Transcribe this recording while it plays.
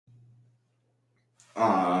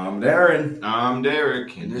I'm Darren. I'm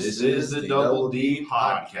Derek, and this is the Double D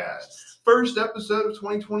Podcast. First episode of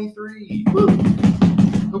 2023. Woo!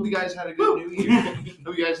 Hope you guys had a good New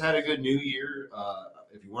Year.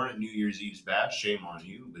 If you weren't at New Year's Eve's bash, shame on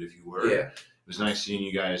you. But if you were, It was nice seeing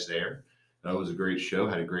you guys there. That was a great show.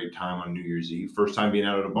 Had a great time on New Year's Eve. First time being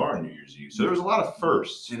out at a bar on New Year's Eve. So there was a lot of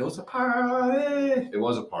firsts. It was a party. It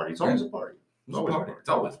was a party. It's always a party. It's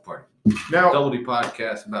always a party. Now, Double D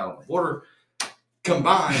Podcast, Battle on the Border.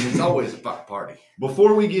 Combined, it's always a party.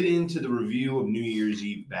 Before we get into the review of New Year's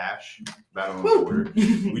Eve bash, Battle on the Border,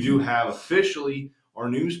 we do have officially our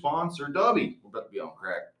new sponsor, Dubby. We're about to be on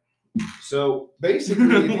crack. So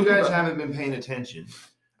basically, if you guys haven't been paying attention,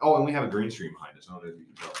 and we have a green screen behind us. I don't know if you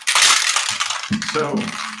can tell. So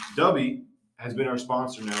Dubby has been our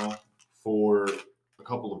sponsor now for a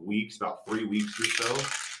couple of weeks, about 3 weeks or so.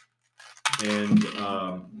 And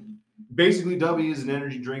basically, Dubby is an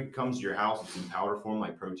energy drink that comes to your house. It's in powder form,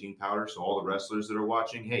 like protein powder. So all the wrestlers that are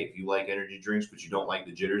watching, hey, if you like energy drinks, but you don't like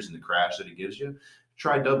the jitters and the crash that it gives you,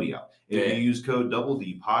 try Dubby out. If you use code Double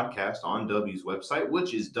D Podcast on Dubby's website,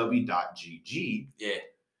 which is w.gg,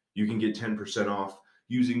 you can get 10% off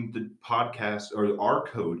using the podcast or our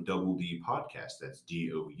code Double D Podcast. That's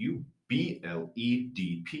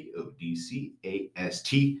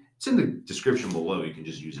DOUBLEDPODCAST. It's in the description below. You can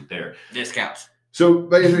just use it there. Discounts. So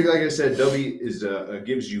basically, like I said, Dubby is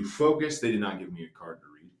gives you focus. They did not give me a card to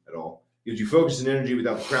read at all. Gives you focus and energy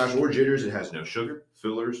without the crash or jitters. It has no sugar,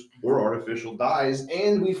 fillers, or artificial dyes.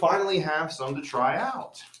 And we finally have some to try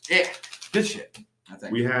out. Yeah, good shit. I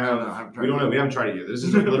think We haven't tried it yet. This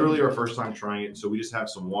is literally our first time trying it. So we just have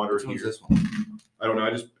some water Which here. one's this one? I don't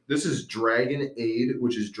know. This is Dragon Aid,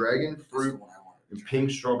 which is dragon fruit and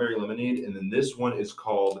pink strawberry lemonade. And then this one is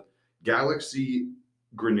called Galaxy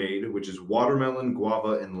Grenade, which is watermelon,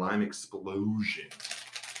 guava, and lime explosion.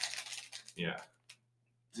 Yeah.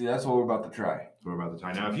 See, that's what we're about to try. We're about to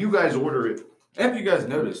try. Now, if you guys order it, If you guys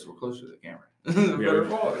noticed, we're closer to the camera. Better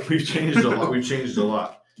quality. we've changed a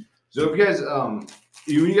lot. So if you guys, when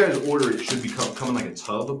you guys order it, should be come in like a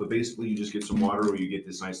tub. But basically, you just get some water, or you get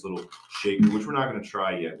this nice little shaker, which we're not going to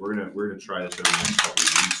try yet. We're gonna try this over the next couple of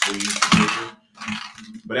weeks. We'll use the shaker.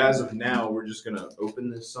 But as of now, we're just going to open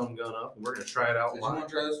this sun gun up, and we're going to try it out. Did you want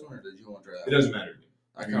to try this one, or did you want to try that? It doesn't matter to me.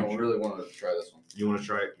 I kind of really wanted to try this one. You want to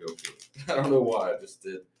try it? Go for it. I don't know why, I just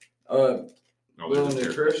did. Little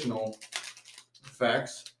nutritional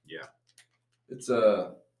facts. Yeah. It's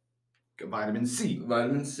Vitamin C.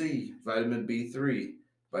 Vitamin C, vitamin B3,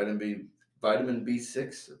 vitamin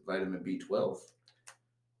B6, vitamin B12.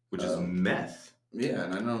 Which is meth. Yeah,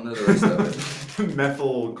 and I don't know the rest of it.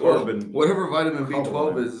 Methyl carbon. Whatever vitamin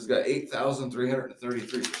B12 is, it's got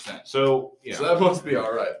 8,333%. So, yeah. So that must be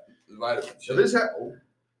all right. Vitamin So this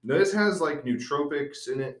has like nootropics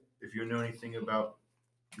in it. If you know anything about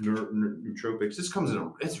nootropics, this comes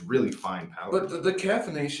in it's really fine powder. But the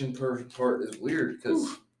caffeination part is weird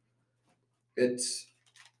because it's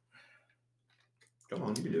come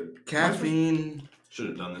on, you can do it. Caffeine. Should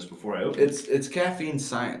have done this before I opened. It's caffeine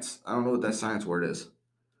science. I don't know what that science word is.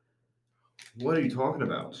 What are you talking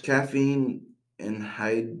about? Caffeine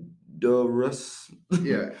anhydrous.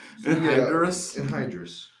 Yeah. Anhydrous.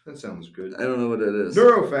 Anhydrous. That sounds good. I don't know what it is.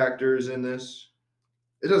 Neurofactors in this.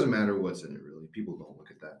 It doesn't matter what's in it, really. People don't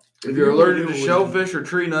look at that. If you're allergic to shellfish or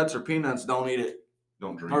tree nuts or peanuts, don't eat it.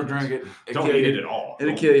 Don't drink Or it. drink it. Don't eat it at all.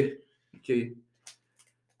 It'll kill you.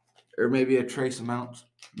 Or maybe a trace amount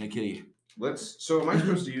may kill you. So am I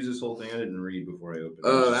supposed to use this whole thing? I didn't read before I opened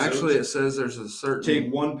it. Actually, it says there's a certain.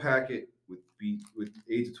 Take one packet with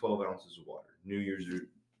 8 to 12 ounces of water. New users.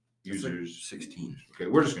 It's like 16. Okay,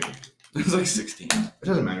 we're just gonna use it. It's like 16. It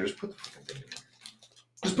doesn't matter. Just put the fucking thing in there.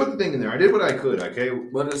 Just put the thing in there. I did what I could. Okay.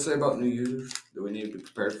 What did it say about new users? Do we need to be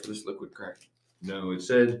prepared for this liquid crack? No, it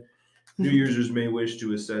said new users may wish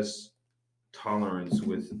to assess tolerance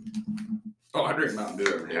with. Oh, I drink Mountain Dew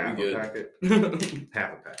every day. Half We a good. packet.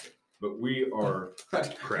 Half a packet. But we are. I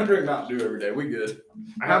drink Mountain Dew every day. We good.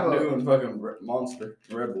 I have Mountain Dew and fucking Monster,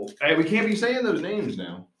 Red Bull. Hey, we can't be saying those names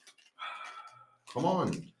now. Come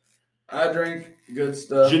on. I drink good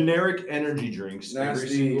stuff. Generic energy drinks.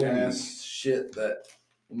 Nasty ass shit that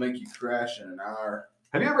will make you crash in an hour.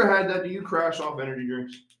 Have you ever had that? Do you crash off energy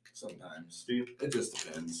drinks? Sometimes. Do you? It just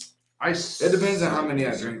depends. It It depends on how many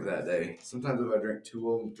I drink that day. Sometimes if I drink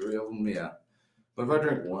 2 of them, 3 of them, yeah. But if I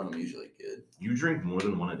drink one, I'm usually good. You drink more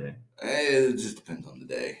than one a day? It just depends on the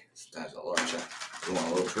day. Sometimes at lunch, I go on a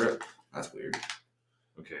little trip. That's weird.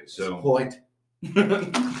 Okay, so White. I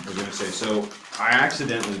was gonna say, so I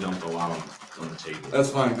accidentally dumped a lot on the table. That's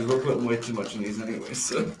fine because we're putting way too much in these anyway.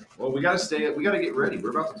 So Well, we gotta get ready. We're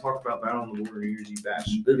about to talk about Battle on the Border New Year's Eve bash.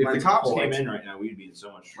 Dude, If the mine's cops white. came in right now, we'd be in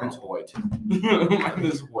so much mine's trouble. white. Mine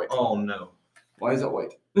is white. Oh no. Why is it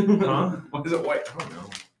white? Huh? Why is it white? I don't know.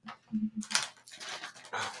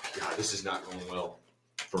 Oh my god, this is not going well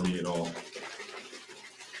for me at all.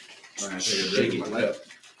 Alright, Shake my it lip.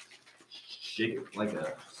 Shake it like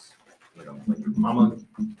your mama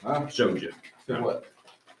showed you. Say what?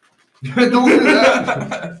 Don't do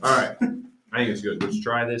that. All right, I think it's good. Let's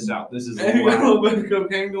try this out. This is a Hey, you got a lot. little bit of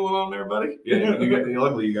cocaine going on there, buddy? Yeah,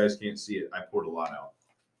 luckily you guys can't see it. I poured a lot out.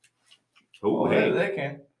 Oh, Oh, hey, they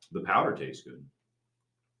can. the powder tastes good.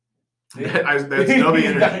 Yeah. That's W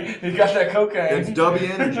energy. You got that cocaine. That's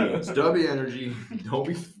W energy. It's W energy. Don't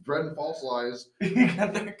be spreading false lies. You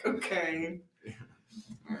got that cocaine.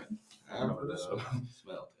 Alright. Cover this up.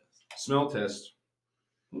 Smell test. Smell test.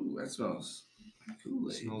 Ooh, that smells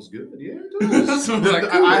Kool-Aid. Smells good. Yeah, it does. Smells like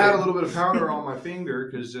I had a Kool-Aid. little bit of powder on my finger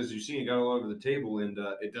because, as you've seen, it got all over the table, and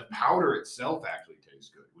the powder itself actually tastes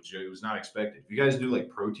good, which I was not expected. If you guys do like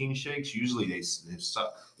protein shakes, usually they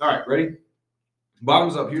suck. All right, ready?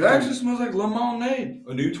 Bottoms up. Here's That actually smells like lemonade.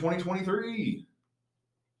 a new 2023.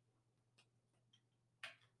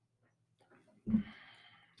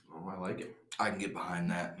 Oh, I like it. I can get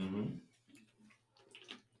behind that. Mm-hmm.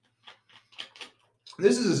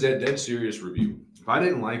 This is a dead serious review. If I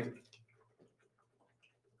didn't like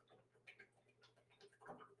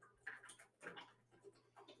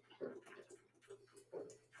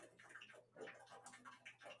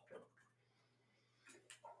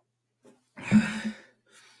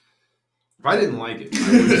it,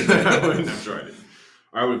 I wouldn't have tried it.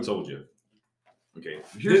 I would have told you. Okay,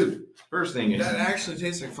 here's the first thing is, That actually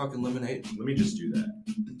tastes like fucking lemonade. let me just do that.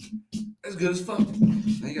 That's good as fuck.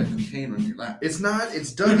 Now you got cocaine on your lap. It's not,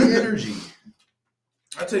 it's W energy.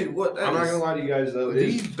 I tell you what, that I'm not is gonna lie to you guys though. It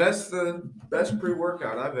the is, best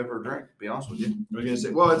pre-workout I've ever drank. To be honest with you, I was gonna say,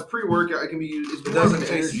 well, it's pre-workout. It can be used. It's it more of doesn't an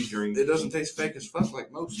taste energy drink. It doesn't taste fake as fuck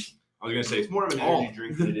like most. I was gonna say it's more of an energy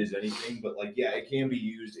drink than it is anything, but like, yeah, it can be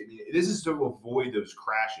used. I mean, this is to avoid those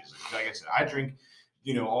crashes. Like I said, I drink,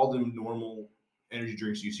 all the normal energy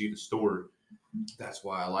drinks you see at the store. That's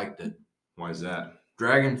why I liked it. Why is that?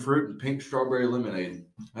 Dragon fruit and pink strawberry lemonade.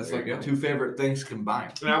 That's There like you my go. two favorite things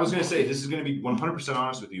combined. And I was gonna say, this is gonna be 100%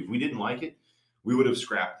 honest with you. If we didn't like it, we would have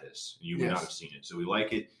scrapped this, and you would not Yes. have seen it. So we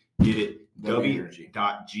like it. Get it. W-energy.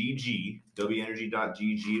 W.gg,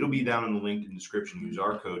 wenergy.gg. It'll be down in the link in the description. Use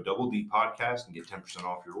our code Double D Podcast and get 10%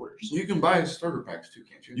 off your orders. You can buy starter packs too,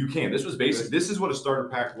 can't you? You can. This was basic. This is what a starter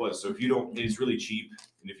pack was. So if you don't, it's really cheap,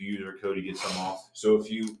 and if you use our code, you get some off. So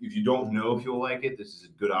if you don't know if you'll like it, this is a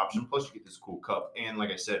good option. Plus, you get this cool cup, and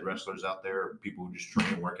like I said, wrestlers out there, people who just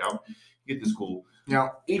train and work out, you get this cool.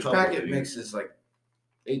 Now each Couple packet of mixes like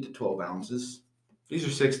 8 to 12 ounces. These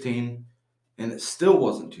are 16, and it still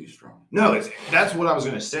wasn't too strong. No, that's what I was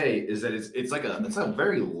gonna say. Is that it's a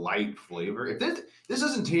very light flavor. If this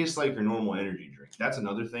doesn't taste like your normal energy drink, that's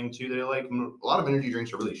another thing too. That I like. A lot of energy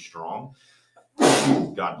drinks are really strong.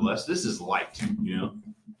 God bless. This is light.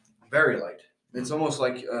 Very light. It's almost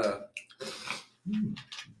like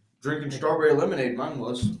drinking strawberry lemonade. Mine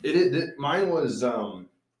was. Mine was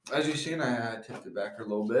As you've seen, I tipped it back a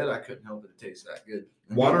little bit. I couldn't help it. It tastes that good.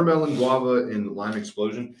 watermelon, guava, and lime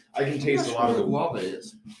explosion. I can taste a lot of the. guava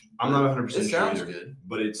is. I'm not 100% It sure sounds either, good.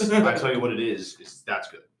 but it's. I tell you what it is. That's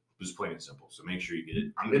good. Just plain and simple. So make sure you get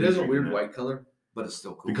it. I'm It gonna is be a drinking weird that. white color, but it's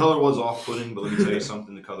still cool. The color was off-putting, but let me tell you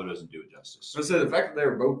something. The color doesn't do it justice. I said the fact that they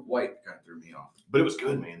were both white kind of threw me off. But it was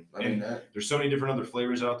good, man. I mean And that. there's so many different other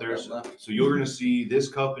flavors out there. That's So, not- so you're going to see this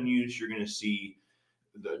cup in use. You're going to see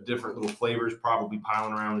the different little flavors probably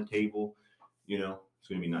piling around the table. It's going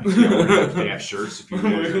to be nice. They have shirts if you're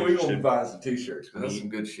We're gonna interested. buy some t-shirts. 'Cause that's Me- some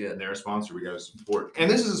good shit. And they're a sponsor. We got to support.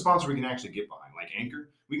 And this is a sponsor we can actually get behind. Like Anchor.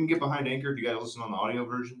 We can get behind Anchor. If you guys listen on the audio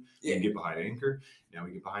version, you can get behind Anchor. Now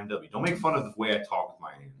we get behind W. Don't make fun of the way I talk with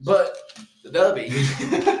my hands. But the W, you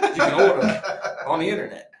can order on the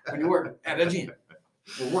internet when you work at a gym.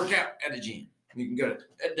 Or work out at a gym. You can go to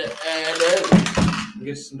and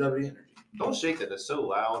get some W energy. Don't shake that. That's so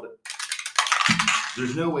loud.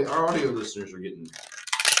 There's no way. Our audio listeners are getting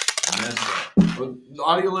messed up. But the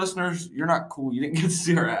audio listeners, you're not cool. You didn't get to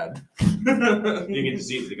see our ad. You didn't get to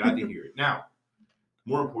see it. They got to hear it. Now,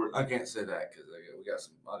 more important, I can't say that because we got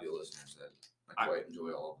some audio listeners that I quite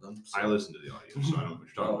enjoy all of them. So. I listen to the audio, so I don't know what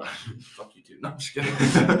you're talking about. Fuck you too. No, I'm just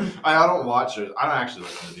kidding. I don't watch it. I don't actually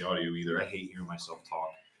listen to the audio either. I hate hearing myself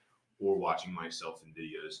talk or watching myself in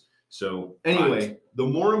videos. So anyway, the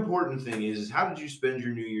more important thing is how did you spend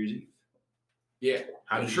your New Year's Eve? Yeah.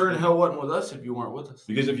 How I'm did sure you in hell wasn't with us if you weren't with us.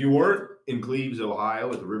 Because if you weren't in Cleves,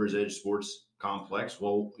 Ohio at the Rivers Edge Sports Complex,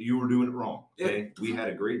 well, you were doing it wrong. Okay. Yeah. We had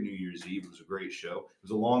a great New Year's Eve. It was a great show. It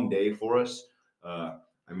was a long day for us. I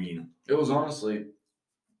mean, It was honestly,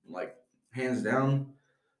 like, hands down,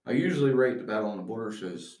 I usually rate the Battle on the Border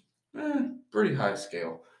shows pretty high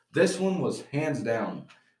scale. This one was hands down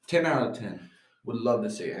 10 out of 10. Would love to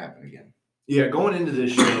see it happen again. yeah, going into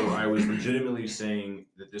this show, I was legitimately saying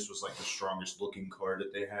that this was like the strongest looking card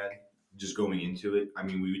that they had just going into it. I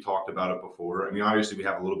mean, we talked about it before. I mean, obviously we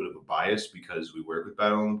have a little bit of a bias because we work with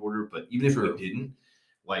Battle on the Border, but even if True. we didn't,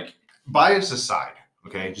 like, bias aside,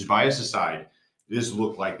 okay, just bias aside, this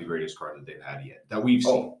looked like the greatest card that they've had yet that we've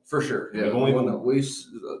seen. Oh, for sure. Yeah, We've only been-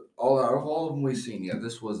 all of them we've seen. Yeah,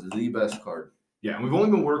 this was the best card. Yeah, and we've only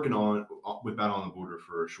been working with Battle on the Border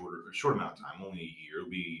for a short amount of time, only a year. It'll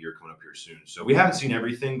be a year coming up here soon. So we haven't seen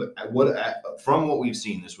everything, but from what we've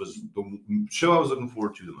seen, this was the show I was looking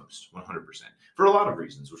forward to the most, 100%, for a lot of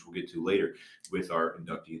reasons, which we'll get to later with our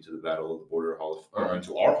inductee into the Battle of the Border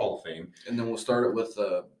into our Hall of Fame. And then we'll start it with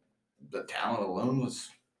the talent alone was.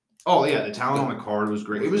 Oh yeah, the talent on the card was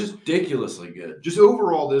great. It was ridiculously good. Just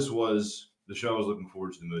overall, this was the show I was looking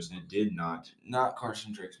forward to the most, and it did not. Not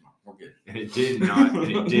Carson Drake's mom. We're good. And it did not.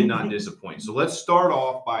 And it did not disappoint. So let's start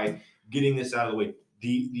off by getting this out of the way.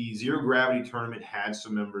 The Zero Gravity tournament had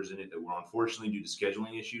some members in it that were unfortunately due to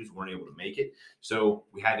scheduling issues weren't able to make it. So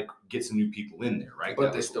we had to get some new people in there, right?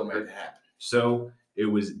 But they still made it happen. So it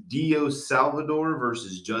was Dios Salvador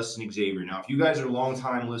versus Justin Xavier. Now, if you guys are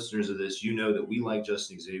longtime listeners of this, you know that we like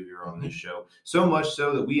Justin Xavier on this show. So much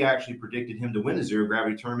so that we actually predicted him to win the Zero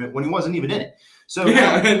Gravity tournament when he wasn't even in it. So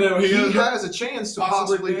Yeah, he has a chance to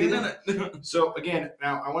possibly be get in it. So again,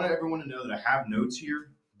 now I want everyone to know that I have notes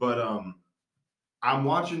here, but I'm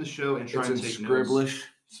watching the show and trying to take notes. Scribblish,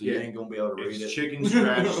 so you Yeah. ain't gonna be able to read It's it. chicken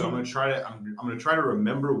scratch, so I'm gonna try to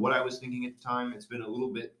remember what I was thinking at the time. It's been a little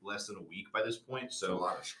bit less than a week by this point, It's a so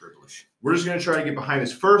lot of scribblish. we're just gonna try to get behind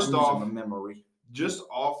this. First I'm using off, my memory. just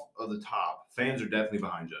off of the top, fans are definitely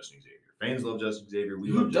behind Justin Xavier. Fans love Justin Xavier. We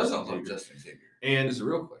Who love doesn't Justin love Xavier. Justin Xavier? And It's a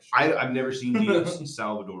real question. I've never seen Dios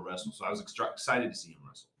Salvador wrestle, so I was excited to see him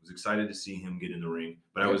wrestle. I was excited to see him get in the ring,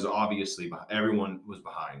 but I was obviously everyone was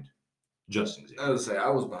behind Justin Xavier. I was say I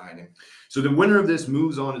was behind him. So the winner of this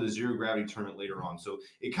moves on to the Zero Gravity tournament later on. So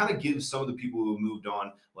it kind of gives some of the people who have moved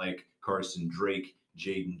on, like Carson Drake,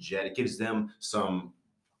 Jaden Jett, it gives them some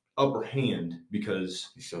upper hand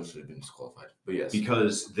because He still should have been disqualified. But yes.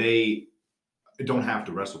 because they don't have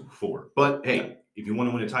to wrestle before. But hey, if you want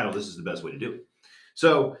to win a title, this is the best way to do it.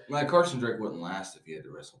 So like Carson Drake wouldn't last if he had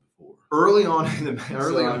to wrestle before. early on in the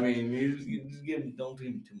I mean, you just don't give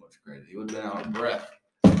him too much credit. He would have been out of breath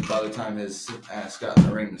by the time his ass got in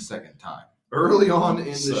the ring the second time. Early on in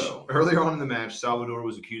the match, Salvador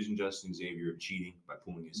was accusing Justin Xavier of cheating by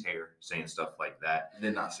pulling his hair, saying stuff like that. I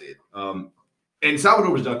did not see it. And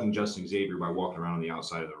Salvador was ducking Justin Xavier by walking around on the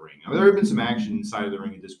outside of the ring. Now, there had been some action inside of the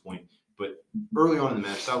ring at this point, but early on in the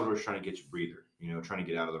match, Salvador was trying to get you a breather, trying to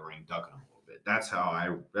get out of the ring, ducking him a little bit. That's how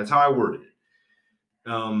I worded it.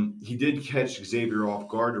 He did catch Xavier off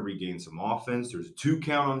guard to regain some offense. There was a 2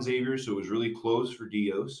 count on Xavier, so it was really close for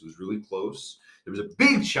Dios. It was really close. There was a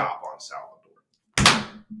big chop on Salvador,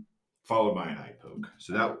 followed by an eye poke.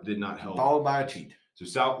 So that did not help. Followed by a cheat. So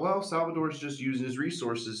Salvador's just using his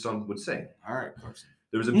resources, some would say. All right, Carson.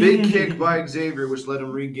 There was a big kick by Xavier, which let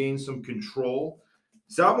him regain some control.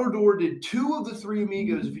 Salvador did 2 of the 3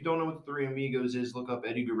 Amigos. If you don't know what the 3 Amigos is, look up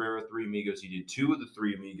Eddie Guerrero 3 Amigos. He did 2 of the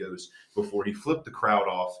 3 Amigos before he flipped the crowd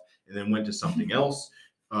off and then went to something else.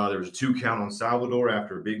 There was a 2 count on Salvador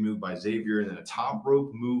after a big move by Xavier, and then a top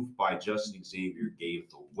rope move by Justin Xavier gave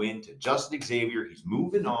the win to Justin Xavier. He's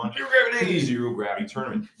moving on to the Zero Gravity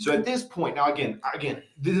tournament. So at this point, now again,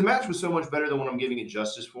 the match was so much better than what I'm giving it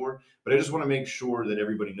justice for, but I just want to make sure that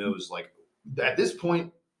everybody knows, like, at this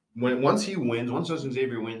point, once Justin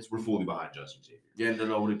Xavier wins, we're fully behind Justin Xavier. Yeah, and the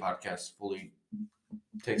Nobody Podcast fully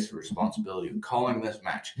takes the responsibility of calling this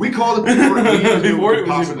match. We called it before it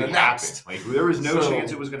was even announced. Like, there was no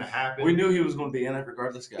chance it was going to happen. We knew he was going to be in it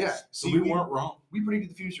regardless, guys. Yeah, so we weren't wrong. We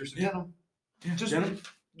predicted the future. So Gentlemen,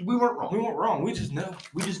 we weren't wrong. We weren't wrong. We just knew.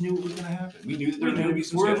 We just knew it was going to happen. We knew that there was going to be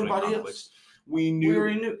some Before scheduling everybody conflicts. else. We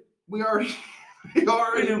already knew. We already We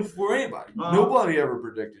knew before anybody. Nobody ever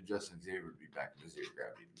predicted Justin Xavier would be back in the Zero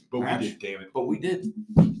Gravity match. We did, damn it. But we did.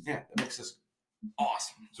 Yeah, that makes us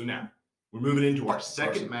awesome. So now, we're moving into our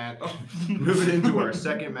second match. Moving into our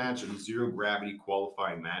second match of the Zero Gravity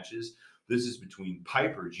qualifying matches. This is between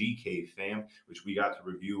Piper GK Fam, which we got to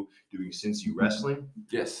review doing Cincy Wrestling,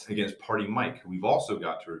 Yes. against Party Mike, who we've also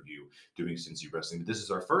got to review doing Cincy Wrestling. But this is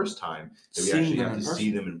our first time that we Seeing actually them got in to person.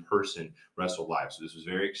 see them in person wrestle live. So this was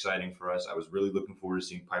very exciting for us. I was really looking forward to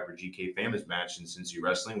seeing Piper GK Fam his match in Cincy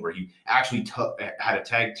Wrestling, where he actually had a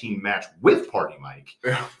tag team match with Party Mike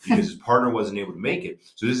because his partner wasn't able to make it.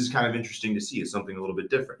 So this is kind of interesting to see. It's something a little bit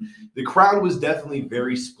different. The crowd was definitely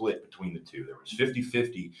very split between the two. There was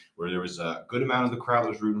 50-50, where there was a good amount of the crowd that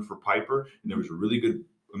was rooting for Piper, and there was a really good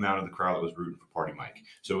amount of the crowd that was rooting for Party Mike.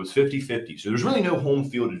 So it was 50-50. So there's really no home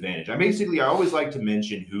field advantage. I always like to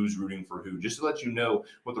mention who's rooting for who, just to let you know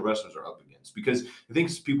what the wrestlers are up against. Because I think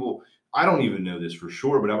people, I don't even know this for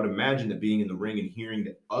sure, but I would imagine that being in the ring and hearing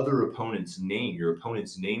the other opponent's name, your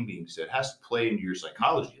opponent's name being said, has to play into your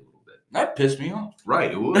psychology a little bit. That pissed me off.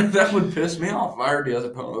 Right, it would. That would piss me off. If I heard the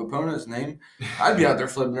other opponent's name, I'd be out there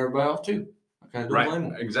flipping everybody off too. I kind of don't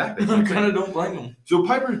blame them. Exactly. I kind of don't blame them. So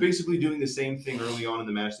Piper's basically doing the same thing early on in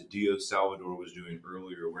the match that Dio Salvador was doing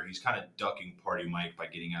earlier, where he's kind of ducking Party Mike by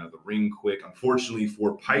getting out of the ring quick. Unfortunately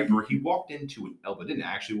for Piper, he walked into an elbow. Didn't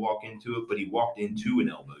actually walk into it, but he walked into an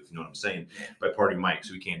elbow, if you know what I'm saying, by Party Mike,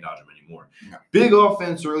 so he can't dodge him anymore. No. Big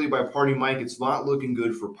offense early by Party Mike. It's not looking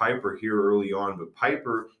good for Piper here early on, but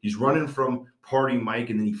Piper, he's running from Party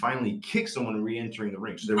Mike, and then he finally kicks someone re-entering the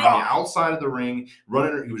ring. So they're on the outside of the ring,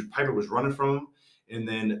 Piper was running from him. And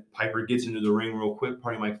then Piper gets into the ring real quick.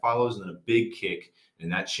 Party Mike follows, and then a big kick, and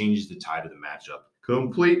that changes the tide of the matchup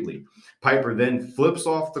completely. Piper then flips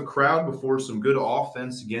off the crowd before some good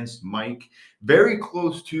offense against Mike. Very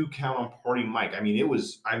close 2 count on Party Mike.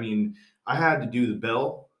 I had to do the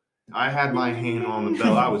bell. I had my hand on the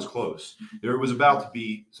bell. I was close. There was about to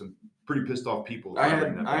be some pretty pissed off people. I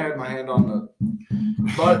had my hand on the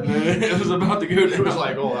button. It was about to go down. It was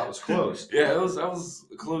like, oh, that was close. Yeah, that was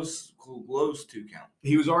a close 2 count.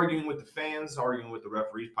 He was arguing with the fans, arguing with the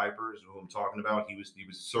referees. Piper is who I'm talking about. He was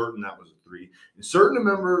certain that was a 3. And certain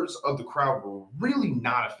members of the crowd were really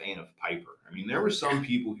not a fan of Piper. I mean, there were some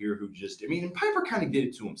people here who and Piper kind of did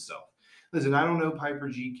it to himself. Listen, I don't know Piper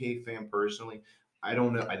GK Fam personally. I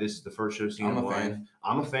don't know. This is the first show seeing him live.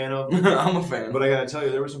 I'm a fan of him. I'm a fan. But I got to tell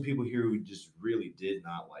you, there were some people here who just really did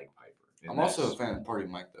not like Piper. I'm also a fan of Party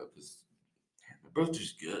Mike, though, because they're both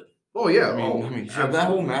just good. Oh, yeah. I mean, that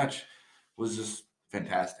whole match was just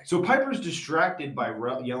fantastic. So Piper's distracted by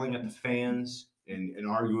yelling at the fans and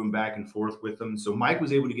arguing back and forth with them. So Mike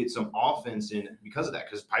was able to get some offense in because of that,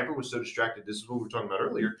 because Piper was so distracted. This is what we were talking about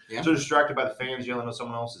earlier. Yeah. So distracted by the fans yelling out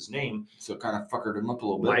someone else's name. So kind of fuckered him up a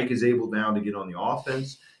little bit. Mike is able now to get on the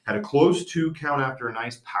offense. Had a close 2 count after a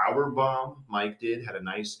nice power bomb. Mike had a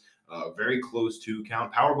nice, very close 2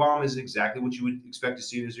 count. Power bomb is exactly what you would expect to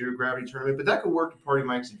see in a zero gravity tournament, but that could work to Party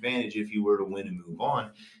Mike's advantage if he were to win and move on.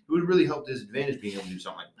 It would really help his advantage being able to do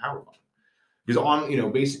something like a power bomb.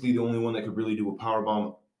 Because basically the only one that could really do a power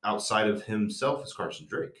bomb outside of himself is Carson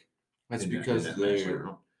Drake. That's because they're.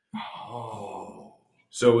 Oh.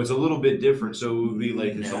 So it's a little bit different. So it would be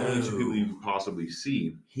like there's only 2 people you could possibly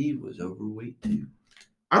see. He was overweight too.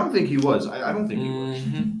 I don't think he was. I don't think he was.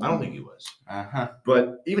 I don't think he was.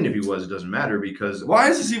 But even if he was, it doesn't matter because why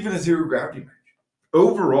is this even a zero gravity match?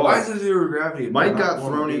 Overall, why is it zero gravity? Mike got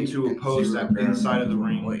thrown into a post at inside of the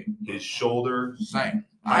ring. His shoulder. Same.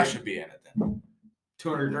 I should be in it then.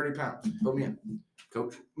 230 pounds. Put me in,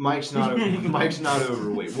 coach. Mike's not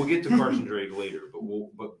overweight. We'll get to Carson Drake later,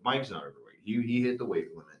 but Mike's not overweight. He hit the weight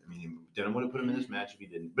limit. I mean, he didn't want to put him in this match if he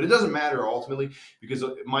didn't. But it doesn't matter ultimately because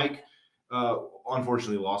Mike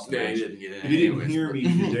unfortunately lost the match. If you didn't hear me,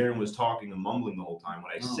 because Darren was talking and mumbling the whole time.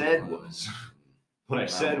 What I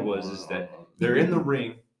said was is that they're in the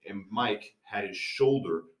ring and Mike had his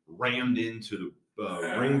shoulder rammed into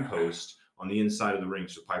the ring post on the inside of the ring,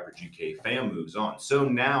 so Piper GK Fam moves on. So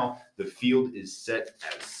now the field is set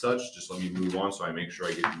as such. Just let me move on so I make sure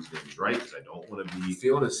I get these names right, because I don't want to be...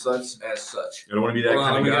 Field is such as such. I don't want to be that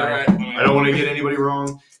kind of guy. Right. I don't want to get anybody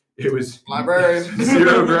wrong. It was library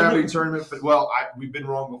zero gravity tournament. But, we've been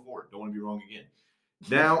wrong before. Don't want to be wrong again.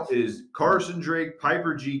 Now is Carson Drake,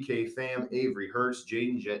 Piper GK Fam, Avery Hurst,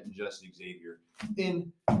 Jaden Jett, and Justin Xavier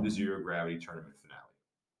in the zero gravity tournament finale.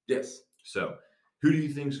 Yes. So... who do you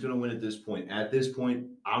think is going to win at this point? At this point,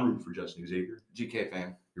 I'm rooting for Justin Xavier. GK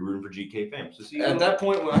Fam. You're rooting for GK Fam. So see, at that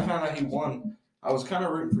point, when I found out he won, I was kind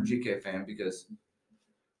of rooting for GK Fam because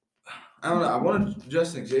I don't know. I wanted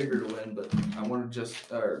Justin Xavier to win, but I wanted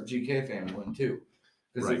GK Fam to win too.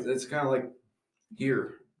 Because it's kind of like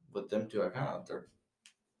here with them two. I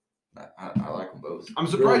like them both. I'm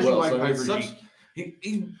surprised you like Piper G.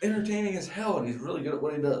 He's entertaining as hell, and he's really good at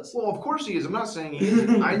what he does. Well, of course he is. I'm not saying he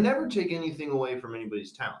isn't. I never take anything away from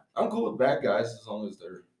anybody's talent. I'm cool with bad guys as long as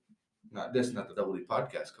they're not the Double D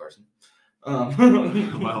podcast, Carson.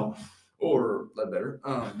 Well, or better.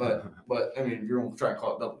 But I mean, if you're gonna try and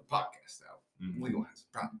call it Double D podcast now, we gonna have some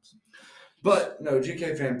problems. But no,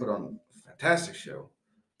 GK Fan put on a fantastic show.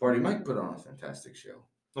 Party Mike put on a fantastic show.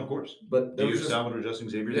 Of course. But there Do was you Salvador Justin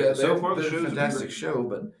Xavier? Yeah, so far the show's show's a fantastic show,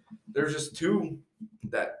 but there's just two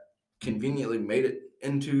that conveniently made it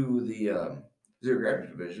into the zero gravity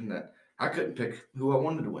division that I couldn't pick who I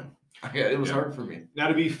wanted to win. It was hard for me. Now,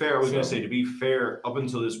 to be fair, I was going to say, to be fair, up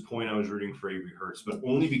until this point, I was rooting for Avery Hertz, but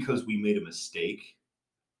only because we made a mistake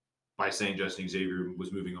by saying Justin Xavier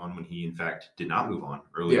was moving on when he, in fact, did not move on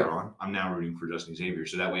earlier on. I'm now rooting for Justin Xavier,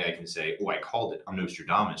 so that way I can say, I called it. I'm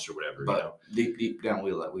Nostradamus or whatever. But deep down,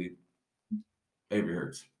 we Avery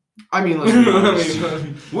Hertz. I mean, let's be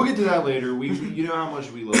honest. We'll get to that later. You know how much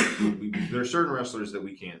we love you. There are certain wrestlers that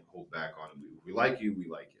we can't hold back on. We like you, we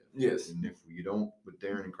like you. Yes. And if you don't, with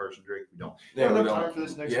Darren and Carson Drake, we don't. Yeah, we we have don't. time for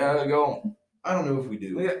this next Yeah, one? go. I don't know if we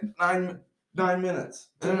do. We got 9 minutes.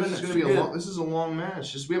 10 minutes. This is going to be this is a long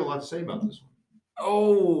match. We have a lot to say about this one.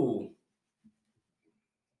 Oh.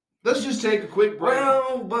 Let's just take a quick break.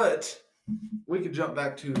 Well, but we could jump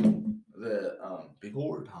back to the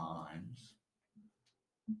before times.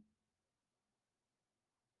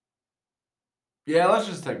 Yeah, let's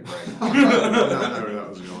just take a break. I don't know where that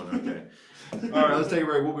was going. Okay. All right, let's take a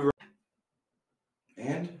break. We'll be right back.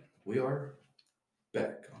 And we are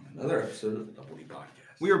back on another episode of the Double D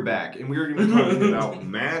Podcast. We are back, and we are going to be talking about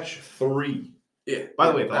match 3. Yeah. By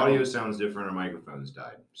the way, if the audio sounds different, our microphones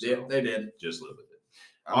died. So yeah, they did. Just live with it.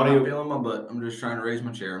 I'm not feeling my butt. I'm just trying to raise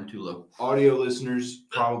my chair. I'm too low. Audio listeners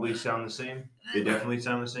probably sound the same. They definitely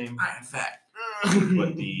sound the same. In fact.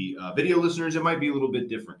 But the video listeners, it might be a little bit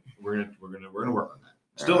different. We're gonna work on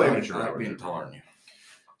that. Still amateur. I like being taller than you.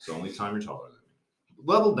 It's the only time you're taller than me.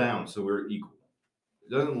 Level down, so we're equal.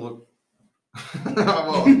 It doesn't look.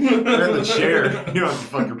 Well, you're in the chair. You don't have to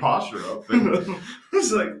fuck your posture up.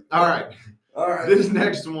 It's like, all right. This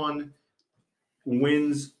next one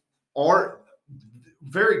wins our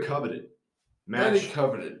very coveted match.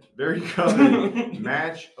 Very coveted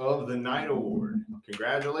match of the night award.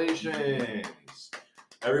 Congratulations.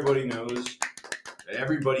 Everybody knows that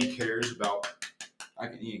everybody cares about. I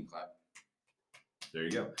can eat and clap. There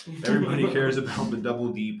you go. Everybody cares about the Double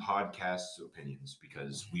D podcast's opinions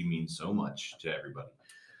because we mean so much to everybody.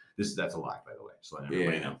 That's a lie, by the way. So let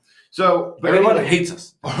everybody know. So, but everybody hates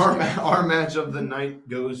us. Our match of the night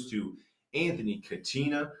goes to Anthony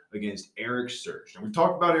Katina against Eric Surge. Now, we've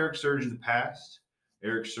talked about Eric Surge in the past.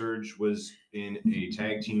 Eric Surge was in a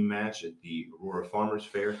tag team match at the Aurora Farmers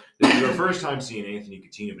Fair. This is our first time seeing Anthony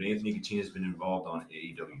Katina, but Anthony Katina has been involved on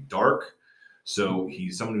AEW Dark. So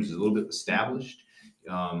he's someone who's a little bit established.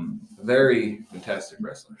 Very fantastic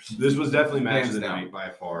wrestlers. This was definitely match of the night by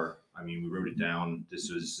far. I mean, we wrote it down. This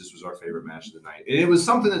was our favorite match of the night. And it was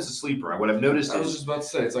something that's a sleeper. What I've noticed I was just about to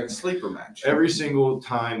say, it's like a sleeper match. Every single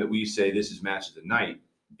time that we say this is match of the night,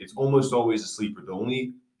 it's almost always a sleeper. The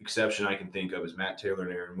only exception I can think of is Matt Taylor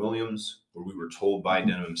and Aaron Williams, where we were told by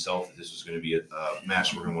Denham himself that this was going to be a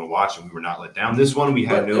match we're going to want to watch, and we were not let down. This one we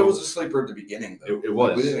had It was a sleeper at the beginning, though. It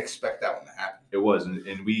was. We didn't expect that one to happen. It was,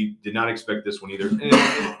 and we did not expect this one either.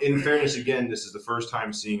 And in fairness, again, this is the first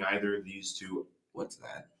time seeing either of these two. What's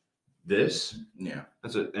that? This? Yeah.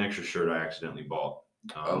 That's an extra shirt I accidentally bought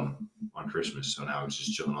on Christmas, so now it's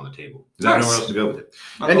just chilling on the table. Because I don't know where else to go with it.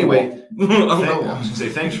 Anyway, I was going to say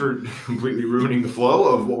thanks for completely ruining the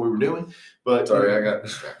flow of what we were doing. But sorry, I got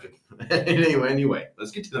distracted. Anyway,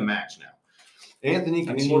 let's get to the match now. Anthony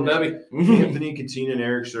Katina and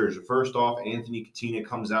Eric Surge. First off, Anthony Katina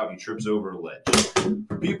comes out and he trips over a ledge.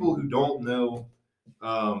 For people who don't know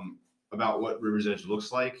about what River's Edge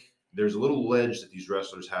looks like, there's a little ledge that these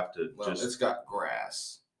wrestlers have to it's got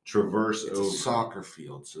grass. Traverse it's over. It's a soccer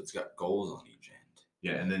field, so it's got goals on each end.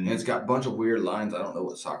 Yeah, and it's got a bunch of weird lines. I don't know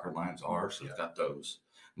what soccer lines are, so it's got those.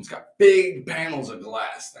 And it's got big panels of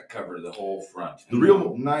glass that cover the whole front. The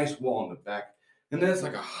real nice wall in the back. And then it's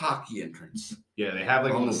like a hockey entrance. Yeah, they have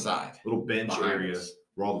like on the side. Little bench area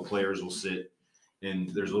where all the players will sit. And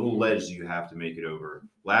there's a little ledge that you have to make it over.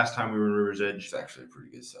 Last time we were in River's Edge. It's actually a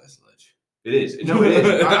pretty good sized ledge. It is. No, it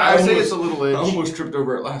is. I say it's a little edge. I almost tripped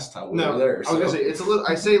over it last time we were there. I was gonna say it's a little.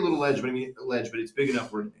 I say a little edge, but I mean ledge, but it's big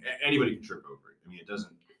enough where anybody can trip over it. I mean,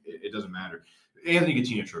 it doesn't matter. Anthony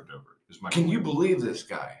Katina tripped over it. Is my Can you believe this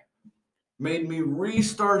guy made me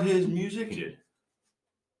restart his music? He did.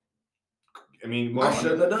 I mean, well, I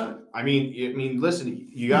shouldn't have done it. I mean, listen,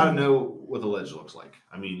 you got to know what the ledge looks like.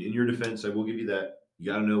 I mean, in your defense, I will give you that.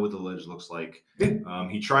 You got to know what the ledge looks like.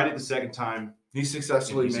 He tried it the second time. He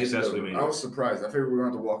successfully made it. I I was surprised. I figured we were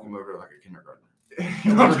going to have to walk him over like a kindergartner.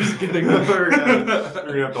 I'm just kidding. We're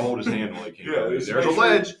gonna have to hold his hand while he can't. Yeah, There's just a make sure-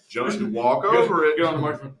 ledge. Just walk over it. Get on the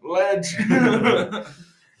microphone. Ledge.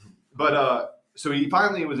 But so he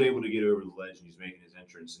finally was able to get over the ledge and he's making his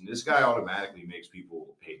entrance. And this guy automatically makes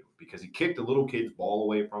people hate him because he kicked the little kid's ball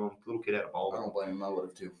away from him. The little kid had a ball. I don't blame him. I would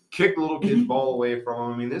have too. Kicked the little kid's ball away from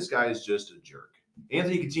him. I mean, this guy is just a jerk.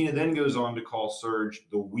 Anthony Katina then goes on to call Surge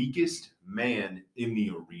the weakest man in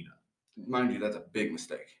the arena. Mind you, that's a big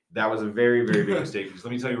mistake. That was a very, very big mistake. Because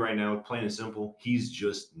let me tell you right now, plain and simple, he's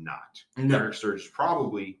just not. No. Eric Surge is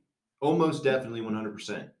probably, almost definitely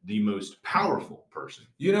 100%, the most powerful person.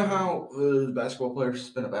 You know how basketball players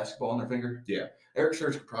spin a basketball on their finger? Yeah. Eric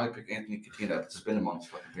Surge could probably pick Anthony Katina up and spin him on his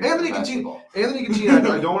fucking finger. Anthony with a Katina, basketball. Anthony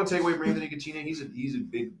Katina, I don't want to take away from Anthony Katina. He's a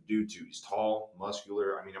big dude too. He's tall,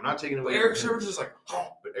 muscular. I mean, I'm not taking But away. Eric from him. Surge is like, oh.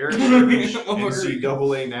 But Eric Surge, Motherfucker.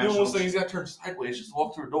 NCAA You national. almost think he's got to turn sideways just to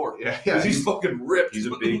walk through a door. Yeah, Because he's fucking ripped. He's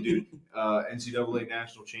a big dude. NCAA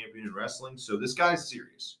national champion in wrestling. So this guy's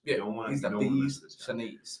serious. Yeah, You don't want he's the to mess with bee's this guy.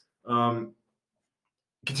 sneeze.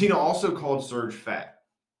 Katina also called Surge fat.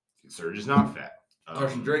 Surge is not fat.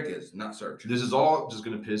 Carson Drake is, not Surge. This is all just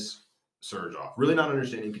going to piss Surge off. Really not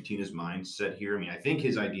understanding Katina's mindset here. I mean, I think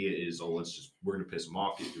his idea is, we're going to piss him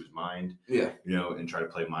off, get to his mind, Yeah, and try to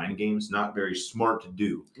play mind games. Not very smart to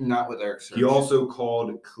do. not with Eric Surge. He also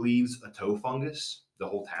called Cleves a toe fungus, the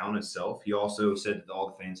whole town itself. He also said that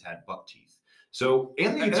all the fans had buck teeth. So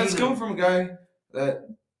Anthony And that's Katina, coming from a guy that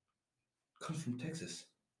comes from Texas.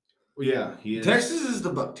 yeah, he is. Texas is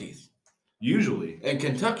the buck teeth. Usually. And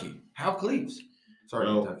Kentucky, Hal Cleves. Sorry,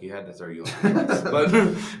 Well- Kentucky, I had to throw you off. But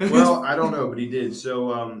Well, I don't know, but he did.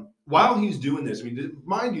 So while he's doing this, I mean,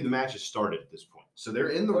 mind you, the match has started at this point. So they're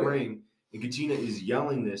in the Oh, yeah. ring, and Katina is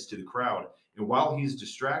yelling this to the crowd. And while he's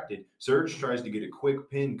distracted, Surge tries to get a quick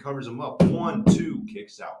pin, covers him up. 1, 2,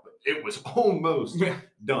 kicks out. But it was almost Yeah.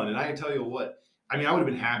 done. And I tell you what, I mean, I would have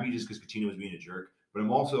been happy just because Katina was being a jerk. But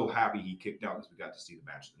I'm also happy he kicked out because we got to see the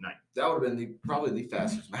match of the night. that would have been probably the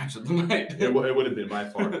fastest match of the night. It would have been by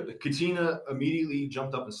far. Katina immediately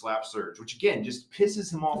jumped up and slapped Surge, which again just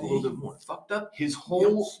pisses him off a little bit more. Fucked up. His Whole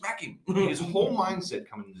whole smack him. his whole mindset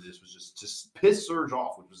coming into this was just to piss Surge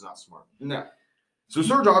off, which was not smart. No. So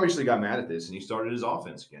Surge obviously got mad at this, and he started his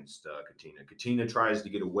offense against Katina. Katina tries to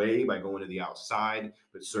get away by going to the outside,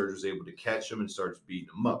 but Surge was able to catch him and starts beating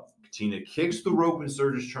him up. Katina kicks the rope, and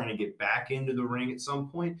Surge is trying to get back into the ring at some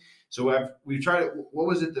point. So we tried it. What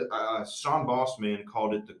was it? Sean Bossman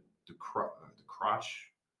called it the crotch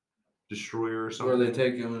destroyer or something. Where they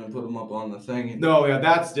take him and put him up on the thing. And No, yeah,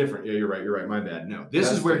 that's different. Yeah, you're right. My bad. No, this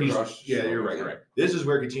That's is where the he's. crush Yeah, you're destroyer, right. This is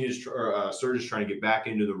where Surge is trying to get back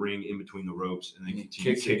into the ring in between the ropes, and then he Katina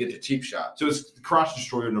kicks it, get kicked the it. cheap shot. So it's the crotch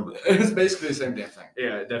destroyer number 3. It's basically the same damn thing.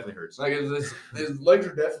 Yeah, it definitely hurts. It's like his legs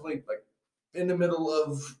are definitely like in the middle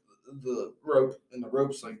of the rope, and the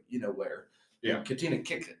rope's like where. Yeah. And Katina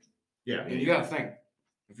kicks it. Yeah, And you gotta think,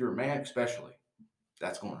 if you're a man especially,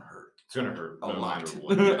 that's gonna hurt. it's gonna hurt A no lot. matter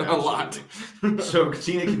what. A lot. Absolutely. So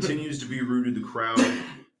Katina continues to be rude to the crowd.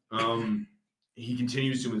 He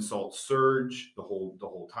continues to insult Surge the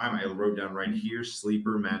whole time. I wrote down right here,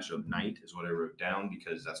 sleeper match of night is what I wrote down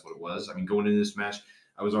because that's what it was. I mean, going into this match,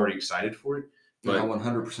 I was already excited for it. But I But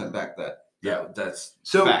 100% back that. Yeah. That's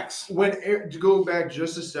so facts. to go back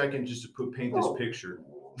just a second, just to paint this picture,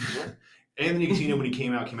 Anthony Katina, when he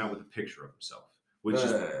came out with a picture of himself, which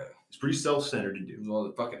is it's pretty self-centered to do. It was all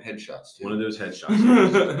the fucking headshots too. One of those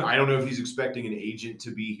headshots. I don't know if he's expecting an agent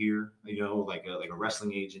to be here, like a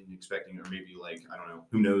wrestling agent expecting, or maybe I don't know,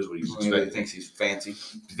 who knows what he's Maybe expecting. he thinks he's fancy.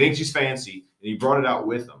 He thinks he's fancy, and he brought it out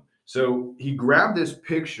with him. So he grabbed this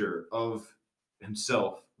picture of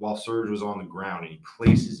himself while Surge was on the ground, and he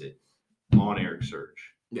places it on Eric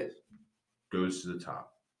Surge. Yes. Goes to the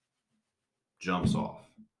top, jumps off,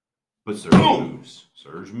 but Surge moves.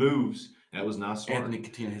 Surge moves. That was not smart. Anthony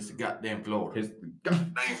Katina hits the goddamn floor. Hits the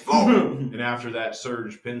goddamn floor. And after that,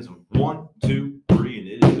 Surge pins him. 1, 2, 3, and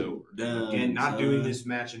it is over. Done, Again, not doing son. this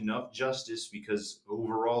match enough justice because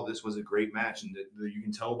overall this was a great match, and you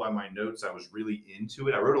can tell by my notes I was really into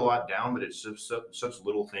it. I wrote a lot down, but it's just such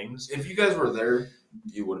little things. If you guys were there,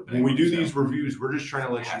 you would have been. When we able do to these tell. reviews, we're just trying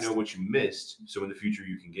to let you know what you missed, so in the future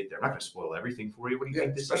you can get there. I'm not going to spoil everything for you. What do you Yeah,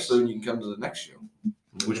 think this especially is? when you can come to the next show,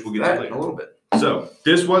 Which we'll get that to in later. a little bit. So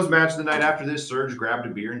this was match of the night. After this, Surge grabbed a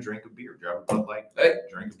beer and drank a beer. Grabbed a Bud Light, Hey,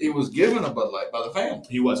 drank a He was given a Bud Light by the fans.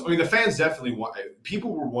 He was. I mean, the fans definitely won.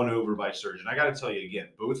 People were won over by Surge, and I got to tell you again,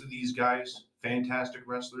 both of these guys, fantastic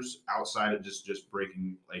wrestlers. Outside of just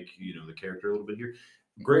breaking the character a little bit here,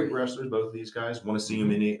 great wrestlers. Both of these guys. Want to see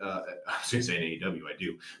them in I was going to say in AEW. I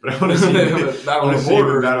do, but I want to see them. Battle I want on to the see them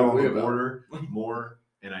Border. in Battle on Way the about- Border more.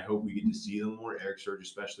 and I hope we get to see them more. Eric Surge,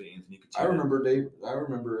 especially Anthony Katina. I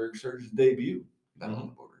remember Eric Surge's debut Battle on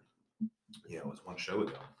the Border. Yeah, it was one show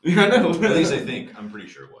ago. Yeah, I know. At least I think. I'm pretty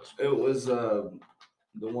sure it was. It was the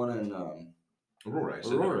one in Aurora.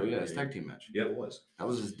 Aurora, yeah, his tag team match. Yeah, it was. That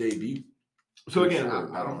was his debut. So again,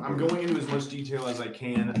 Sure, I'm going into as much detail as I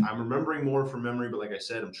can. I'm remembering more from memory, but like I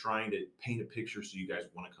said, I'm trying to paint a picture so you guys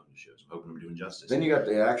want to come to shows. I'm hoping I'm doing justice. Then you got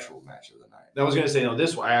the actual match of the night. I was going to say, no,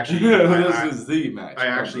 this one, I actually... this is the match. I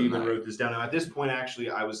actually even wrote this down. Now, at this point,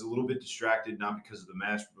 actually, I was a little bit distracted, not because of the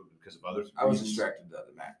match, but because of other reasons. I was distracted by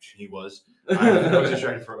the match. He was. I was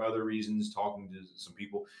distracted for other reasons, talking to some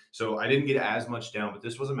people. So I didn't get as much down, but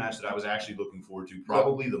this was a match that I was actually looking forward to,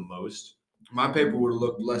 probably the most. My paper would have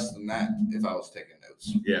looked less than that if I was taking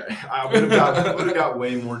notes. Yeah, I would have got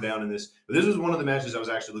way more down in this. But this was one of the matches I was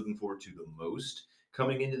actually looking forward to the most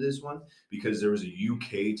coming into this one because there was a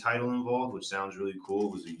UK title involved, which sounds really cool.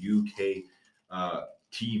 It was a UK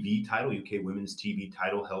TV title, UK Women's TV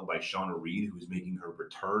title held by Shauna Reed, who is making her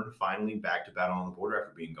return finally back to Battle on the Border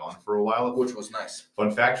after being gone for a while. Which was nice.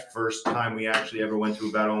 Fun fact, first time we actually ever went to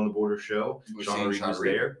a Battle on the Border show, Shauna Reed was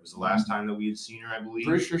there. It was the last time that we had seen her, I believe.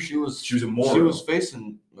 Pretty sure she was immortal. She was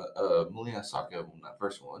facing Malia Saka on that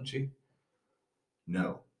first one, wasn't she?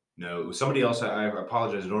 No, it was somebody else. I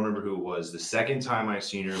apologize. I don't remember who it was. The second time I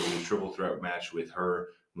seen her was a triple threat match with her,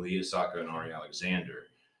 Malia Saka, and Ari Alexander.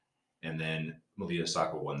 And then Malia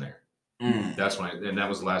Saka won there. That's when and that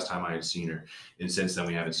was the last time I had seen her. And since then,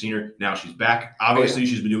 we haven't seen her. Now she's back. Obviously,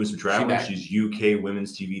 she's been doing some traveling. She's UK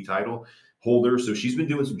Women's TV title holder. So she's been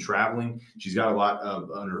doing some traveling. She's got a lot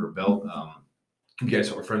under her belt. You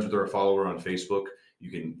guys are friends with her or follow her on Facebook.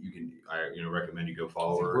 I recommend you go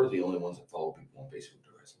follow her. We're the only ones that follow people on Facebook to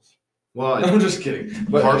wrestlers. Well, I'm just kidding.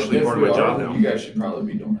 But partially part of my job now. You guys should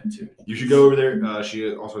probably be doing it too. You should go over there.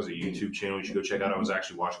 She also has a YouTube channel you should go check out. I was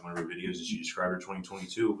actually watching one of her videos and she described her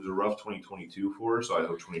 2022. It was a rough 2022 for her, so I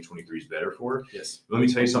hope 2023 is better for her. Yes. Let me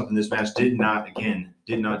tell you something. This match did not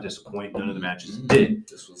disappoint. None of the matches did.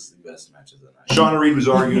 This was the best match of the night. Shauna Reed was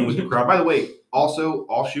arguing with the crowd. By the way, also,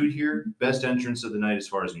 offshoot here, best entrance of the night as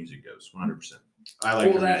far as music goes, 100%. I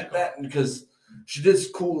like that because she did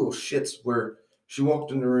some cool little shits where she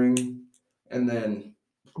walked in the ring and then.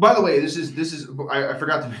 By the way, this is. I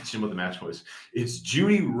forgot to mention what the match was. It's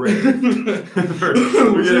Judy Ray. We're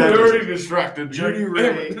already distracted. Judy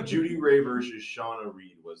Ray versus Shauna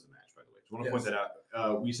Reed was the match. By the way, I want to point that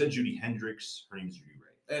out. We said Judy Hendricks. Her name is Judy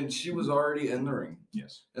Ray, and she was already in the ring.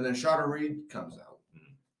 Yes. And then Shauna Reed comes out,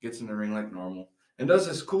 gets in the ring like normal, and does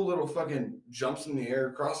this cool little fucking jumps in the air,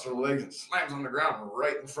 across her legs, and slams on the ground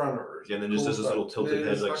right in front of her. Yeah, and then just does this little tilted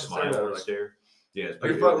head like smile or stare. Yeah, it's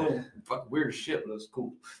pretty little fucking weird shit, but it's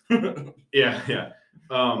cool. Yeah.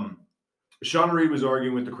 Shauna Reed was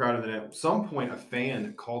arguing with the crowd, and then at some point, a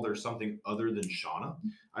fan called her something other than Shauna.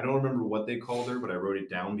 I don't remember what they called her, but I wrote it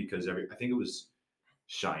down because I think it was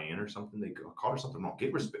Cheyenne or something. They called her something wrong.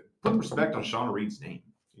 Put respect on Shauna Reed's name.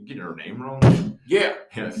 You getting her name wrong? Yeah,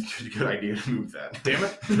 it's a good idea to move that. Damn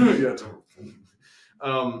it.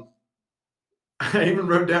 Yeah. I even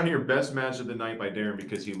wrote down here best match of the night by Darren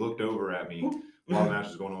because he looked over at me while the match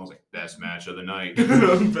was going on. I was like, best match of the night.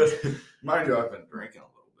 Mind you, I've been drinking a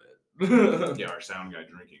little bit. Yeah, our sound guy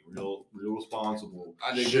drinking. Real responsible.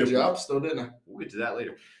 I did a good job still, didn't I? We'll get to that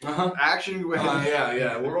later. Action.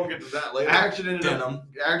 Yeah. We're going to get to that later.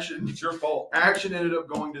 It's your fault. Action ended up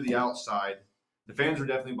going to the outside. The fans were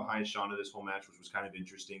definitely behind Shauna this whole match, which was kind of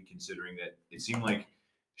interesting considering that it seemed like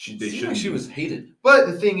she was hated. But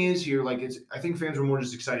the thing is here, I think fans were more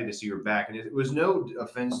just excited to see her back. And it was no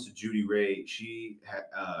offense to Judy Ray. She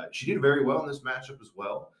did very well in this matchup as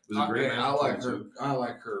well. It was a great match. I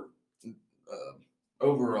like her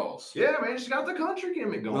overalls. Yeah, man, she's got the country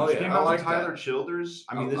gimmick going. She came out with Tyler Childers.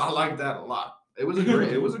 I like that a lot. It was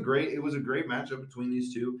a great matchup between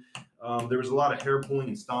these two. There was a lot of hair pulling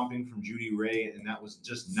and stomping from Judy Ray, and that was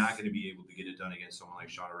just not going to be able to get it done against someone like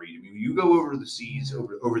Shauna Reed. I mean, you go over the seas,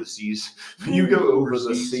 over the seas. You go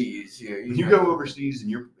overseas. Yeah, you go overseas, and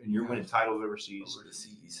you're winning titles overseas. Over the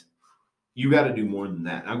seas. You got to do more than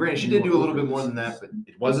that. Now, granted, she did do a little bit more than that, but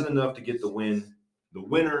it wasn't enough to get the win. The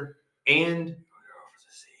winner and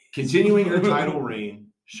continuing her title reign,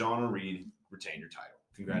 Shauna Reed retained her title.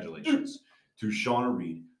 Congratulations to Shauna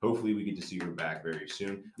Reed. Hopefully, we get to see her back very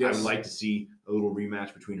soon. Yes. I would like to see a little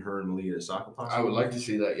rematch between her and Malia Saka. Possibly. I would like to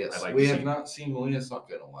see that, yes. We have not seen Malia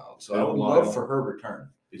Saka in a while, so I would love for her return.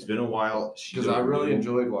 It's been a while. Because I really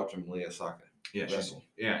enjoyed watching Malia Saka. Yeah,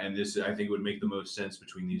 and this I think would make the most sense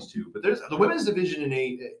between these two. But there's the women's division in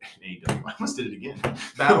AEW. I almost did it again.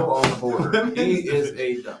 Battle on the Border. He is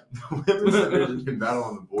a dumb. The women's division in Battle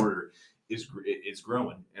on the Border it's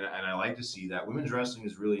growing, and I like to see that. Women's wrestling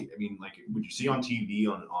is really, I mean, like what you see on TV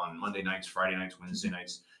on Monday nights, Friday nights, Wednesday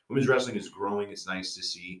nights. Women's wrestling is growing. It's nice to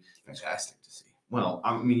see. Fantastic to see. Well,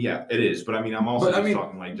 I mean, yeah, it is, but I mean, I'm also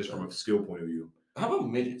talking like just from a skill point of view. How about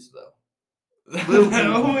midgets though? That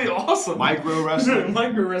would be awesome. Micro wrestling.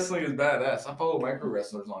 Micro wrestling is badass. I follow micro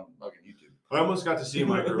wrestlers on fucking YouTube. I almost got to see a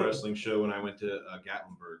micro wrestling show when I went to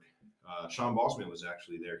Gatlinburg. Sean Bossman was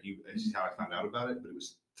actually there. This is how I found out about it, but it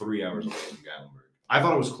was 3 hours away from Gatlinburg. I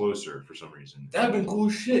thought it was closer for some reason. That'd been cool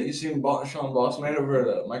as shit. You seen Sean Bossman over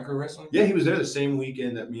at micro wrestling? Yeah, he was there the same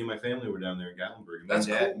weekend that me and my family were down there in Gatlinburg. That's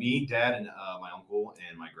cool. Me, Dad, and my uncle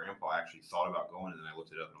and my grandpa actually thought about going, and then I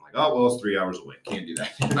looked it up, and I'm like, oh, well, it's 3 hours away. Can't do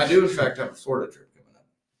that. I do, in fact, have a Florida trip coming up.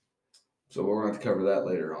 So we're going to have to cover that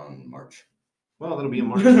later on in March. Well, that'll be in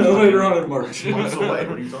March. Later on in March. Months away.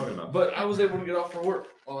 What are you talking about? But I was able to get off for work.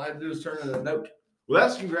 All I had to do was turn in a note. Well,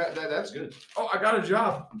 that's good. Oh, I got a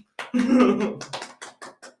job.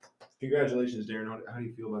 Congratulations, Darren. How do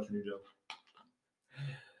you feel about your new job?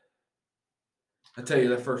 I tell you,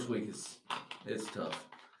 that first week it's tough.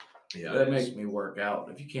 Yeah, that makes me work out.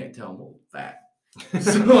 If you can't tell, I'm a little fat.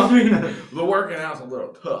 So I mean, the working out's a little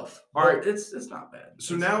tough. All right, it's not bad.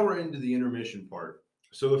 So now we're into the intermission part.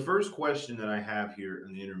 So the first question that I have here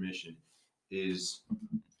in the intermission is,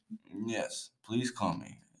 yes, please call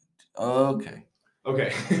me. Okay.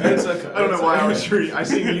 Okay. I don't know why I was reading. I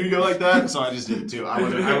seen you go like that, so I just did it too. I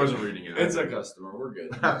wasn't reading it. It's a customer. We're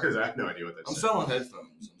good. Because I have no idea what that is. I'm selling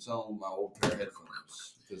headphones. I'm selling my old pair of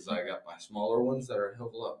headphones because I got my smaller ones that are a hell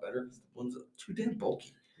of a lot better because the ones that are too damn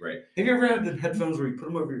bulky. Right. Have you ever had the headphones where you put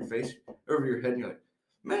them over your face, over your head, and you're like,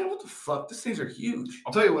 man, what the fuck? These things are huge.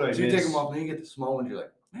 I'll tell you what I miss. So you take them off, and then you get the small ones. You're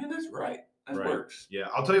like, man, that's right. That works. Yeah,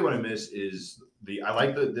 I'll tell you what I miss is I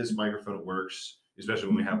like this microphone. It works, especially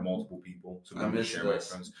when we have multiple people. So we don't share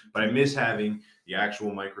microphones. But I miss having the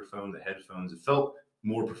actual microphone, the headphones. It felt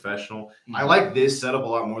more professional. Mm-hmm. I like this setup a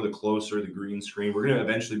lot more. The closer, the green screen. We're gonna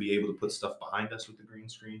eventually be able to put stuff behind us with the green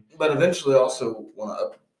screen. But eventually, also want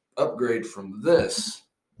to upgrade from this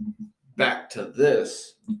back to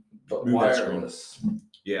this, but wireless.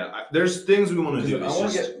 Yeah, there's things we want to do. I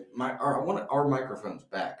want to get I want our microphones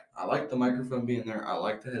back. I like the microphone being there. I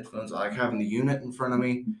like the headphones. I like having the unit in front of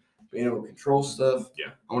me, being able to control stuff.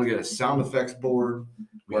 Yeah. I want to get a sound effects board.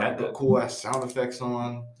 We had the cool ass sound effects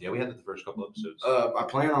on. Yeah, we had that the first couple episodes. I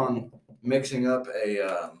plan on mixing up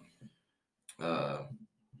an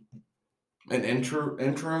intro,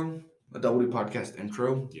 a WD podcast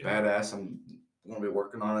intro. Yeah. Badass. I'm going to be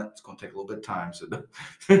working on it. It's going to take a little bit of time, so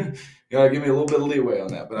you gotta give me a little bit of leeway on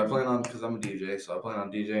that. But I plan on, because I'm a DJ, so I plan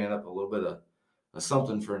on DJing up a little bit of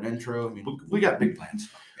something for an intro. I mean, we got big plans.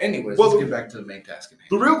 Anyways, let's get back to the main task at hand.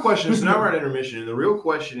 The real question is, now we're at intermission, and the real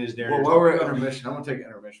question is, Darren. Well, while we're at intermission, I'm going to take an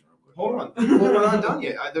intermission real quick. Hold on. Well, we're not done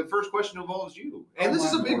yet. The first question involves you. And this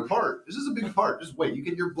is a big part. This is a big part. Just wait.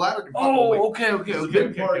 Your bladder can fucking wait. Okay. This is a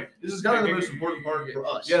big part. This is kind of the most important part for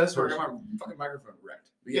us. Yeah, that's where my fucking microphone wrecked.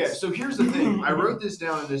 Yes. Yeah, so here's the thing. I wrote this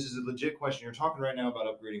down, and this is a legit question. You're talking right now about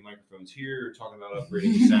upgrading microphones here. You're talking about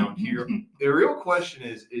upgrading sound here. The real question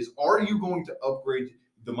is are you going to upgrade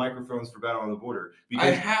the microphones for Battle on the Border? Because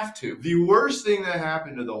I have to. The worst thing that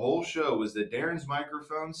happened to the whole show was that Darren's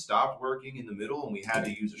microphone stopped working in the middle, and we had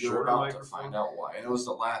to use a shorter microphone. To find out why. And it was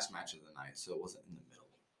the last match of the night, so it wasn't in the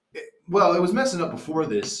middle. It was messing up before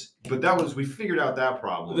this, but we figured out that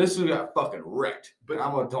problem. This one got fucking wrecked. But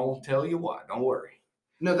don't tell you why. Don't worry.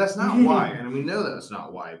 No, that's not why, and we know that's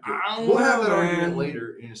not why. We'll have that argument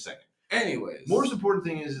later in a second. Anyways, most important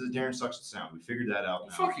thing is that Darren sucks at sound. We figured that out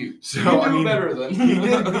now. Fuck you. So you do better than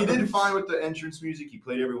he did fine with the entrance music. He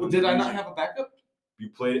played everyone. Did I not have a backup?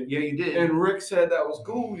 You played it. Yeah, you did. And Rick said that was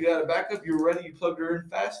cool. You had a backup. You were ready. You plugged her in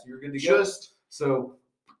fast. You were good to go. So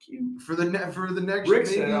fuck you. For the next. Rick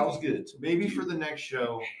said I was good. So maybe for the next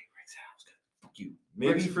show. Hey, Rick said I was good. Fuck you.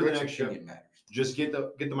 Maybe for the next show. Just get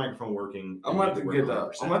the microphone working. I'm about to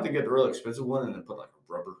get the real expensive one and then put like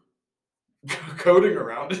a rubber coating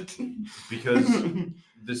around it because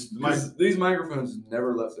these microphones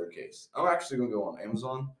never left their case. I'm actually gonna go on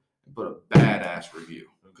Amazon and put a badass review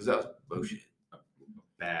because that was bullshit. A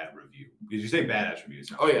bad review. Because you say badass reviews.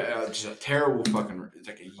 Oh yeah, just a terrible fucking.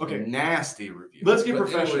 It's like a nasty review. Let's get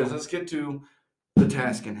professional. Anyways, let's get to the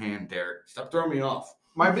task in hand, Derek. Stop throwing me off.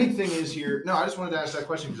 My big thing is here. No, I just wanted to ask that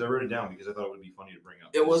question because I wrote it down because I thought it would be funny to bring up.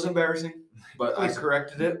 It was embarrassing, but I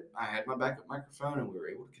corrected it. I had my backup microphone, and we were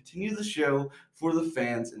able to continue the show for the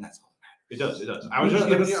fans, and that's all that matters. It does. I was just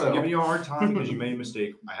giving you a hard time because you made a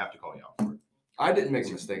mistake. I have to call you out for it. I didn't make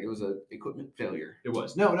a mistake. It was an equipment failure. It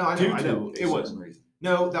was. No, I know. It was.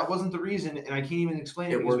 No, that wasn't the reason, and I can't even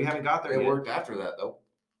explain it because we haven't got there yet. It worked after that, though.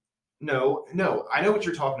 No, I know what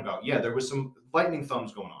you're talking about. Yeah, there was some lightning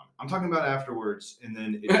thumbs going on. I'm talking about afterwards, and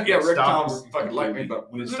then it Yeah, Rick stopped Tom's fucking lightning completely.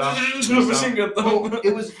 thumb. When it stopped, Machine gun thumb. well,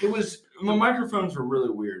 it was. My microphones are really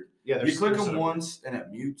weird. Yeah, You click there's them some- once and it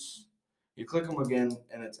mutes. You click them again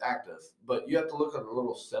and it's active, but you have to look at the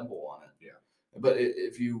little symbol on it. Yeah. But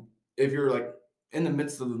if you're like in the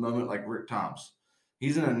midst of the moment, like Rick Toms,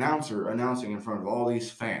 he's an announcer announcing in front of all these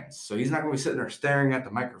fans, so he's not going to be sitting there staring at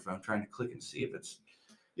the microphone trying to click and see if it's.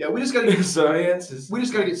 Yeah, we just got to get So yeah, it's just, we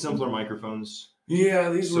just got to get simpler microphones. yeah,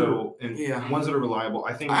 these So and yeah. ones that are reliable.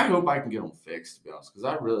 I think. I hope I can get them fixed, to be honest, because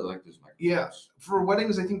I really like those microphones. Yeah, for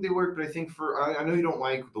weddings, I think they work, but I think I know you don't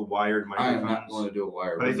like the wired I am microphones. not going to do a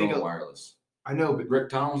wire, But I but think wireless. I know, but Rick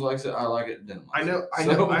Toms likes it. I like it. Denham I likes know, it. I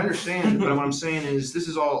So- know, I understand. But what I'm saying is, this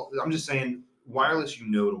is all. I'm just saying, wireless, you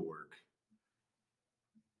know, to work.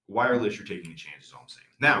 Wireless, you're taking a chance. Is all I'm saying.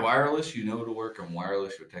 Now, wireless, you know to work, and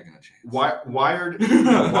wireless, you're taking a chance. wired.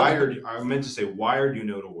 I meant to say wired, you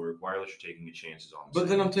know to work. Wireless, you're taking a chance. Is all I'm But saying.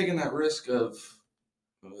 then I'm taking that risk of,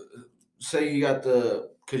 say you got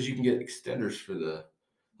because you can get extenders for the,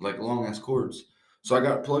 like, long ass cords. So I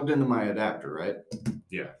got it plugged into my adapter, right?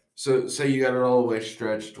 Yeah. So say you got it all the way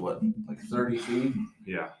stretched, what, like 30 feet?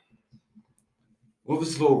 Yeah. Well,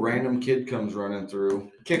 this little random kid comes running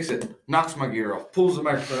through, kicks it, knocks my gear off, pulls the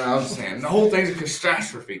microphone out of his hand. The whole thing's a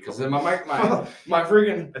catastrophe because then my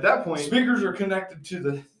freaking At that point, speakers are connected to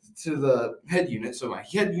the head unit, so my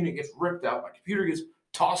head unit gets ripped out, my computer gets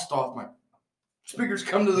tossed off, my speakers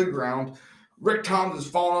come to the ground. Rick Toms is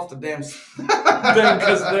falling off the damn thing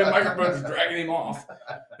because the damn microphone is dragging him off.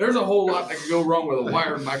 There's a whole lot that could go wrong with a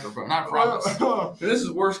wired microphone, I promise. And this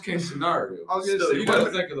is worst case scenario. I was gonna So say, you what gotta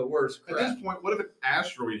if- think of the worst At crap. this point, what if an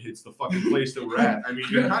asteroid hits the fucking place that we're at? I mean,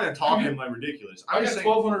 you're kind of talking like ridiculous. I I'm got just saying,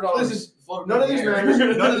 $1,200. listen, floating none of in this the air.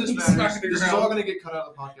 matters. None of this Smack matters. to the This is ground. all going to get cut out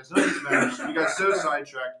of the podcast. None of this matters. We got so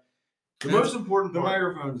sidetracked. The That's- most important The part.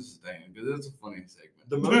 microphone is the thing because it's a funny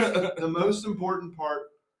segment. The most important part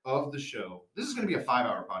of the show. This is going to be a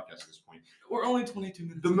 5-hour podcast at this point. We're only 22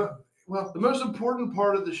 minutes. The most important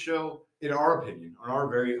part of the show, in our opinion, in our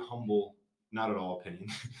very humble, not at all opinion,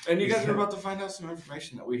 And you guys are about to find out some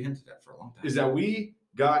information that we hinted at for a long time. is that we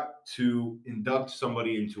got to induct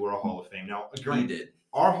somebody into our Hall of Fame. Now, we granted, did?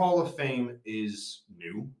 our Hall of Fame is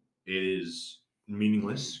new. It is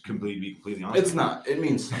meaningless, to be completely honest. It's not. It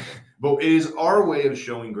means something. But it is our way of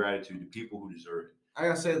showing gratitude to people who deserve it. I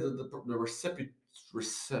gotta say that the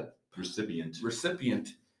recipient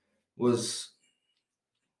was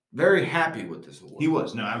very happy with this award. He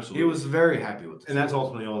was, no, He absolutely. was very happy with this. And that's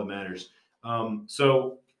ultimately all that matters.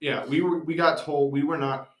 So yeah, we were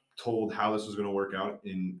not told how this was going to work out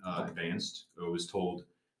in advance. It was told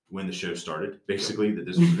when the show started, basically, that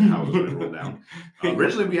this was how it was going to roll down.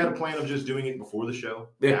 Originally, we had a plan of just doing it before the show,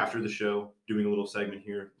 Yeah. after the show, doing a little segment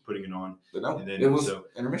here, putting it on. But no, And then- it was so-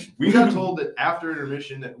 intermission. We got told that after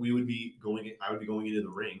intermission that I would be going into the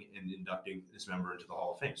ring and inducting this member into the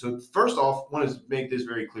Hall of Fame. So first off, I want to make this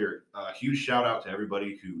very clear. Huge shout out to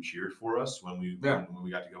everybody who cheered for us when we got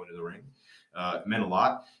to go into the ring. It meant a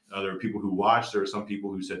lot. There were people who watched. There were some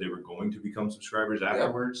people who said they were going to become subscribers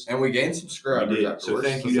afterwards. And we gained some subscribers. We did. So afterwards,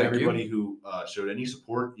 thank you to everybody who showed any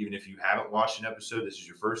support. Even if you haven't watched an episode, this is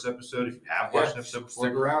your first episode. If you have watched an episode before,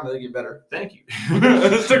 Stick around, they get better. thank you.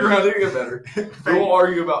 Stick around, they get better. We won't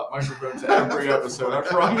argue about microphones every episode, I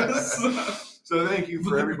promise. So thank you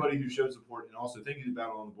for everybody who showed support, and also thank you to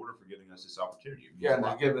Battle on the Border for giving us this opportunity. It means Yeah, a and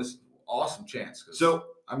lot. they give us awesome chance. 'Cause So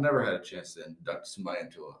I've never had a chance to induct somebody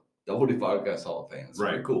into a WD Podcast Hall of Fame. It's Right.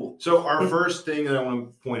 pretty cool. So our first thing that I want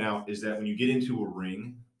to point out is that when you get into a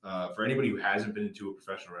ring, for anybody who hasn't been into a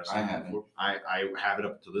professional wrestling, I haven't. before, I haven't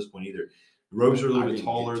up to this point either. The ropes are a I little bit didn't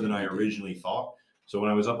taller get than to I either. originally thought. So when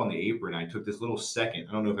I was up on the apron, I took this little second.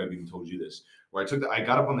 I don't know if I've even told you this. Where I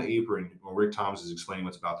got up on the apron while Rick Toms is explaining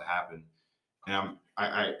what's about to happen, and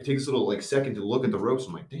I take this little second to look at the ropes.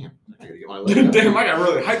 I'm like, damn, I gotta get my leg up. Damn, I got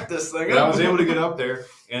really hyped this thing But I up. was able to get up there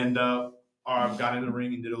and got in the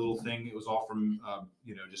ring and did a little thing. It was all from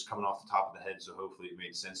just coming off the top of the head, so hopefully it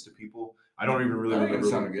made sense to people. I don't even really I think it remember.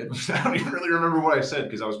 sounded good. I don't even really remember what I said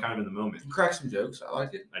because I was kind of in the moment. Crack some jokes. I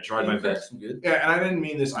like it. I tried my Crack best. some good. Yeah, and I didn't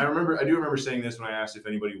mean this. I do remember saying this when I asked if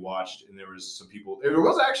anybody watched, and there was some people. There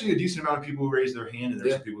was actually a decent amount of people who raised their hand, and there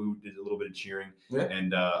were some people who did a little bit of cheering. Yeah.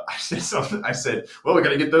 And I said something. I said, "Well, we got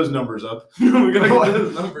to get those numbers up." We gotta get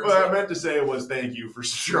those numbers. What I meant to say was thank you for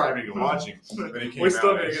subscribing and watching. But it came We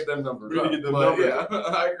still out gotta as- get them numbers. We gotta up, get them but numbers Yeah,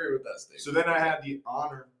 I agree with that statement. So then I had the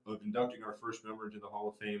honor of inducting our first member into the Hall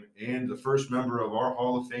of Fame, and the first member of our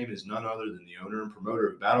Hall of Fame is none other than the owner and promoter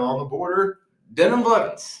of Battle on the Border, Denham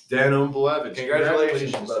Blevins. Denham Blevins.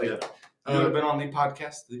 Congratulations, buddy. Denham. Who have been on the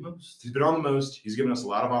podcast the most? He's been on the most. He's given us a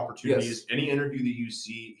lot of opportunities. Any interview that you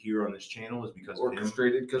see here on this channel is because of him.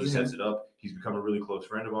 Orchestrated He because sets it up. He's become a really close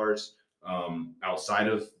friend of ours outside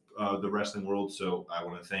of the wrestling world. So I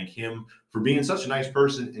want to thank him for being such a nice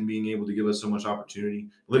person and being able to give us so much opportunity,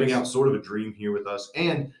 living out sort of a dream here with us.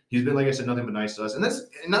 And he's been, like I said, nothing but nice to us. And that's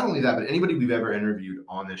not only that, but anybody we've ever interviewed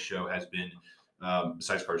on this show has been,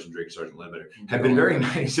 besides Carson Drake, Sergeant Ledbetter, have been very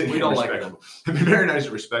nice and respectful. Have been very nice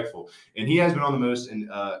and respectful. And he has been on the most. And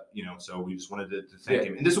so we just wanted to thank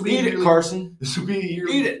him. And this will be Carson. This will be a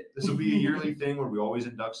yearly. This will be a yearly thing where we always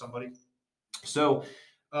induct somebody. So,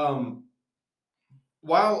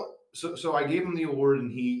 so I gave him the award,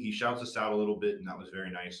 and he shouts us out a little bit, and that was very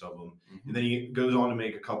nice of him. Mm-hmm. And then he goes on to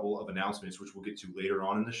make a couple of announcements, which we'll get to later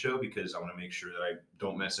on in the show because I want to make sure that I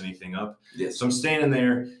don't mess anything up. Yes. So I'm standing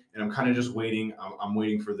there, and I'm kind of just waiting. I'm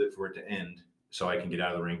waiting for it to end so I can get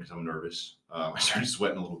out of the ring because I'm nervous. I started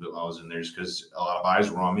sweating a little bit while I was in there just because a lot of eyes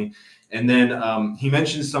were on me. And then he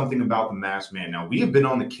mentioned something about the Masked Man. Now, we have been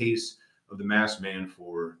on the case of the Masked Man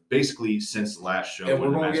for basically since the last show. And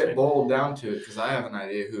we're going to get boiled down to it because I have an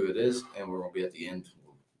idea who it is, and we're going to be at the end.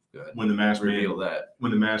 When the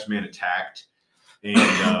Masked Man attacked.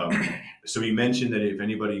 And so he mentioned that if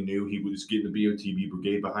anybody knew, he was getting the BOTB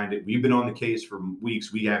brigade behind it. We've been on the case for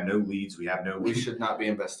weeks. We have no leads. We should not be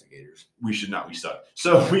investigators. We should not. We suck.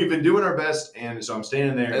 So we've been doing our best. And so I'm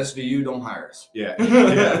standing there. SVU, don't hire us. Yeah.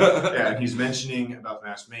 And he's mentioning about the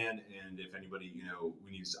Masked Man. And if anybody,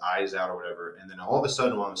 we need his eyes out or whatever. And then all of a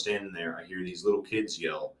sudden while I'm standing there, I hear these little kids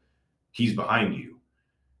yell, "He's behind you."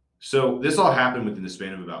 So this all happened within the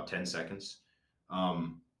span of about 10 seconds.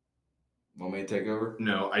 Want me to take over?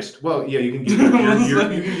 No, you can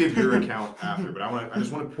give your account after, but I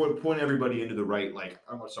just want to point everybody into the right.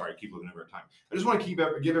 I'm sorry, keep looking over time. I just want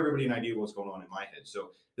to give everybody an idea of what's going on in my head.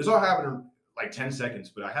 So this all happened in 10 seconds,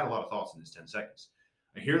 but I had a lot of thoughts in this 10 seconds.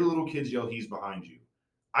 I hear the little kids yell, "He's behind you."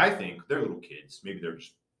 I think they're little kids. Maybe they're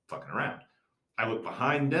just fucking around. I look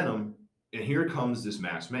behind Denim, and here comes this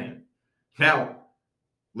Masked Man. Now,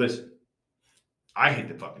 listen. I hit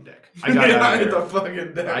the fucking deck. I got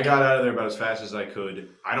out of there about as fast as I could.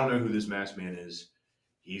 I don't know who this Masked Man is.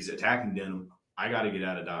 He's attacking Denim. I got to get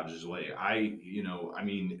out of Dodge's way. Why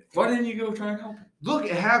didn't you go try and help him? Look,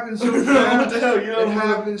 it happened so fast. It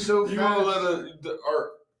happened so fast. You want to let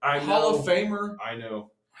our Hall of Famer? I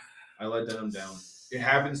know. I let Denim down. It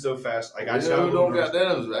happened so fast. I just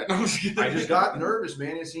got nervous,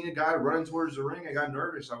 man. I seen a guy running towards the ring. I got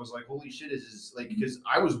nervous. I was like, holy shit, because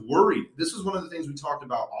I was worried. This was one of the things we talked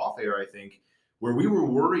about off air, I think, where we were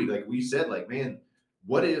worried. Like we said, man,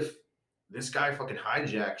 what if this guy fucking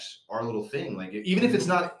hijacks our little thing? Even if it's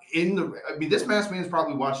not this Masked Man is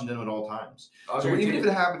probably watching Denim at all times. Okay, so even if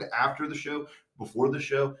it happened after the show, before the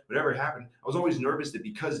show, whatever happened, I was always nervous that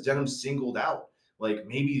because Denim singled out,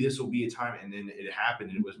 maybe this will be a time, and then it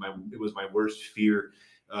happened, and it was my worst fear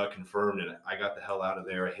confirmed, and I got the hell out of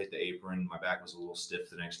there. I hit the apron. My back was a little stiff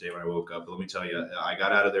the next day when I woke up, but let me tell you, I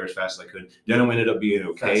got out of there as fast as I could. Denim ended up being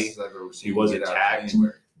okay. He was attacked,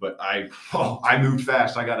 but I moved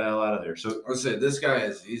fast. I got the hell out of there. So I said, this guy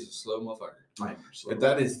he's a slow motherfucker. But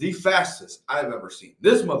that is the fastest I've ever seen.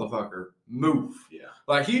 This motherfucker move. Yeah.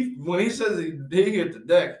 When he says he hit the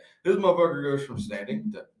deck, this motherfucker goes from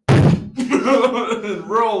standing to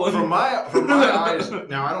rolling. From my eyes,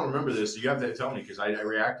 now I don't remember this. So you have to tell me because I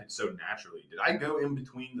reacted so naturally. Did I go in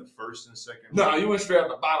between the first and second? No, you went straight at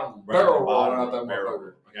the bottom barrel rolling out that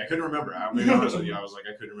motherfucker. I couldn't remember. I'll be honest with you. I was like,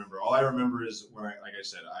 I couldn't remember. All I remember is when I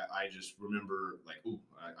said, I just remember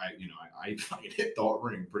I hit the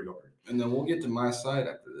ring pretty hard. And then we'll get to my side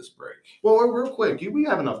after this break. Well, real quick, we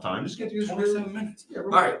have enough time. Just get to 27 minutes. Yeah. All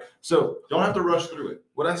right. So don't have to rush through it.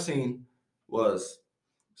 What I seen was.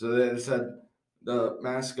 So they said, the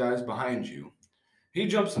masked guy's behind you. He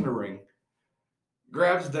jumps in the ring,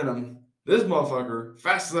 grabs Denim. This motherfucker,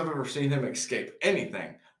 fastest I've ever seen him escape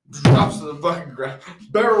anything, drops to the fucking ground,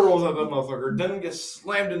 barrel rolls at that motherfucker. Denim gets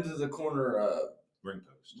slammed into the corner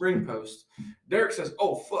ring post. Derek says,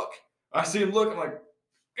 "Oh, fuck." I see him looking like,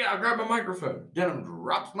 yeah, I grab my microphone. Denim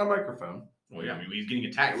drops my microphone. Well, yeah, he's getting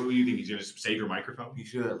attacked. What do you think? He's going to save your microphone? He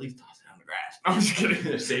should at least toss it on the grass. I'm just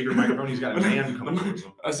kidding. Save your microphone? He's got a man coming towards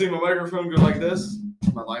him. I see my microphone go like this.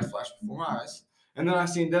 My life flashed before my eyes. And then I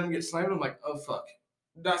seen Denim get slammed. I'm like, oh, fuck.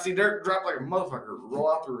 Then I see Derek drop like a motherfucker,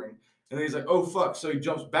 roll out the ring. And then he's like, oh, fuck. So he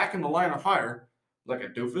jumps back in the line of fire like a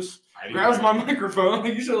doofus. Grabs my microphone. I'm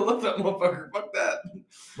like, you should have left that motherfucker. Fuck that.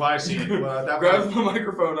 Well, I see it. Grabs my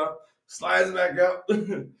microphone up. Slides back out.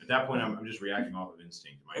 At that point, I'm just reacting off of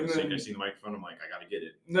instinct. I see the microphone. I'm like, I gotta get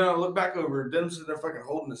it. No, look back over. Dennis is there fucking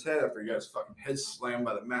holding his head after he got his fucking head slammed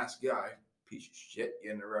by the masked guy. piece of shit.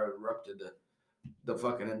 You interrupted the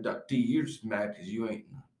fucking inductee. You're just mad because you ain't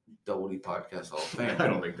Double D Podcast Hall of Fame. I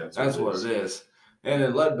don't think that's what it is. And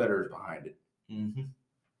then Ledbetter's behind it. Mm-hmm.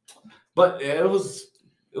 But yeah, it was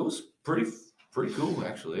pretty cool,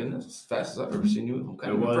 actually. And it's as fast as I've ever seen you. I'm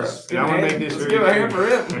kind of impressed. And I want to make this very give a hand for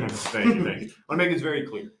him. Thank you. I want to make this very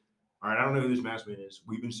clear. All right, I don't know who this masked man is.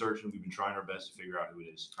 We've been searching. We've been trying our best to figure out who it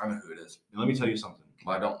is. I know who it is. And let me tell you something.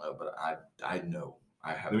 Well, I don't know, but I know.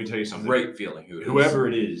 I have. Let me tell you something. Great feeling who it is. Whoever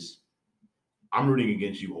it is, I'm rooting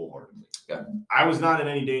against you wholeheartedly. Yeah. I was not in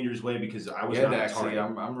any dangerous way because I was not the target.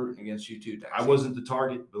 I'm rooting against you too, Daxie. I wasn't the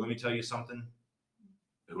target, but let me tell you something.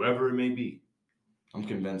 Whoever it may be. I'm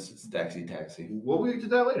convinced it's Daxie Taxi. We'll get to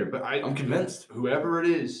that later, but I'm convinced. Whoever it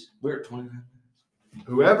is. We're at 29 minutes.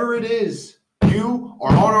 Whoever it is, you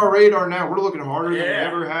are on our radar now. We're looking harder than we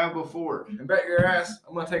ever have before. And bet your ass,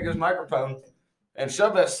 I'm going to take his microphone and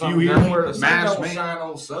shove that son You down where the sun masked don't man. shine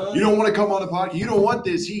on, son. You don't want to come on the podcast. You don't want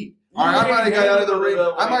this heat. All right, I might have got out of the ring.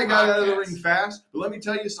 I might have got out of the ring fast, but let me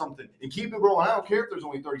tell you something. And keep it rolling. I don't care if there's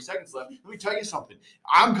only 30 seconds left. Let me tell you something.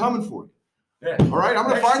 I'm coming for you. Yeah. All right, I'm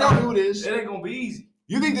going to find out who it is. It ain't going to be easy.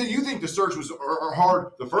 You think the search was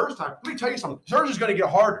hard the first time? Let me tell you something. Search is going to get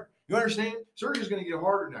harder. You understand? Search is going to get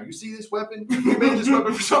harder now. You see this weapon? We made this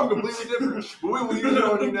weapon for something completely different, but we will use it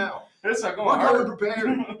on you now. It's not going We're hard. coming prepared.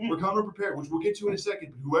 We're coming prepared, which we'll get to in a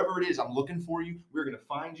second. But whoever it is, I'm looking for you. We're going to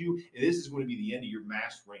find you, and this is going to be the end of your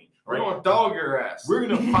masked reign. We're going to dog your ass. We're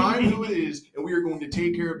going to find who it is, and we are going to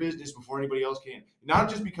take care of business before anybody else can. Not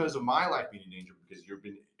just because of my life being in danger, because you've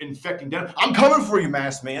been infecting them. I'm coming for you,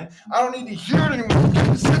 masked man. I don't need to hear it anymore. Give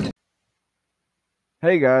me a second.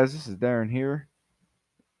 Hey guys, this is Darren here,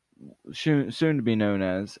 soon to be known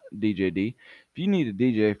as DJ D. If you need a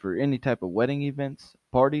DJ for any type of wedding events,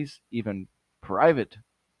 parties, even private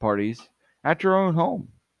parties at your own home,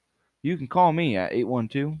 you can call me at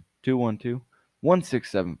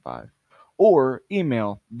 812-212-1675 or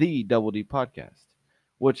email the Double D Podcast,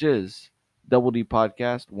 which is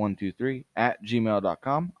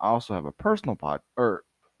doubledpodcast123@gmail.com. I also have a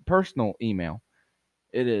personal email.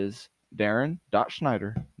 It is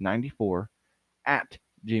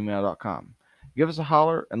darren.schneider94@gmail.com. Give us a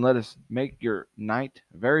holler and let us make your night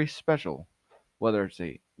very special, whether it's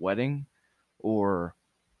a wedding or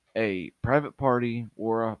a private party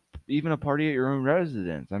or even a party at your own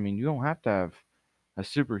residence. I mean, you don't have to have a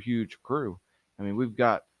super huge crew. I mean, we've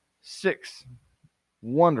got 6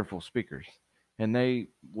 wonderful speakers, and they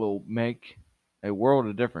will make a world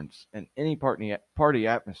of difference in any party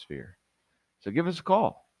atmosphere. So give us a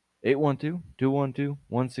call.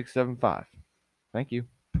 812-212-1675. Thank you.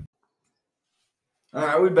 All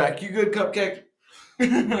right, we back. You good, Cupcake?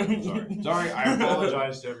 Sorry, I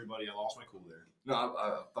apologize to everybody. I lost my cool there. No,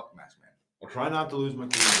 fuck Mask Man. I'll try not to lose my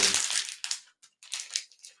cool there.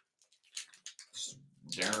 Just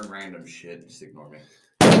Darren random shit. Just ignore me.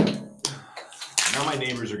 Now my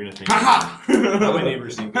neighbors are gonna think. Ha Now my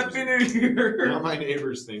neighbors think. Happy New Year. Now my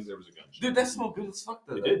neighbors think there was a gunshot. Dude, that smelled good as fuck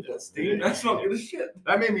though. It did. That steam. That smelled good as shit.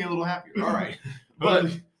 That made me a little happier. All right,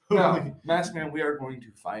 But now, Mask Man, we are going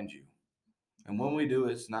to find you, and when we do,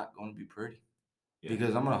 it's not going to be pretty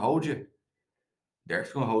because I'm going to hold you.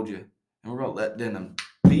 Derek's going to hold you, and we're going to let Denim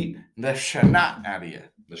beat the shit out of you.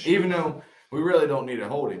 Even though we really don't need to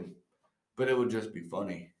hold him, but it would just be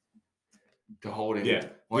funny to hold him. Yeah,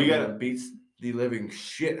 we got to beat the living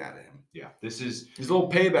shit out of him. Yeah, this is his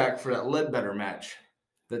little payback for that Ledbetter match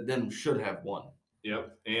that Denim should have won.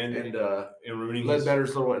 Yep, and ruining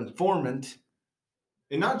Ledbetter's little informant,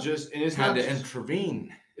 and not just and it's had not to just,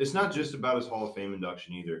 intervene. It's not just about his Hall of Fame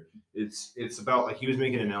induction either. It's about like he was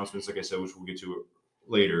making announcements, like I said, which we'll get to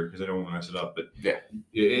later because I don't want to mess it up. But yeah,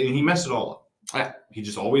 and he messed it all up. Yeah. He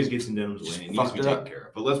just always gets in Denim's way and it needs to be taken care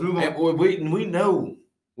of. But let's move on. And we know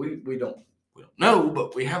we don't know,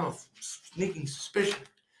 but we have a sneaking suspicion.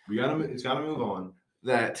 It's got to move on.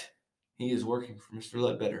 That he is working for Mr.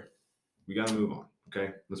 Ledbetter. We got to move on.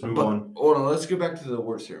 Okay, let's move on. Hold on, let's go back to the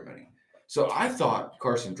award ceremony. So I thought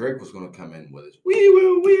Carson Drake was going to come in with his wee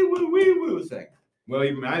woo thing. Well,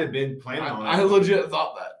 he might have been planning on it. I legit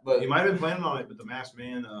thought that, but he might have been planning on it. But the masked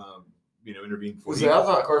man, intervened before. I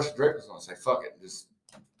thought Carson Drake was going to say "fuck it," just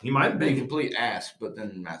he might have been a complete ass, but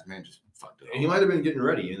then the masked man just fucked it up. He might have been getting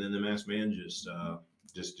ready, and then the masked man just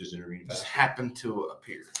intervened. Just happened to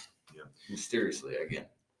appear, mysteriously again.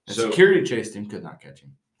 And So security chased him, could not catch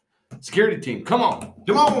him. Security team, come on!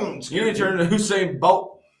 You need to turn to Usain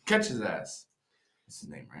Bolt. Catch his ass. That's his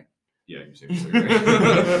name, right? Yeah,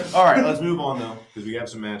 Usain. All right, let's move on though, because we have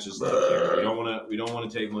some matches left here. We don't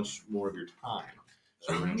want to take much more of your time.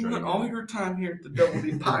 So we're gonna try to all your time here at the Double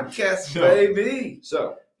D Podcast, baby.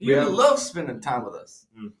 So you love spending time with us.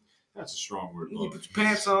 That's a strong word. You put your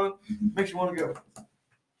pants on, makes you want to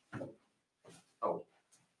go. Oh,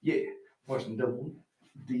 yeah. Watching Double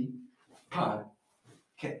D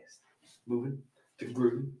podcast. Moving to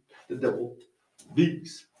grooving the Double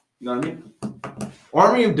D's. You know what I mean?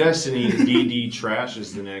 Army of Destiny and DD Trash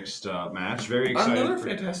is the next match. Very excited. Another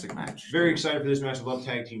fantastic match. Very excited for this match. I love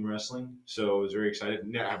tag team wrestling, so I was very excited.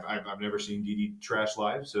 I've never seen DD Trash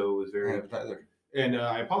live, so it was very. And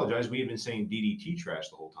I apologize. We have been saying DDT Trash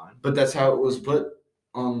the whole time. But that's how it was put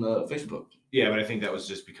on the Facebook. Yeah, but I think that was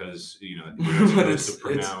just because you're not supposed to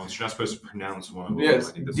pronounce. You're not supposed to pronounce one of them. Yes,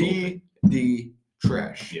 I think that's the whole thing. DD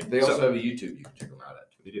Trash. Yeah. They also have a YouTube. You can check them out at.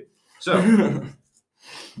 They do. So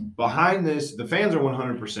behind this, the fans are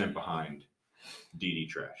 100% behind DD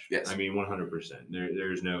Trash. Yes. I mean 100%.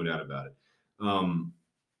 There's no doubt about it.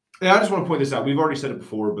 Yeah, I just want to point this out. We've already said it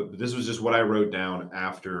before, but this was just what I wrote down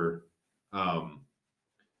after what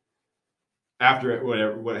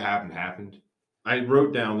happened. I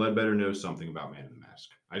wrote down Ledbetter knows something about Man in the Mask.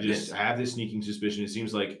 I just have this sneaking suspicion. It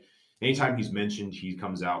seems like anytime he's mentioned, he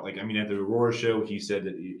comes out. Like, I mean, at the Aurora show, he said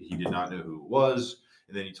that he did not know who it was.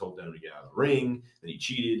 And then he told them to get out of the ring. Then he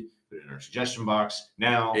cheated, put it in our suggestion box.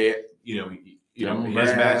 Now, his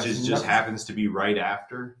matches just happens to be right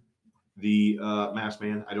after the Masked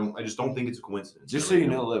Man. I just don't think it's a coincidence. Just so you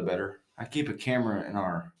know a little better, I keep a camera in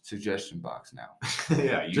our suggestion box now.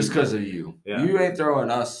 Yeah, just because of you. Yeah. You ain't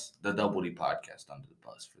throwing us, the Double D podcast, under the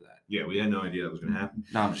bus for that. Yeah, we had no idea that was going to happen.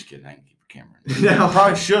 No, I'm just kidding. I can keep a camera. No,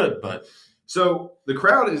 probably should, but. So the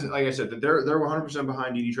crowd is, like I said, that they're 100%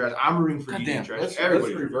 behind DD Trash. I'm rooting for DD Trash. Let's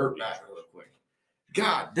Everybody revert back real quick.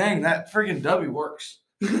 God dang, that friggin' W works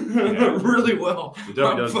really well. The W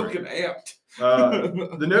I'm does fucking amped.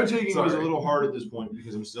 The note taking was a little hard at this point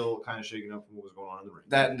because I'm still kind of shaking up from what was going on in the ring.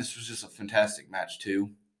 That and this was just a fantastic match too.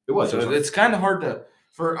 It was. So it's kind of hard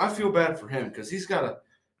I feel bad for him because he's got to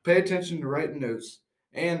pay attention to writing notes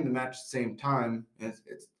and the match at the same time. And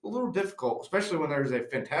it's a little difficult, especially when there's a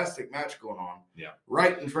fantastic match going on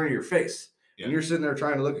right in front of your face. Yeah. And you're sitting there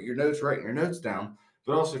trying to look at your notes, writing your notes down,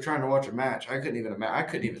 but also trying to watch a match. I couldn't even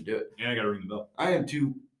do it. Yeah, I got to ring the bell. I am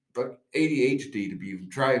too ADHD to be even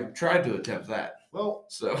tried to attempt that. Well,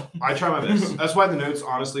 so I try my best. That's why the notes,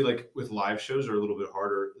 honestly, like with live shows, are a little bit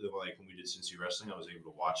harder. Like when we did Cincy Wrestling, I was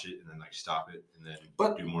able to watch it and then like stop it and then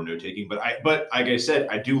do more note taking. But like I said,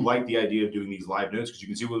 I do like the idea of doing these live notes because you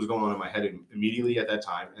can see what was going on in my head immediately at that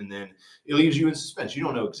time, and then it leaves you in suspense. You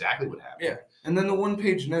don't know exactly what happened. Yeah, and then the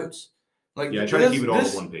 1-page notes. Like I try to keep it all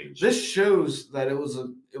on one page. This shows that it was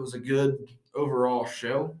a good overall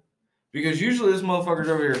show because usually this motherfucker's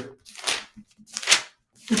over here.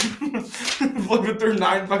 Flipping through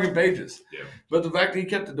 9 fucking pages. Yeah. But the fact that he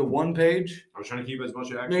kept it to 1 page. I was trying to keep as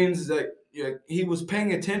much action. Means that he was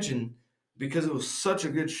paying attention because it was such a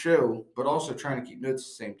good show, but also trying to keep notes at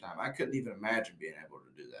the same time. I couldn't even imagine being able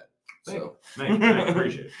to do that. Thank you. I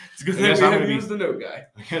appreciate it. It's good that he was the note guy.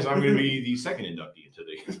 I guess I'm going to be the second inductee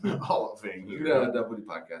into the Hall of Fame. Double D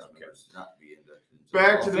podcast members not be inducted.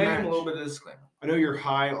 Back to the match. A little bit of disclaimer. I know you're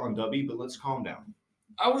high on W, but let's calm down.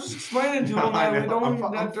 I was just explaining to him that we don't even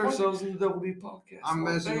adapt ourselves in the Double D podcast. I'm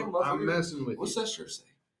messing with you. What's that shirt say?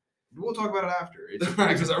 We'll talk about it after.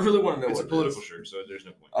 Because I really want to know it's what a political shirt, so there's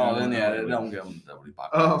no point. Oh, then don't give them the Double D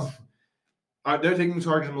podcast. They're taking the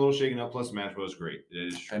charge. I'm a little shaken up. Plus, the match was great.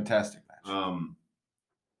 It is fantastic match.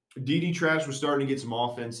 DD Trash was starting to get some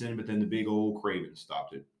offense in, but then the big old Craven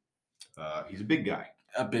stopped it. He's a big guy.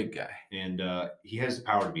 A big guy. And he has the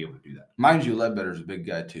power to be able to do that. Mind you, Ledbetter's a big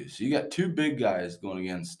guy too. So you got 2 big guys going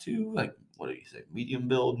against 2, like, what do you say, medium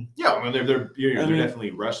build? Yeah, I mean, they're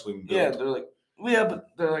definitely wrestling build. Yeah, but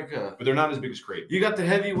they're like but they're not as big as Craven. You got the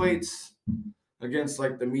heavyweights against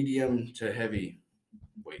like the medium to heavy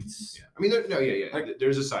weights. Yeah. I mean, like,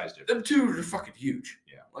 there's a size difference. Them 2 are fucking huge.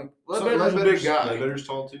 Yeah. Like Ledbetter's a big guy. Ledbetter's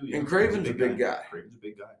tall too. Yeah. And Craven's a big guy. Craven's a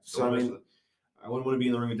big guy. So I mean, I wouldn't want to be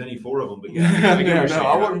in the ring with any 4 of them, but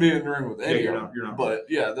I wouldn't be in the ring with any of them. You're not. But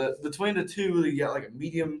yeah, between the 2, you got like a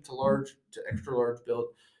medium to large to extra large build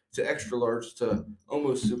to extra large to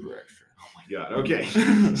almost super extra. Oh my god. Okay.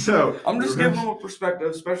 So I'm just giving them a perspective,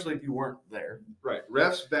 especially if you weren't there. Right.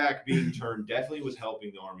 Ref's back being turned definitely was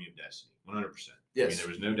helping the Army of Destiny. 100%. Yes. I mean, there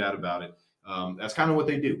was no doubt about it. That's kind of what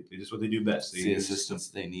they do. It's just what they do best. They the assistance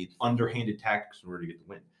they need. Underhanded tactics in order to get the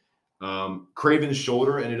win. Craven's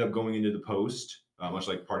shoulder ended up going into the post, much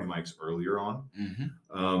like Party Mike's earlier on.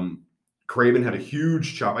 Mm-hmm. Craven had a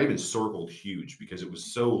huge chop. I even circled huge because it was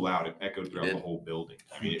so loud. It echoed throughout the whole building.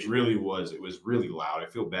 I mean, it really was. It was really loud. I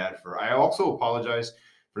feel bad I also apologize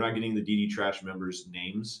for not getting the DD Trash members'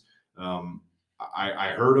 names.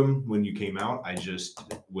 I heard them when you came out. I just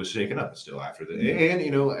was shaken up still after that. And,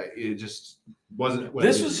 it just wasn't.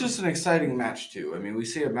 This was just an exciting match too. I mean, we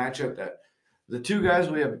see a matchup that the two guys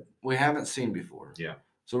we haven't seen before. Yeah.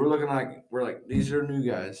 So we're like these are new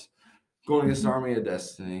guys going against the Army of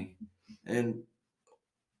Destiny, and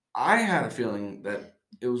I had a feeling that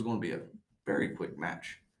it was going to be a very quick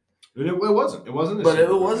match. It wasn't. It wasn't. But it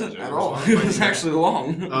wasn't at all. It was actually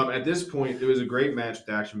long. At this point, it was a great match with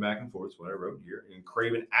action back and forth. That's what I wrote here. And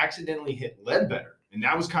Craven accidentally hit Ledbetter. And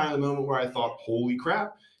that was kind of the moment where I thought, holy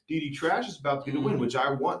crap, DD Trash is about to get a win, which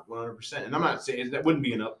I want 100%. And I'm not saying that wouldn't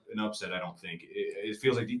be an upset, I don't think. It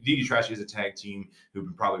feels like DD Trash is a tag team who've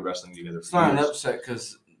been probably wrestling together for It's not an years. upset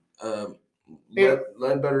because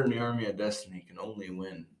Ledbetter and the Army of Destiny can only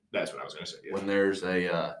win. That's what I was going to say. Yeah. When there's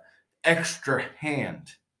a extra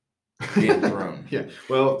hand being thrown. Yeah.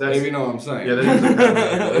 Well, that's. Maybe you know what I'm saying. Yeah,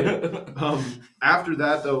 that is after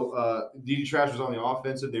that, though, DD Trash was on the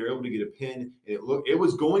offensive. They were able to get a pin. It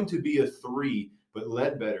was going to be a 3, but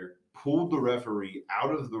Ledbetter pulled the referee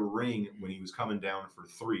out of the ring when he was coming down for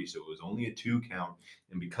 3, so it was only a 2 count.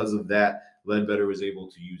 And because of that, Ledbetter was able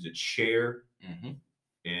to use a chair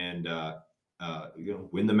and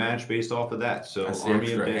win the match based off of that. So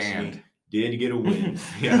Army of Destiny did get a win.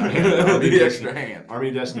 The extra hand. Army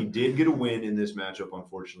of Destiny did get a win in this matchup,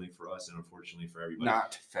 unfortunately for us and unfortunately for everybody.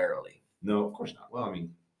 Not fairly. No, of course not. Well, I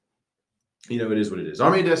mean, it is what it is.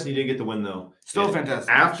 Army of Destiny did get the win, though. Still And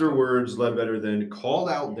fantastic. Afterwards, Ledbetter then called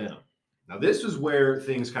out Denim. Now, this is where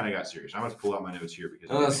things kind of got serious. I'm going to pull out my notes here because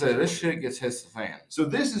I was going to say, this shit gets hits the fan. So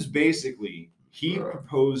this is basically, he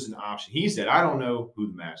proposed an option. He said, I don't know who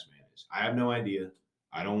the masked man is. I have no idea.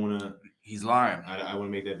 I don't want to. He's lying. I want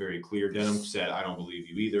to make that very clear. Denim said, I don't believe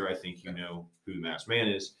you either. I think you know who the masked man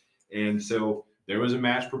is. And so there was a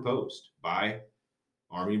match proposed by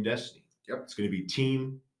Army of Destiny. Yep. It's going to be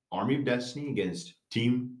Team Army of Destiny against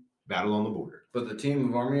Team Battle on the Border. But the team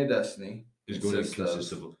of Army of Destiny Is going to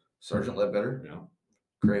consist of Sergeant Ledbetter, yeah,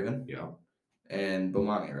 Craven, yeah, and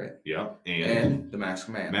Bomani, right? yeah, And the Masked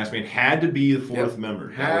Man. Masked Man had to be the 4th Yep. member.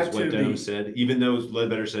 That Had was what to Denim be. said. Even though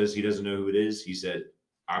Ledbetter says he doesn't know who it is, he said,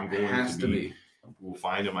 I'm going Has to be. We'll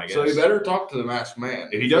find him, I guess. So you better talk to the Masked Man.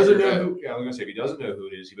 If he doesn't know who, I was gonna say if he doesn't know who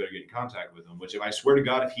it is, he better get in contact with him. Which, if I swear to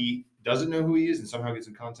God, if he doesn't know who he is and somehow gets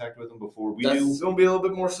in contact with him before we do, That's going to be a little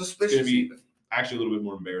bit more suspicious. It's gonna be actually a little bit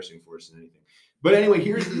more embarrassing for us than anything. But anyway,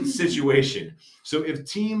 here's the situation. So if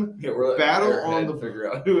Team we're Battle letting on Aaron the-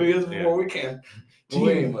 figure out who he is before we can. Well, we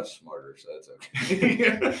Team- ain't much smarter, so that's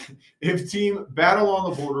okay. if Team Battle on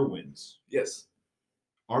the Border wins, Yes.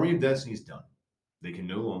 Army of Destiny's done. They can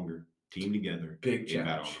no longer team together Big in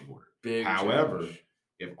Battle challenge. on the Border. Big However, challenge.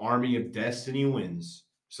 if Army of Destiny wins,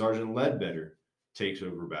 Sergeant Ledbetter takes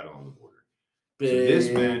over Battle on the Border. Big So this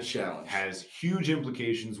match challenge. has huge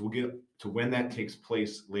implications. We'll get to when that takes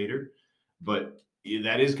place later, but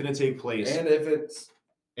that is going to take place. And if it's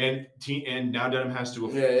And now Denim has to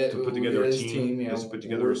put it together a is team. yeah, Has to put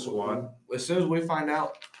together a squad. As soon as we find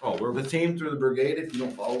out Oh, the team through the brigade, if you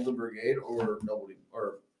don't follow the brigade or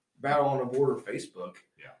Battle on the Border Facebook,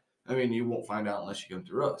 Yeah. I mean you won't find out unless you come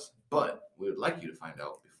through us. But we would like you to find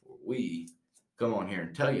out before we come on here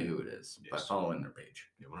and tell you who it is by Yes. following their page.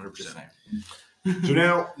 yeah, Just 100%. saying. So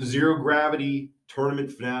now the Zero Gravity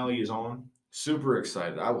tournament finale is on. Super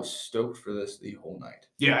excited. I was stoked for this the whole night.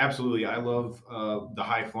 Yeah, absolutely. I love the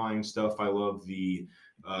high flying stuff. I love the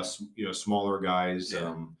smaller guys.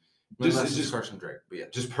 Yeah. Just Unless it's it's just Carson Drake, but yeah.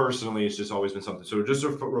 just personally, it's just always been something. So just a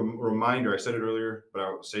reminder, I said it earlier, but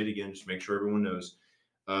I'll say it again, just to make sure everyone knows.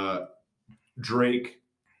 Drake,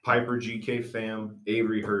 Piper, GK Fam,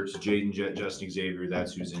 Avery Hertz, Jaden Jet, Justin Xavier,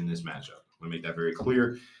 that's who's in this matchup. I want to make that very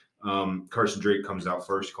clear. Carson Drake comes out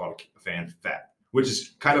first, called a fan fat, which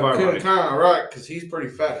is kind of ironic. Kind of right, because he's pretty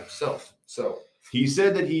fat himself. So He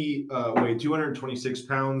said that he weighed 226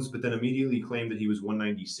 pounds, but then immediately claimed that he was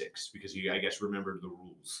 196 because he, I guess, remembered the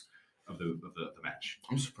rules of the match.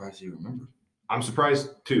 I'm surprised he remembered. I'm surprised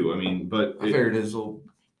too. I mean, but I figured his little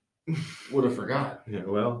would have forgot. yeah,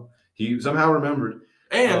 well, he somehow remembered.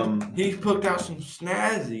 And he picked out some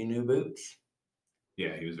snazzy new boots.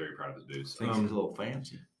 Yeah, he was very proud of his boots. Thinks he's a little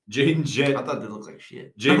fancy. Jaden Jet. I thought they looked like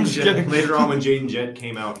shit. Jaden Jet. Later on, when Jaden Jet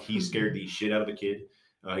came out, he scared the shit out of the kid.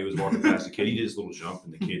 He was walking past the kid. He did his little jump,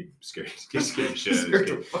 and the kid scared the shit out of this Scared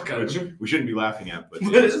kid. the fuck out of Which him. we shouldn't be laughing at, but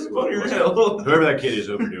But it's funny as hell. whoever that kid is,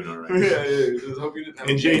 hope you're doing all right. Yeah. Just hope you didn't have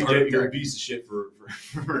And a Jaden heart Jet, you're a attack. piece of shit for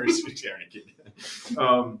scaring a kid.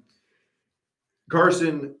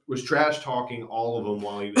 Carson was trash talking all of them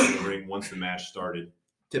while he was in the ring once the match started.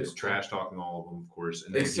 Tips Trash talking all of them, of course.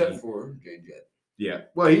 And then Except for J Jet. yeah,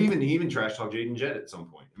 well, he even trash talked Jaden Jet at some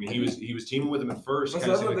point. I mean, he was teaming with him at first. I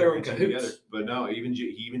kinda thought seemed like they were were in teaming cahoots. but no, he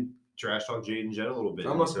even trash talked Jaden Jet a little bit.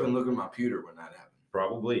 I must So have been looking at my pewter when that happened.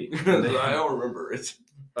 Probably. I don't remember it.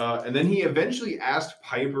 And then he eventually asked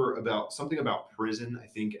Piper about something about prison. I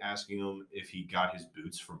think asking him if he got his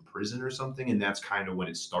boots from prison or something. And that's kind of when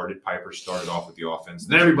it started. Piper started off with the offense.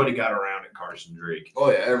 Then everybody got around at Carson Drake. Oh,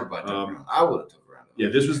 yeah, everybody took around. I would have took around. Yeah,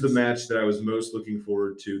 this was the match that I was most looking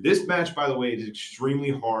forward to. This match, by the way, it is extremely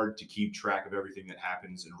hard to keep track of everything that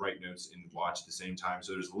happens and write notes and watch at the same time.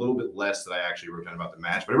 So there's a little bit less that I actually wrote down about the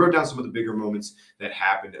match. But I wrote down some of the bigger moments that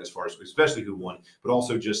happened as far as, especially who won, but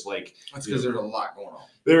also just like. That's because there's a lot going on.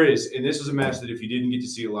 There is. And this is a match that if you didn't get to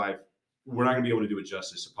see it live, we're not going to be able to do it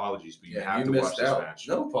justice. Apologies, but you have to watch this match.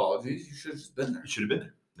 No apologies. You should have just been there. You should have been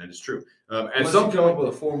there. That is true. Unless you come up with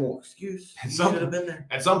a formal excuse, you should have been there.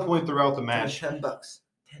 At some point throughout the match, $10.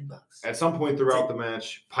 $10. At some point throughout the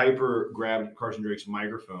match, Piper grabbed Carson Drake's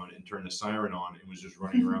microphone and turned the siren on and was just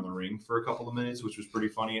running around the ring for a couple of minutes, which was pretty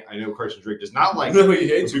funny. I know Carson Drake does not like he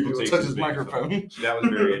hates when people touch his microphone. So that was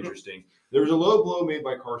very interesting. There was a low blow made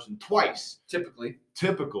by Carson twice.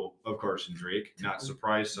 Typical of Carson Drake. Not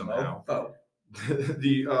surprised somehow. Oh.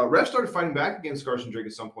 The ref started fighting back against Carson Drake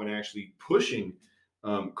at some point, actually pushing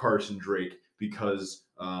Carson Drake because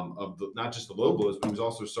of the, not just the low blows, but he was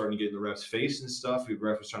also starting to get in the ref's face and stuff. The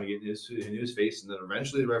ref was trying to get in his face, and then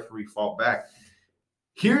eventually the referee fought back.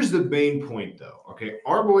 Here's the main point, though. Okay,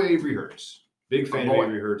 our boy Avery Hurts, big fan of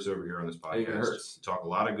Avery Hurts over here on this podcast. Avery Hurts. Talk a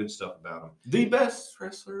lot of good stuff about him. The best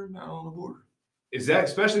wrestler now on the board. Is that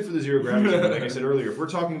especially for the zero gravity? Like I said earlier, if we're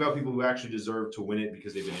talking about people who actually deserve to win it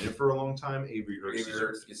because they've been in it for a long time, Avery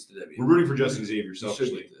Hurts gets the W. We're rooting for Justin Xavier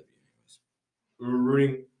selfishly. We're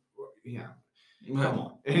rooting, yeah. Come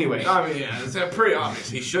on. Anyway. I mean, yeah, it's pretty obvious.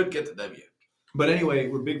 He should get the W. But anyway,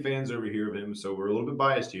 we're big fans over here of him, so we're a little bit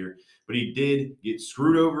biased here. But he did get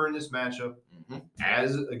screwed over in this matchup,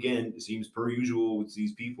 as, again, it seems per usual with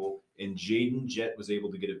these people. And Jaden Jett was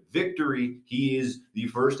able to get a victory. He is the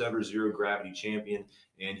first ever zero gravity champion,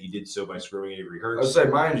 and he did so by screwing Avery Hurts. I'll say,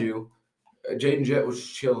 mind you, Jaden Jett was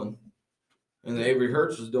chilling, and then Avery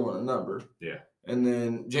Hurts was doing a number. Yeah. And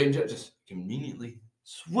then Jaden Jett just conveniently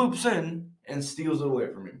swoops in and steals it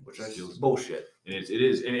away from him, which is bullshit. And it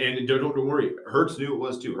is. And don't worry. Hurts knew it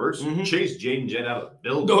was too. Hurts chased Jaden Jett out of the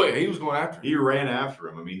building. Oh, yeah, he was going after him. He ran after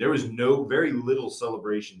him. I mean, there was very little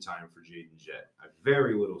celebration time for Jaden Jett.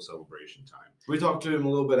 Very little celebration time. We talked to him a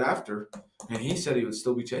little bit after, and he said he would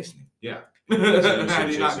still be chasing him. Yeah. Had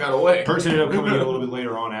he not got away. Hurts ended up coming in a little bit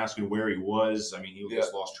later on asking where he was. I mean, he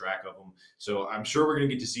just lost track of him. So I'm sure we're going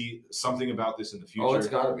to get to see something about this in the future. Oh, it's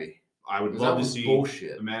got to be. I would love to see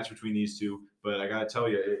a match between these two, but I got to tell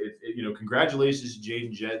you, congratulations to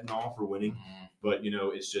Jaden Jett and all for winning. But,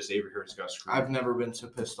 it's just Avery Hurts got screwed. I've never been so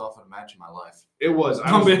pissed off at a match in my life. It was.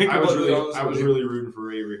 I was really rooting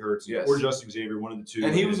for Avery Hurts or Justin Xavier, one of the two.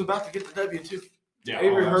 And he was about to get the W, too. Yeah,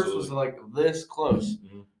 Avery Hurts was like this close.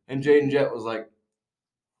 And Jaden Jett was like,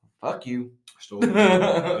 fuck you.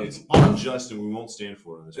 It's unjust, and we won't stand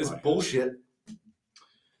for it on this podcast. It's bullshit.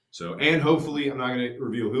 So, and hopefully, I'm not going to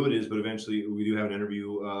reveal who it is, but eventually we do have an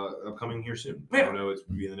interview upcoming here soon. I don't know. It's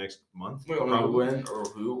going to be in the next month. We don't know when or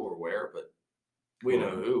who or where, but we know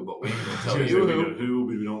who, but we ain't going to tell you we know who,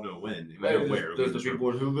 but we don't know when. We know where. There's the people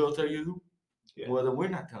at who will tell you who. Yeah. Well, then we're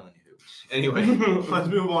not telling you who. Anyway, let's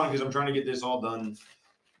move on because I'm trying to get this all done.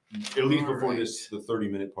 At least before the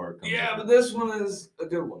 30-minute part comes out. But this one is a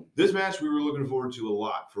good one. This match we were looking forward to a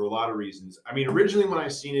lot for a lot of reasons. I mean, originally when I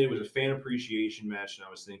seen it, it was a fan appreciation match, and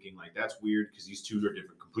I was thinking, like, that's weird because these two are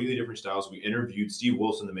completely different styles. We interviewed Steve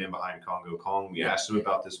Wilson, the man behind Congo Kong. We asked him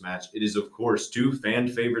about this match. It is, of course, two fan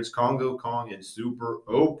favorites, Congo Kong and Super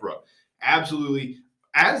Oprah. Absolutely.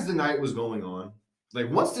 As the night was going on, like,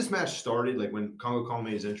 once this match started, like, when Congo Kong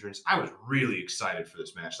made his entrance, I was really excited for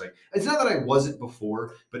this match. Like, it's not that I wasn't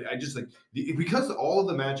before, but I just, like, because all of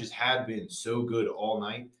the matches had been so good all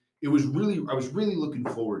night, I was really looking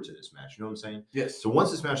forward to this match. You know what I'm saying? Yes. So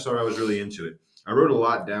once this match started, I was really into it. I wrote a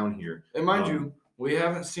lot down here. And mind you, we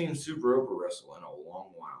haven't seen Super Oprah wrestle in a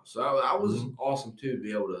long while. So that was awesome, too, to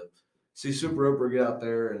be able to see Super Oprah get out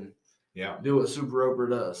there and do what Super Oprah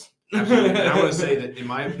does. Absolutely. And I want to say that, in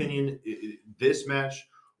my opinion, this match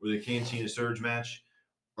or the Cantina Surge match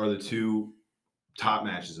are the two top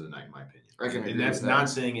matches of the night, in my opinion. And that's not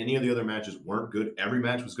saying any of the other matches weren't good. Every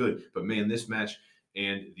match was good. But, man, this match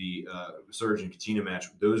and the Surge and Cantina match,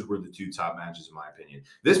 those were the two top matches, in my opinion.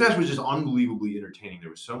 This match was just unbelievably entertaining. There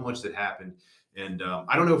was so much that happened. And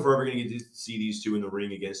I don't know if we're ever going to get to see these two in the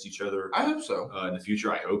ring against each other. I hope so. In the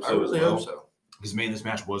future, I hope so. I really hope so. Because, man, this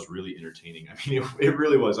match was really entertaining. I mean, it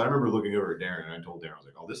really was. I remember looking over at Darren, and I told Darren, I was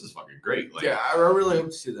like, oh, this is fucking great. Like, yeah, I really hope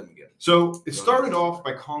to see them again. So it started off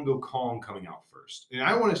by Congo Kong coming out first. And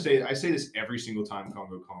I say this every single time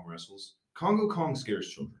Congo Kong wrestles. Congo Kong scares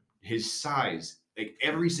children. His size like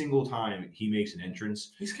every single time he makes an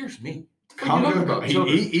entrance, He scares me. Congo,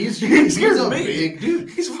 he's scares a me. big dude.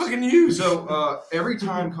 He's fucking huge. So every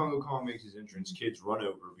time Congo Kong makes his entrance, kids run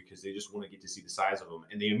over because they just want to get to see the size of him,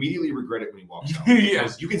 and they immediately regret it when he walks out. Yeah.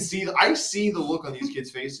 Because you can see, I see the look on these kids'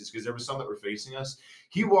 faces because there was some that were facing us.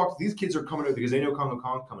 He walked. These kids are coming up because they know Congo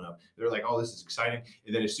Kong coming up. They're like, "Oh, this is exciting!"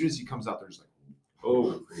 And then as soon as he comes out, they're just like,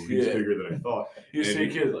 "Oh, he's Yeah. bigger than I thought." You And see a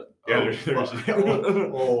kid like, Yeah, oh, they're just fuck. like,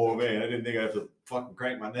 oh man, I didn't think I have to fucking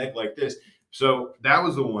crank my neck like this. So that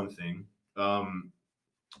was the one thing. I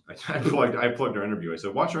plugged our interview. I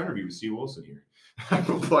said, watch our interview with Steve Wilson here. I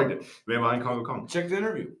plugged it. Man behind Congo Kong. Check the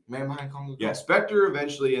interview. Man behind Congo. Yeah, Spectre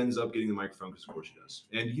eventually ends up getting the microphone because of course he does.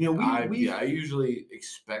 And you know, I usually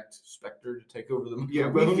expect Spectre to take over the microphone. yeah,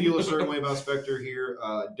 we feel a certain way about Spectre here.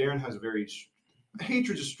 Darren has a very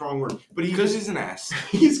hatred's a strong word, but because he's an ass.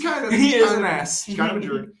 he's kind of He is an ass. He's kind of a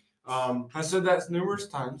jerk. I said that numerous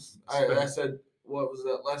times. I said, what was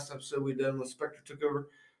that last episode we done when Spectre took over?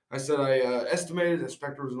 I said I estimated that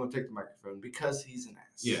Spectre was going to take the microphone because he's an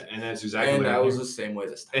ass. Yeah, and that's exactly and what I happened was here. the same way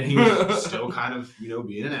this time. And he was still kind of,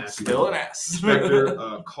 being an ass. Still an ass. Spectre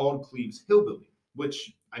called Cleves hillbilly,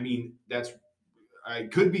 which, I mean, I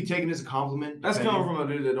could be taken as a compliment. That's coming from a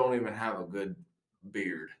dude that don't even have a good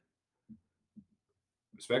beard.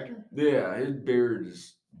 Spectre? Yeah, his beard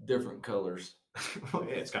is different colors. Well,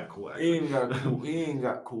 yeah, it's kind of cool, He actually. ain't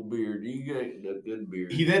got cool beard. You got a good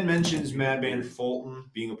beard. He then mentions Madman Fulton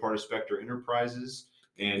being a part of Spectre Enterprises,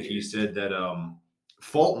 and he said that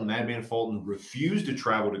Madman Fulton, refused to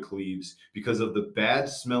travel to Cleves because of the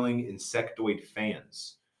bad-smelling insectoid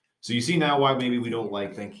fans. So you see now why maybe we don't I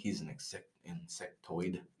like. think he's an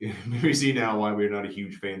insectoid. Maybe we see now why we're not a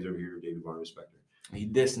huge fans over here of David Barnum Spectre. He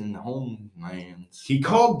dissing homelands. He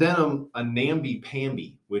called Denham a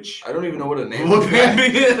namby-pamby, which I don't even know what a namby Look that-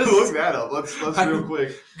 pamby is. look that up. Let's real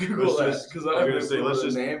quick. Google that Let's just- because I I was don't gonna know say, what let's a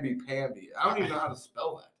just- namby pamby. I don't even know how to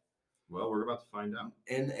spell that. Well, we're about to find out.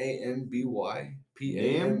 NAMBY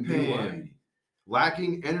PAMBY. Namby-pamby.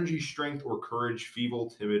 Lacking energy, strength, or courage, feeble,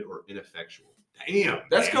 timid, or ineffectual. Damn.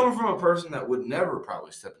 That's man. coming from a person that would never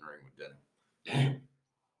probably step in the ring with Denham. Damn.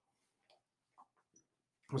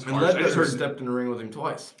 What's And harsh? I just Ledbetter heard stepped in the ring with him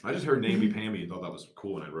twice. namby-pamby and thought that was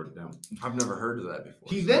cool, and I wrote it down. I've never heard of that before.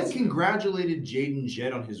 He then congratulated Jaden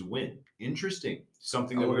Jett on his win. Interesting.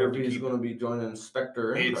 Something I that wonder we're if going to he's keep. going to be joining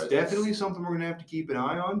Spectre. It's Enterprises. definitely something we're going to have to keep an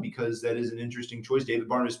eye on because that is an interesting choice. David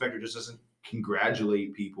Barnum Spectre just doesn't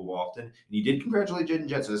congratulate people often. And he did congratulate Jaden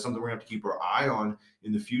Jett, so that's something we're going to have to keep our eye on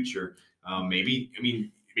in the future. Maybe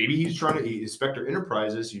he's trying to, Spectre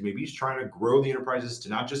Enterprises, maybe he's trying to grow the Enterprises to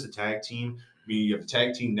not just a tag team. I mean, you have the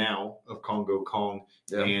tag team now of Congo Kong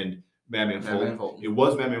and Madman Fulton. It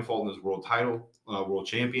was Madman Fulton as world title, world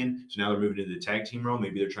champion. So now they're moving into the tag team realm.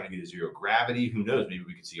 Maybe they're trying to get a zero gravity. Who knows? Maybe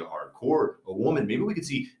we could see a hardcore, a woman. Maybe we could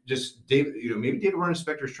see just David. Maybe David Barnum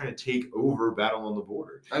Spectre is trying to take over Battle on the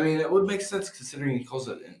Border. I mean, it would make sense considering he calls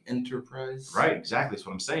it an enterprise. Right. Exactly. That's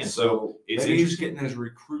what I'm saying. So it's maybe he's interesting. getting his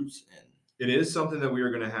recruits in. It is something that we are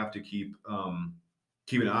going to have to keep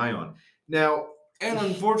an eye on. Now, And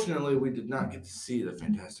unfortunately, we did not get to see the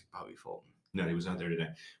fantastic Bobby Fulton. no, he was not there today.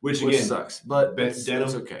 Which Which again, sucks, but Denham,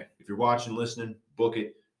 it's okay. if you're watching, listening, book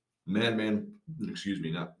it. Madman,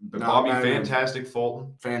 Not Bobby Madman. Fantastic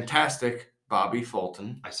Fulton. Fantastic Bobby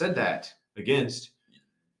Fulton. I said that against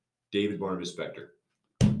David Barnum Spectre.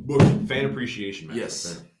 Book it. Fan appreciation match.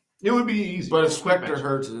 Yes. right there. It would be easy. But if Quick Spectre match.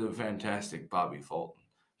 heard to the fantastic Bobby Fulton,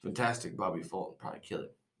 fantastic Bobby Fulton probably kill him.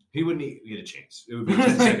 He wouldn't get a chance. It would be a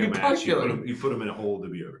 10-second He'd match. kill him. You put him in a hole to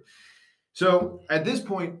be over. So at this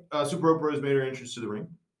point, Super Oprah has made her entrance to the ring.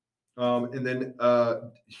 And then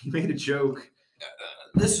he made a joke.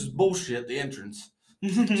 This is bullshit, the entrance.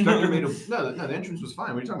 Spectre made a no. The entrance was fine.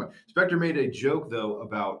 What are you talking about? Spectre made a joke though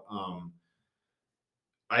about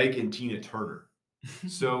Ike and Tina Turner.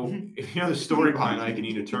 So if you know the story behind Ike and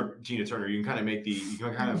Tina Turner, you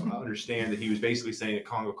can kind of understand that he was basically saying that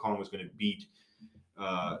Congo Kong was going to beat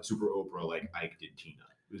Super Oprah like Ike did Tina.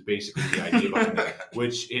 It was basically the idea behind that,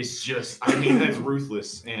 which is just, I mean, that's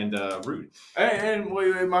ruthless and rude. And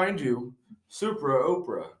mind you, Super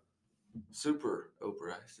Oprah. I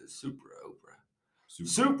said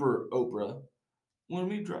Super Oprah wanted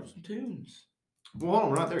me to drop some tunes. Well, hold on,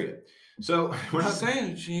 we're not there yet. So We're not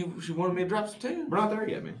saying she wanted me to drop some tunes. we're not there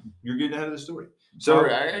yet, man. You're getting ahead of the story. So So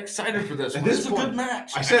I'm excited for this at one. this This is a point, good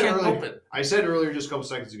match. I said can't earlier- help it. I said earlier, just a couple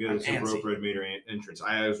seconds ago, I'm that Super antsy. Oprah had made her entrance.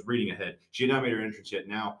 I was reading ahead. She had not made her entrance yet.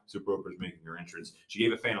 Now Super Oprah is making her entrance. She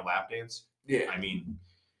gave a fan a lap dance. Yeah. I mean,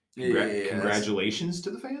 Yeah. congratulations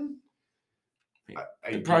to the fan.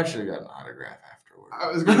 He probably should have got an autograph afterward.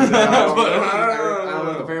 I was gonna say, I don't But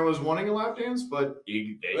know if the fan was wanting a lap dance, but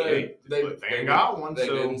the fan got one. They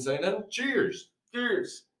So didn't say no. cheers.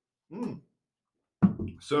 Cheers.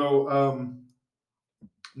 So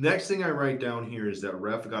next thing I write down here is that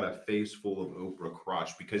ref got a face full of Oprah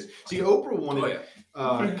crotch because see Oprah wanted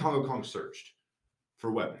Congo Kong searched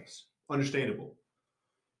for weapons. Understandable.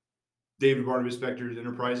 David Barnabas Spectre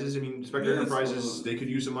Enterprises. I mean, Spectre Enterprises, they could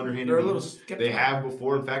use some underhanded means. They have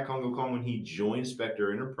before. In fact, Congo Kong, when he joined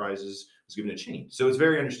Spectre Enterprises, was given a chain. So it's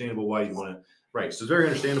very understandable why you want to. Right. So it's very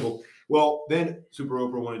understandable. Well, then Super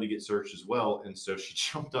Oprah wanted to get searched as well. And so she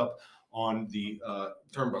jumped up on the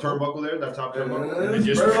turnbuckle there, that top turnbuckle. And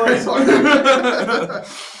just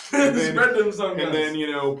and then,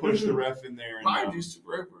 you know, push the ref in there. And, mind you,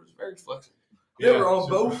 Super Oprah is very flexible. Yeah, They were on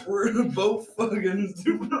both fucking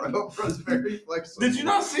Super Oprah's very flexible. Did you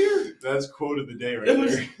not see her? That's quote of the day right It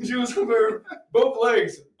was, there. she was over both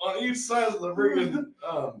legs on each side of the friggin'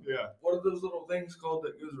 Yeah. what are those little things called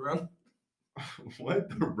that goes around? What?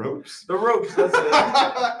 The ropes? The ropes, that's it.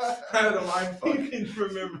 I had a mind fuck. You can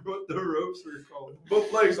remember what the ropes were called.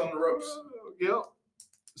 Both legs on the ropes. Yep.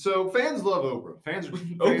 So fans love Oprah.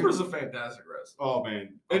 Oprah's a fantastic wrestler. Oh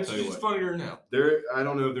man, And she's funnier now. I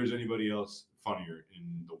don't know if there's anybody else funnier in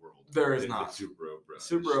the world. There is than not. Super Oprah.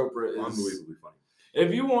 Super Oprah is unbelievably funny.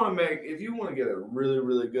 If you want to get a really,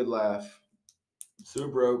 really good laugh,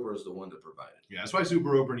 Super Oprah is the one to provide it. Yeah, that's why Super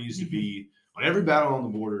Oprah needs to be on every Battle on the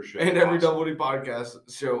Border show And every possible. Double D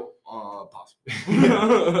podcast show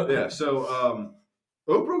possible. Yeah. So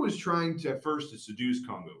Oprah was trying to at first to seduce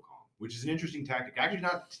Congo Kong, which is an interesting tactic. Actually,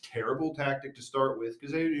 not a terrible tactic to start with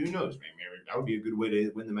because who knows, maybe that would be a good way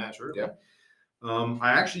to win the match early. Yeah.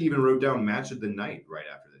 I actually even wrote down match of the night right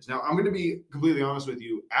after this. Now, I'm going to be completely honest with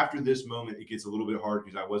you. After this moment, it gets a little bit hard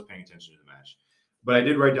because I was paying attention to the match. But I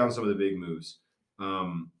did write down some of the big moves.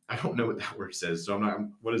 I don't know what that word says, so I'm not.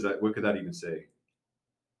 What is that? What could that even say?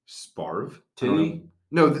 Sparv? Titty?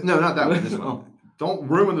 No, not that one. This one. Don't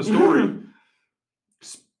ruin the story.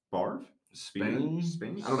 Sparv? Spain?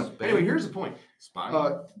 Spain? I don't know. Spain? Anyway, here's the point.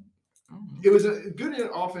 Spine. It was a good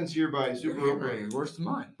offense here by Super Oprah. Worse than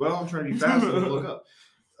mine. Well, I'm trying to be fast and look up.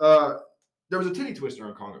 There was a titty twister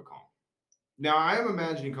on Congo Kong. Now, I am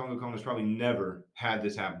imagining Congo Kong has probably never had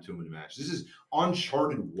this happen to him in a match. This is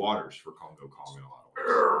uncharted waters for Congo Kong in a lot of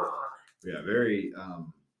ways. Yeah, very.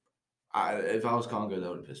 If I was Congo, that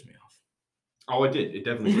would have pissed me off. Oh, it did. It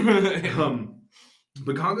definitely did.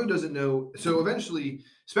 But Congo doesn't know. So eventually,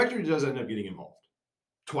 Spectre does end up getting involved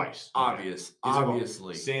twice.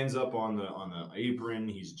 Obviously. Stands up on the apron.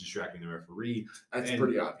 He's distracting the referee. That's And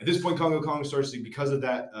pretty obvious. At this point, Congo Kong starts to, because of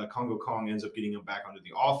that, Congo Kong ends up getting him back onto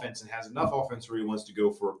the offense and has enough offense where he wants to go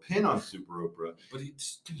for a pin on Super Oprah. But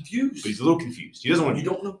he's confused. But he's a little confused. He doesn't want. You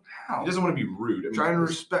don't know how. He doesn't want to be rude. I mean, Trying to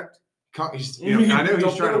respect. He's, You I know he's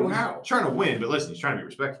don't trying know to how. trying to win, but listen, he's trying to be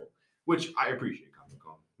respectful, which I appreciate. Congo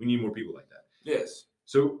Kong. We need more people like that. Yes.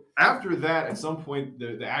 So after that, at some point,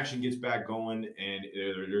 the action gets back going, and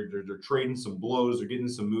they're trading some blows. They're getting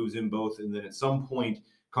some moves in both, and then at some point,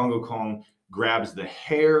 Congo Kong grabs the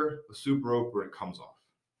hair of Super Oprah and it comes off.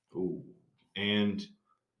 Ooh. And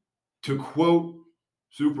to quote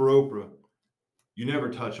Super Oprah, "You never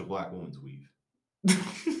touch a black woman's weave."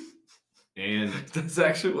 And That's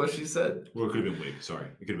actually what she said. well, it could have been wig. Sorry,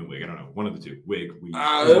 it could have been wig. I don't know. One of the two. Wig. Weave.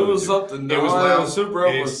 It was something. It was loud. Super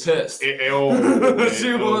Oprah was pissed.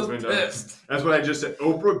 She was pissed. That's what I just said.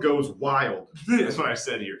 Oprah goes wild. That's what I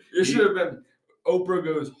said here. It should have been Oprah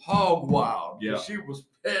goes hog wild. Yeah. She was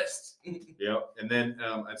pissed. Yep. And then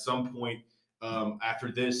at some point, after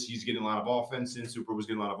this, he's getting a lot of offense in. Super was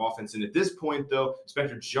getting a lot of offense in. At this point, though,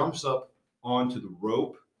 Spectre jumps up onto the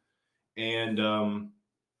rope, and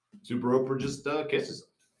Super Oprah just kisses him.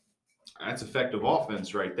 That's effective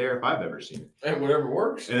offense right there, if I've ever seen it. And whatever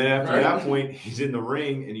works. And then after Right. that point, he's in the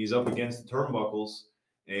ring and he's up against the turnbuckles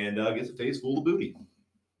and gets a face full of booty.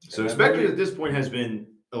 So And Spectre booty. at this point has been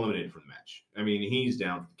eliminated from the match. I mean, he's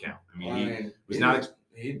down for the count. I mean, he was he not.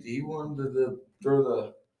 He wanted to throw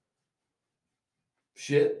the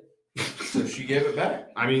shit, so she gave it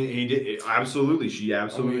back. I mean, he did absolutely. She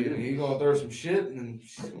absolutely did. He gonna throw some shit and then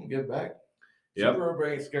she's gonna give it back. Yep. Super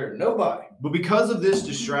Oprah ain't scared of nobody. But because of this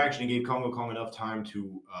distraction, it gave Congo Kong enough time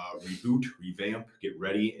to reboot, revamp, get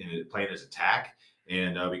ready, and plan his attack.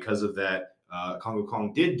 And because of that, Congo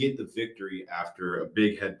Kong did get the victory after a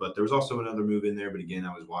big headbutt. There was also another move in there, but again,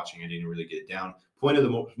 I was watching. I didn't really get it down. Point of the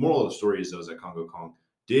moral of the story is, though, is that Congo Kong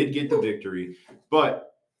did get the victory.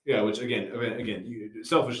 But Yeah, which again,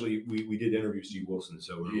 selfishly, we did interview Steve Wilson,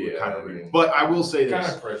 so we're kind of I mean, But I will say kind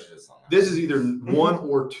this: of prejudice on that. this is either one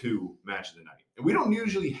or two match of the night, and we don't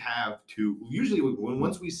usually have two. Usually,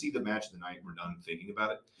 once we see the match of the night, we're done thinking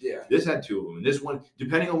about it. Yeah. This had two of them, and this one,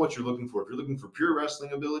 depending on what you're looking for, if you're looking for pure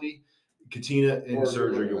wrestling ability, Katina and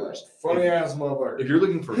Surge are yours. Funny ass motherfucker. If you're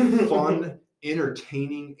looking for fun,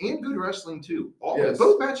 entertaining, and good wrestling too, Yes.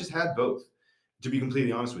 both matches had both. To be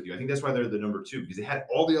completely honest with you, I think that's why they're the number two, because they had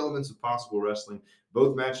all the elements of possible wrestling.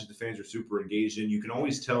 Both matches the fans are super engaged in. You can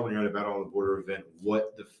always tell when you're at a Battle on the Border event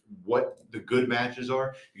what the good matches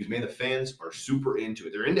are, because man, the fans are super into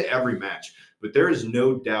it. They're into every match, but there is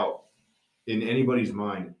no doubt in anybody's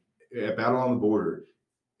mind at Battle on the Border,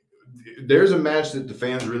 there's a match that the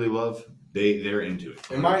fans really love. They're into it.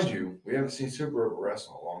 And mind you, we haven't seen Super Over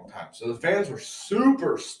wrestle in a long time, so the fans were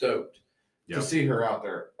super stoked to see her out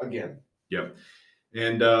there again. Yep.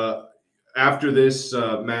 And after this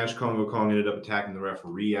match, Congo Kong ended up attacking the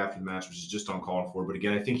referee after the match, which is just uncalled for. But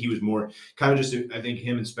again, I think he was more kind of just, I think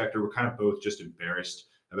him and Spectre were kind of both just embarrassed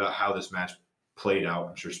about how this match played out.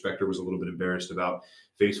 I'm sure Spectre was a little bit embarrassed about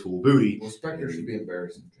face full of booty. Well, Spectre should be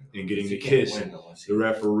embarrassed and getting the kiss. The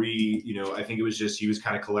referee, I think it was just, he was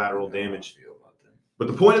kind of collateral damage. But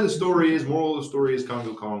the point of the story is, moral of the story is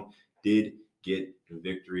Congo Kong did get the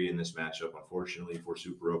victory in this matchup, unfortunately, for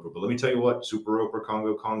Super Oprah. But let me tell you what, Super Oprah,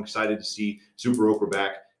 Congo Kong, excited to see Super Oprah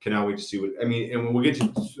back. Cannot wait to see what, and when we'll get to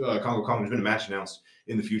Congo Kong, there's been a match announced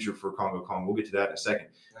in the future for Congo Kong. We'll get to that in a second.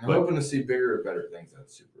 I'm hoping to see bigger and better things than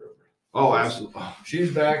Super Oprah. Oh, absolutely. Oh.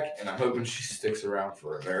 She's back, and I'm hoping she sticks around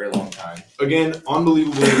for a very long time. Again,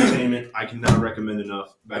 unbelievable entertainment. I cannot recommend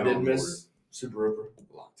enough. I did miss Super Oprah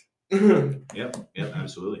a lot. Yep,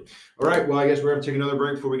 absolutely. All right, well, I guess we're going to take another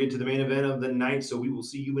break before we get to the main event of the night, so we will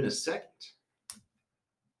see you in a second.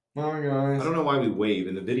 Hi, guys. I don't know why we wave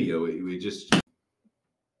in the video. We just...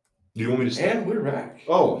 You want me to start? And we're back.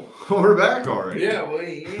 Oh, we're back already. Yeah,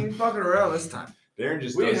 we ain't fucking around this time. Darren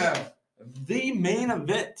just We have the main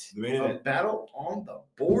event. The main event. Battle on the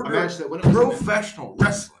Border. A match that when it was professional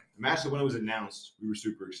wrestling. A match that when it was announced, we were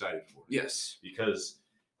super excited for. Yes. Because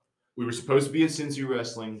we were supposed to be at Cincy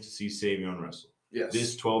Wrestling to see Savion wrestle. Yes.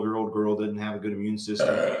 This 12-year-old girl didn't have a good immune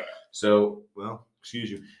system. So, well, excuse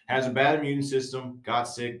you, has a bad immune system, got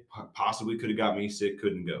sick, possibly could have got me sick,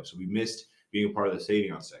 couldn't go. So we missed being a part of the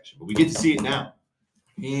Savion section. But we get to see it now.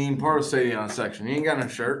 He ain't part of Savion section. He ain't got no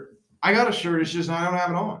shirt. I got a shirt. It's just I don't have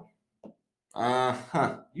it on.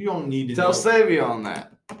 Uh-huh. You don't need to Tell know. Savion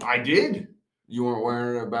that. I did. You weren't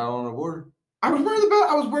wearing a Battle on the Border? I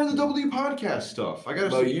was wearing the W podcast stuff. I got to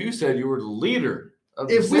But you said you were the leader of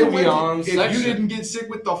the if Savion section. if you didn't get sick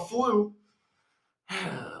with the flu,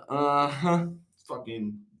 uh-huh.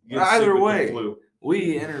 fucking Either way, the flu.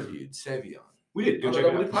 We interviewed Savion. We did. Go on check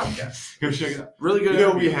the it out. podcast. Go check it out. Really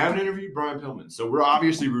good. We haven't interviewed Brian Pillman, so we're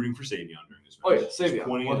obviously rooting for Savion during this match. Oh yeah, Savion,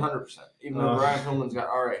 100%. Even though Uh, Brian Pillman's got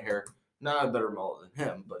all right hair, not a better mullet than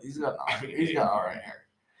him, but he's got all right hair.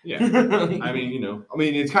 Yeah, I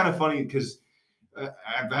mean, it's kind of funny because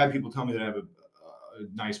I've had people tell me that I have a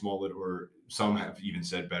nice mullet, or some have even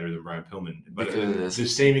said better than Brian Pillman. But Because- the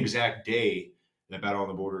same exact day that Battle on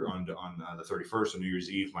the Border on the 31st on New Year's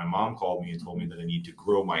Eve, my mom called me and told me that I need to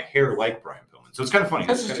grow my hair like Brian Pillman. So it's kind of funny.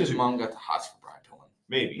 That's It's just kinda his mom got the hots for Brian Pillman.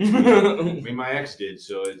 Maybe. I mean, my ex did,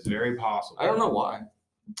 so it's very possible. I don't know why.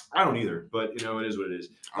 I don't either, but it is what it is.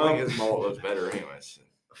 I think his mullet looks better anyways.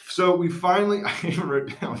 So we finally, I even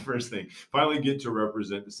wrote down the first thing, finally get to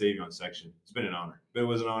represent the Savion section. It's been an honor. It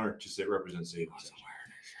was an honor to represent Savion section.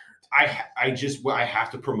 I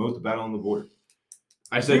have to promote the Battle on the Border.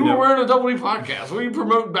 I said You were no. wearing a WE podcast. What are you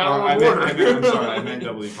promoting Battle on the Border? I'm sorry, I meant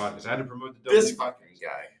WE podcast. I had to promote the WE This podcast. fucking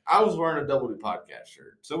guy. I was wearing a WE podcast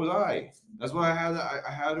shirt. So was I. That's why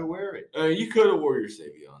I had to wear it. You could have wore your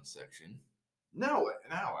Savion section. No,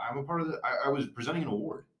 I'm a part of the. I was presenting an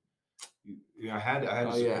award. I had to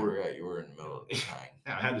Oh support yeah, it. right. You were in the middle of the twang.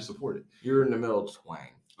 I had to support it. You were in the middle of twang.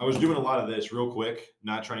 I was doing a lot of this real quick,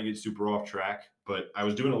 not trying to get super off track, but I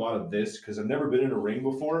was doing a lot of this because I've never been in a ring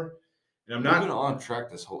before, and I'm You've not been on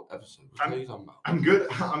track this whole episode. What are you talking about? I'm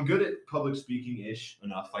good at public speaking ish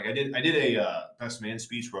enough. Like I did a best man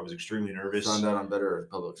speech where I was extremely nervous. Found out I'm better at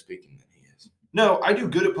public speaking than he is. No, I do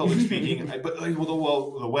good at public speaking, but like with the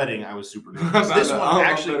wedding, I was super nervous. This one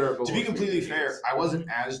actually, to be completely fair, I wasn't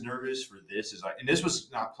as nervous for this and this was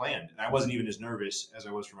not planned, and I wasn't even as nervous as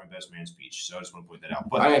I was for my best man speech. So I just want to point that out.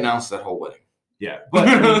 But I announced that whole wedding. yeah, but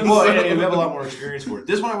I have a lot more experience for it.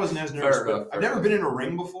 This one I wasn't as nervous. Fair enough, I've never been in a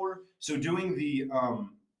ring before, so doing the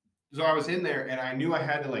so I was in there and I knew I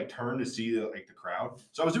had to like turn to see the crowd.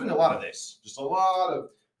 So I was doing a lot of this, just a lot of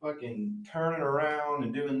fucking turning around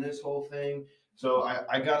and doing this whole thing. So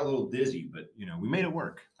I got a little dizzy, but we made it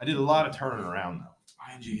work. I did a lot of turning around though.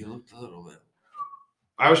 Mind you, he looked a little bit.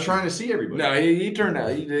 I was trying to see everybody. No, he turned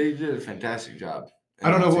out. He did a fantastic job. I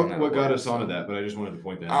don't know Announcing that what got award, us onto so. that, but I just wanted to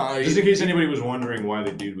point that out. He- Just in case anybody was wondering why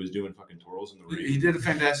the dude was doing fucking twirls in the ring. He did a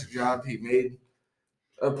fantastic job. He made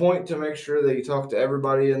a point to make sure that he talked to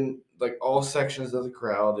everybody in like all sections of the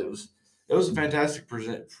crowd. It was a fantastic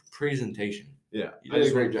presentation. Yeah. You did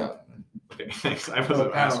a great job. Okay, thanks. I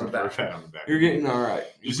wasn't Pat on asking the for a back. pat on the back. You're getting all right.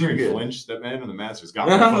 You see me good. flinch? That man in the Masters got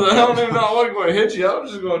I me. fucked up. don't even know. I wasn't going to hit you. I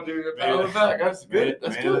was just going to do you a pat on the back. That's good.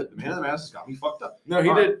 That's good. The man in the Masters got me fucked up. No, he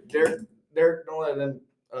All did. Derek don't let him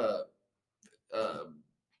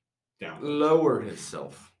Down. lower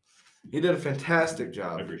himself. He did a fantastic I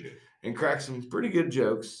job appreciate it. and cracked some pretty good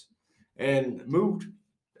jokes and moved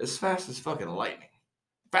as fast as fucking lightning.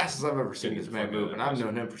 Fastest I've ever seen Get this the man fuck out move, of and there, I've Chris.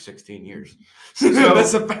 known him for 16 years. So-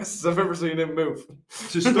 That's the fastest I've ever seen him move.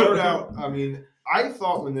 To start out, I mean, I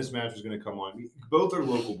thought when this match was going to come on, both are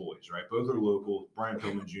local boys, right? Both are local. Brian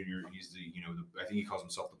Pillman Jr. He's I think he calls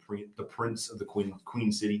himself the Prince of the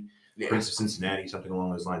Queen City, Prince of Cincinnati, something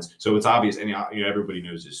along those lines. So it's obvious, and everybody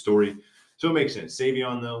knows his story, so it makes sense.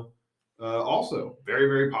 Savion, though, also very,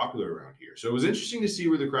 very popular around here. So it was interesting to see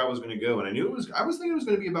where the crowd was going to go, and I was thinking it was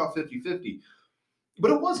going to be about 50-50, but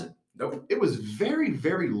it wasn't. Nope. It was very,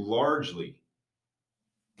 very largely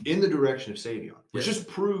in the direction of Savion, which Yes. just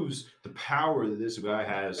proves the power that this guy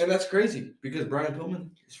has. And that's crazy because Brian Pillman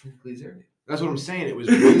is from Cleese area. That's what I'm saying. It was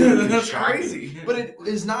really That's shocking. crazy. But it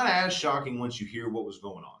is not as shocking once you hear what was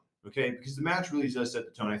going on, okay? Because the match really does set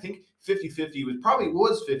the tone. I think 50-50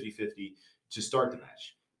 was 50-50 to start the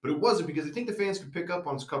match. But it wasn't, because I think the fans could pick up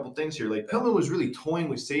on a couple things here. Like, Pillman was really toying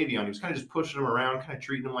with Savion. He was kind of just pushing him around, kind of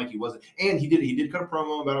treating him like he wasn't. And he did cut a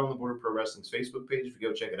promo about it on the Border Pro Wrestling's Facebook page. If you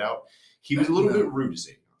go check it out, he was a little bit rude to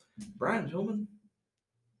Savion. Brian Pillman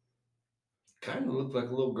kind of looked like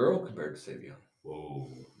a little girl compared to Savion. Whoa.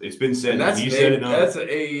 It's been said. And that's He said it on that's an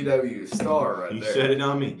AEW star right He there. said it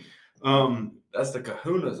on me. That's the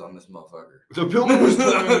kahunas on this motherfucker. So Pillman was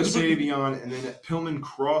toying with Savion, and then Pillman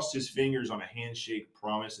crossed his fingers on a handshake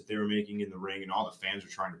promise that they were making in the ring, and all the fans were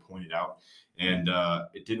trying to point it out. And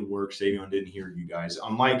it didn't work. Savion didn't hear you guys.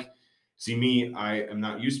 Unlike, see me, I am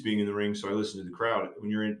not used to being in the ring, so I listen to the crowd. When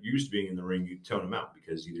you're used to being in the ring, you tone them out,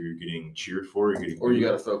 because either you're getting cheered for or you're getting Or you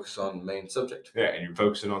got to focus on the main subject. yeah, and you're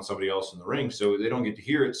focusing on somebody else in the ring, so they don't get to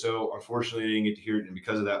hear it. So unfortunately, they didn't get to hear it, and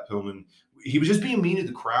because of that, Pillman, he was just being mean to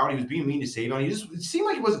the crowd. He was being mean to Savion. It seemed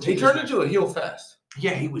like he wasn't He taking turned his into a heel fast.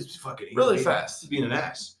 yeah, he was fucking Really he fast. was being an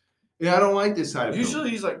ass. Yeah, I don't like this side of Pillman. Usually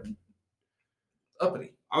he's like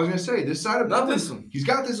uppity. I was gonna say this side of Not Pillman, this one. he's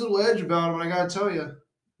got this little edge about him, and I gotta tell you,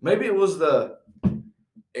 Maybe it was the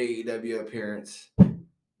AEW appearance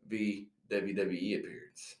v WWE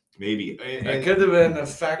appearance. maybe. It could have been a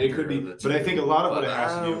factor. It could be, of the but I two, think a lot of what but it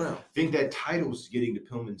has I to don't do. know. I think that title's getting to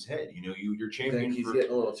Pillman's head. You're I champion think he's for,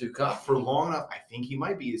 getting a little too cocky. for long enough. I think he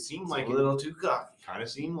might be. It seemed like a little too cocky. kind of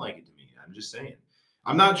seemed like it to me. I'm just saying.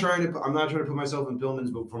 I'm not trying to put myself in Pillman's,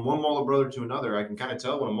 but from one Mauler brother to another, I can kind of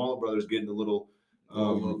tell when a Mauler brother's getting a little,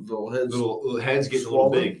 Little heads. little heads getting a little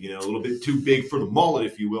swollen. big, a little bit too big for the mullet,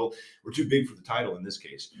 if you will, or too big for the title in this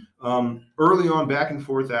case. Early on, back and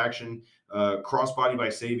forth action, crossbody by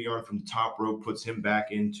Savion from the top rope puts him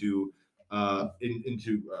back into the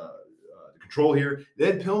control here.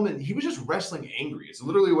 Then Pillman, he was just wrestling angry. It's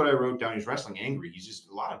literally what I wrote down. He's wrestling angry. He's just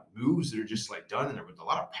a lot of moves that are just like done in there with a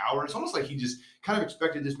lot of power. It's almost like he just kind of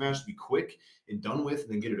expected this match to be quick and done with,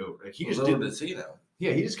 and then get it over. Like he just Little did. does he know.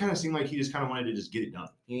 Yeah, he just kind of seemed like he just kind of wanted to just get it done.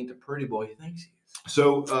 He ain't the pretty boy he thinks he is.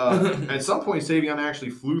 So at some point, Savion actually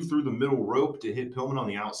flew through the middle rope to hit Pillman on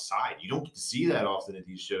the outside. You don't get to see that often at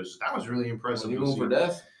these shows. So that was really impressive. When you to going see. for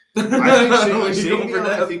death? I think When you going for Savion,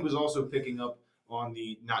 I death? think, was also picking up on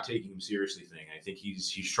the not taking him seriously thing. I think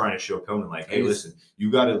he's trying to show Pillman like, hey, He's- listen, you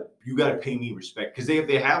gotta pay me respect, because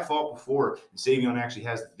they have fought before, and Savion actually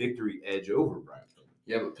has the victory edge over Brian Pillman.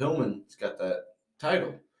 Yeah, but Pillman's got that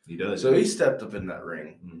title. He does. So he stepped up in that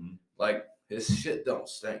ring. Mhm. Like, his shit don't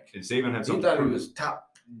stink. And Savion had He something. thought to he prove. was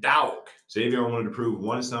top dog. Savion wanted to prove,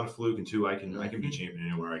 one, it's not a fluke, and two, I can be Mhm. champion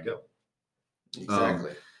anywhere I go.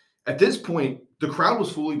 Exactly. At this point, the crowd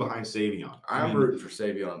was fully behind Savion. I'm rooting for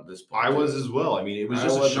Savion at this point. I too. was as well. I mean, it was I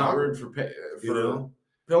just a was not shocker. rooting for You know,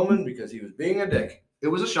 Pillman because he was being a dick. it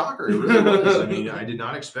was a shocker. It really was. I mean, I did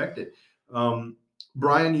not expect it.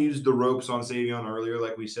 Brian used the ropes on Savion earlier,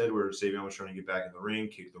 like we said, where Savion was trying to get back in the ring,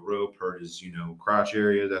 kick the rope, hurt his, crotch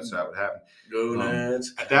area. That's how it happened.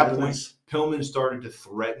 At that point, Pillman started to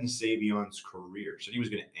threaten Savion's career. So he was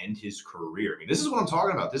going to end his career. I mean, this is what I'm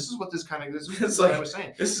talking about. This is what this is what I was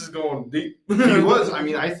saying. This is going deep. He was. I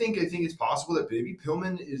mean, I think it's possible that maybe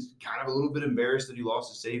Pillman is kind of a little bit embarrassed that he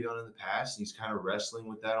lost to Savion in the past, and he's kind of wrestling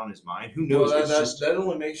with that on his mind. Who knows? Well, that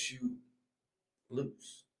only makes you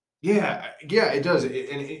lose. Yeah, it does.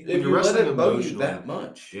 When you're wrestling emotionally, that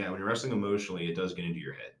much. Yeah, when you're wrestling emotionally, it does get into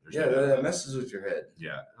your head. That messes with your head.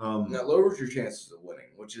 Yeah. That lowers your chances of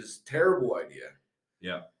winning, which is a terrible idea.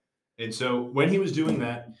 Yeah. And so when he was doing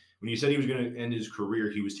that, when he said he was going to end his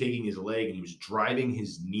career, he was taking his leg and he was driving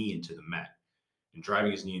his knee into the mat and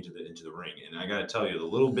driving his knee into the ring. And I got to tell you, the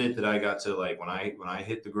little bit that I got to when I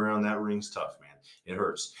hit the ground, that ring's tough, man. It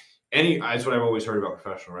hurts. That's what I've always heard about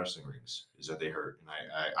professional wrestling rings is that they hurt. And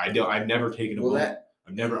I've never taken a bump.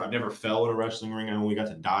 I've never fell in a wrestling ring. I only got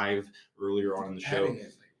to dive earlier on in the show.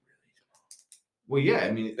 Well, yeah,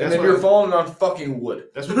 I mean, and then you're falling on fucking wood.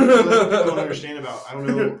 That's what people don't understand about. I don't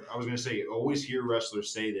know. I was gonna say, always hear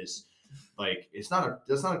wrestlers say this, like that's not a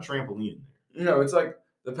trampoline in there. No, it's like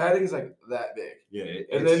the padding's like that big. Yeah,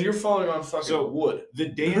 and then you're falling on fucking wood. The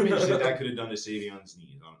damage that could have done to Savion's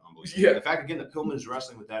knee is unbelievable. Yeah. The fact again that Pillman's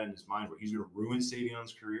wrestling with that in his mind, where he's gonna ruin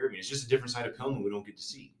Savion's career. I mean, it's just a different side of Pillman we don't get to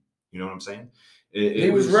see. You know what I'm saying? He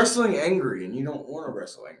was wrestling angry, and you don't want to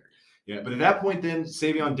wrestle angry. Yeah, but at that point, then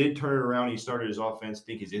Savion did turn it around. He started his offense. I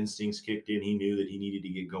think his instincts kicked in. He knew that he needed to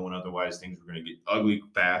get going, otherwise things were going to get ugly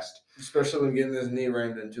fast. Especially when getting his knee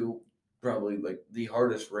rammed into probably like the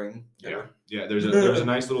hardest ring. Yeah, yeah. There's a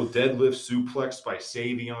nice little deadlift suplex by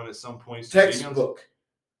Savion at some point. Textbook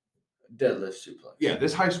deadlift suplex. Yeah,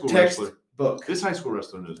 this high school wrestler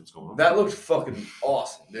knows what's going on. That looked fucking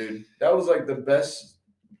awesome, dude. That was like the best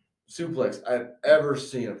suplex I've ever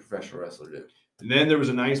seen a professional wrestler do. And then there was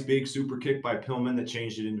a nice big super kick by Pillman that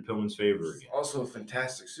changed it into Pillman's favor again. Also a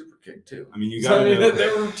fantastic super kick, too. I mean, you got to know.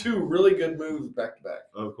 There were two really good moves back to back.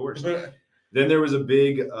 Of course. Then there was a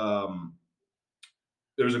big, there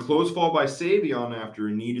was a close fall by Savion after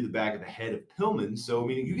a knee to the back of the head of Pillman. So, I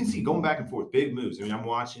mean, you can see going back and forth, big moves. I mean, I'm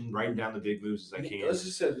watching, writing down the big moves as I can. Let's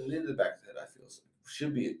just say the knee to the back of the head, I feel,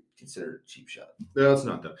 should be considered a cheap shot. No, it's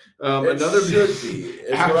not, though. Another should be.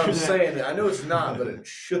 Is what I'm saying. I know it's not, but it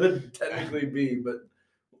should technically be. But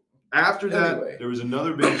after that, there was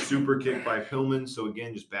another big super kick by Pillman. So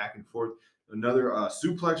again, just back and forth. Another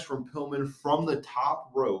suplex from Pillman from the top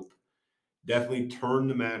rope definitely turned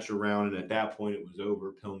the match around, and at that point, it was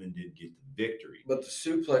over. Pillman did get the victory. But the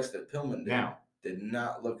suplex that Pillman did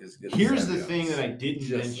not look as good. Here's the thing that I didn't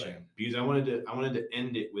mention because I wanted to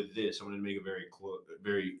end it with this. I wanted to make it very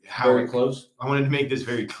close. I wanted to make this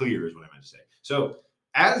very clear, is what I meant to say. So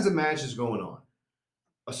as the match is going on,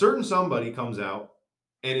 a certain somebody comes out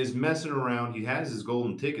and is messing around. He has his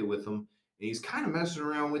golden ticket with him, and he's kind of messing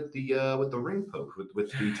around with the ring post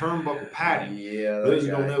with the turnbuckle padding. Yeah, those you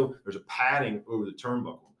don't know, there's a padding over the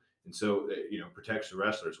turnbuckle. And so, protects the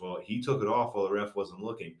wrestlers. Well, he took it off while the ref wasn't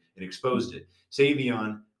looking and exposed it.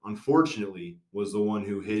 Savion, unfortunately, was the one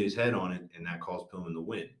who hit his head on it, and that caused Pillman the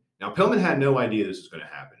win. Now, Pillman had no idea this was going to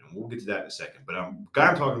happen, and we'll get to that in a second. But I'm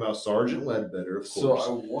talking about Sergeant Ledbetter, of course. So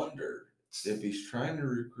I wonder if he's trying to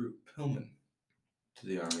recruit Pillman to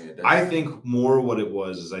the Army. I think more what it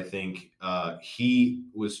was is I think he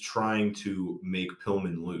was trying to make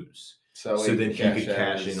Pillman lose. So then he could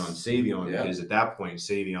cash in on Savion because at that point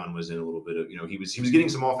Savion was in a little bit of he was getting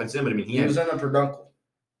some offense in, but I mean he was in a peduncle.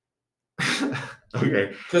 Okay,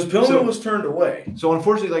 because Pillman was turned away. So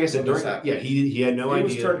unfortunately, like I said, he had no idea.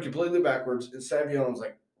 He was turned completely backwards, and Savion was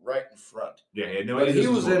like right in front. Yeah, he had no idea. He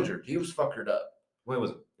was injured. He was fuckered up. Well, he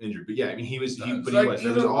wasn't injured, but yeah, I mean he was.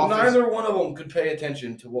 Neither one of them could pay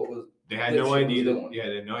attention to what was. They had no idea.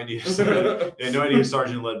 They had no idea. They had no idea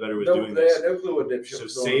Sergeant Ledbetter was doing this. They had no clue what dipshit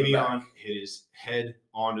was going on. So Savion hit his head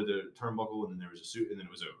onto the turnbuckle, and then there was a suit, and then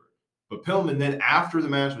it was over. But Pillman then, after the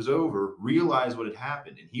match was over, realized what had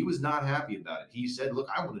happened, and he was not happy about it. He said, "Look,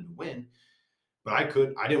 I wanted to win, but I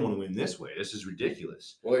didn't want to win this way. This is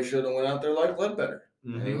ridiculous." Well, he should have went out there like Ledbetter,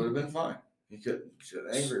 and he would have been fine. He should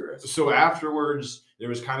angry wrestle. So afterwards, there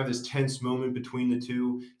was kind of this tense moment between the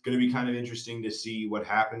two. It's going to be kind of interesting to see what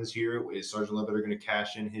happens here. Is Sergeant Ledbetter going to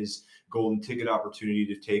cash in his golden ticket opportunity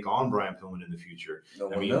to take on Brian Pillman in the future? No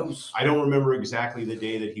one knows. I don't remember exactly the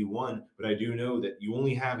day that he won, but I do know that you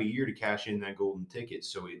only have a year to cash in that golden ticket.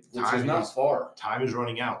 So which is not far. Time is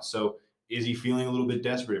running out. So is he feeling a little bit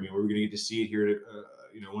desperate? I mean, we're going to get to see it here at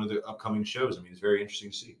one of the upcoming shows. I mean, it's very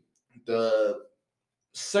interesting to see. The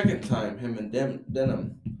second time him and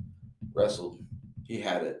Denham wrestled, he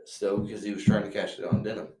had it still because he was trying to cash it on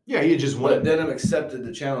Denham. Yeah, he had just won But it. Denham accepted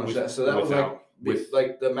the challenge. So that was with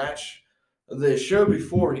like the match, the show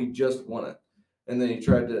before he just won it, and then he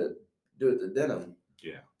tried to do it to Denham.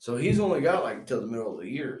 Yeah. So he's only got like until the middle of the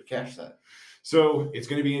year to cash that. So it's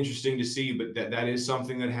going to be interesting to see, but that is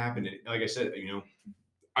something that happened. And like I said,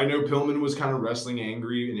 I know Pillman was kind of wrestling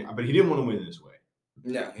angry, but he didn't want to win this way.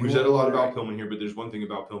 Yeah, We said a lot about Pillman here, but there's one thing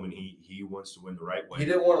about Pillman. He wants to win the right way. He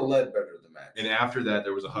didn't want to let better the match. And after that,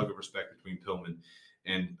 there was a hug of respect between Pillman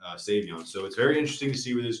and Savion. So it's very interesting to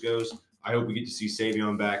see where this goes. I hope we get to see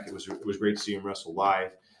Savion back. It was great to see him wrestle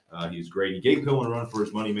live. He's great. He gave Pillman a run for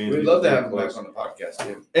his money, man. We'd love to have him back on the podcast,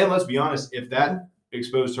 too. And let's be honest, if that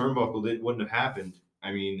exposed turnbuckle wouldn't have happened,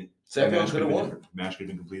 I mean, Savion could have won. Match could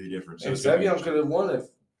have been completely different. So And Savion could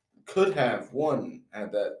have won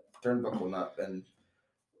had that turnbuckle not been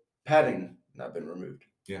removed.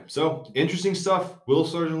 Yeah. So interesting stuff. Will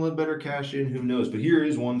Sergeant Ledbetter cash in? Who knows? But here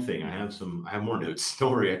is one thing. I have more notes.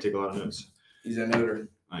 Don't worry, I take a lot of notes. He's a noter.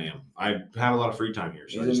 I am. I have a lot of free time here.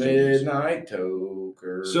 So He's a midnight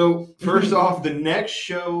toker. So first off, the next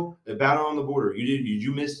show, the Battle on the Border. Did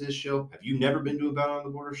you miss this show? Have you never been to a Battle on the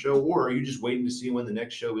Border show, or are you just waiting to see when the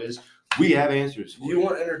next show is? We have answers. Do you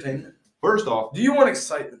want entertainment? First off, do you want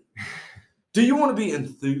excitement? Do you want to be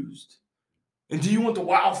enthused? And do you want the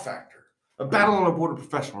wow factor? A Battle on the Border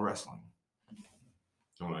professional wrestling.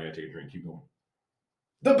 Oh, I gotta take a drink. Keep going.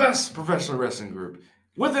 The best professional wrestling group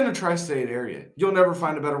within the tri-state area. You'll never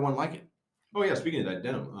find a better one like it. Oh yeah, speaking of that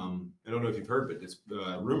denim, I don't know if you've heard, but it's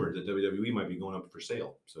rumored that WWE might be going up for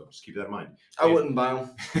sale. So just keep that in mind. I wouldn't buy them.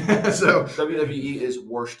 So WWE is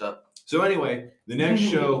washed up. So anyway, the next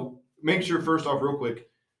show, make sure first off, real quick,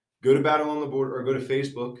 go to Battle on the Border or go to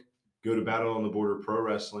Facebook, go to Battle on the Border Pro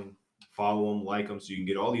Wrestling, follow them, like them, so you can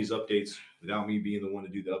get all these updates without me being the one to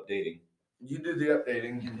do the updating. You do the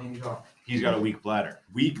updating, and he's off. He's got a weak bladder,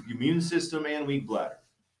 weak immune system, and weak bladder.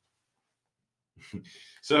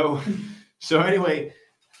 So anyway,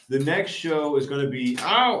 the next show is going to be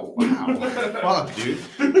fuck,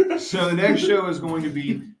 dude. So the next show is going to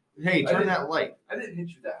be, hey, turn that light. I didn't hit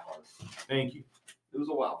you that hard. Thank you. It was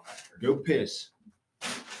a wow factor. Go piss.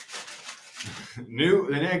 The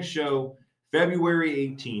next show, February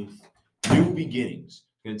 18th, New Beginnings.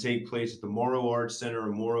 Going to take place at the Morrow Arts Center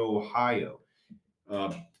in Morrow, Ohio.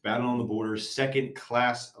 Battle on the Border, second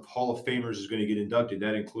class of Hall of Famers is going to get inducted.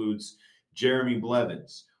 That includes Jeremy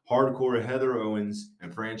Blevins, Hardcore Heather Owens,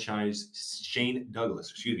 and franchise Shane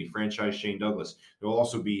Douglas. There will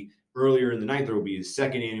also be, earlier in the night, there will be his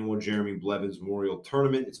second annual Jeremy Blevins Memorial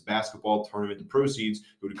Tournament. It's a basketball tournament. The proceeds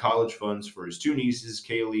go to college funds for his two nieces,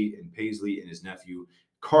 Kaylee and Paisley, and his nephew,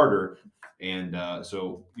 Carter. And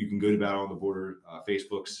so you can go to Battle on the Border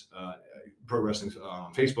Facebook's Pro Wrestling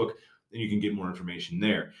on Facebook, and you can get more information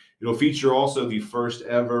there. It'll feature also the first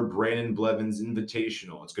ever Brandon Blevins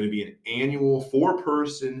Invitational. It's going to be an annual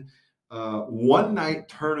 4-person, one-night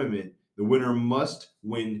tournament. The winner must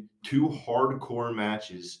win 2 hardcore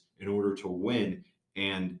matches in order to win,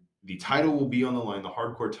 and the title will be on the line. The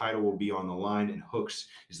hardcore title will be on the line, and Hooks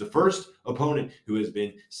is the first opponent who has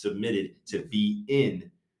been submitted to be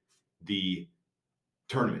in the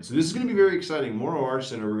tournament. So this is going to be very exciting. Morrow Arts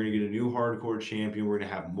Center, we're going to get a new hardcore champion. We're going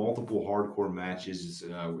to have multiple hardcore matches.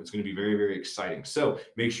 It's going to be very, very exciting. So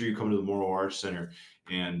make sure you come to the Morrow Arts Center,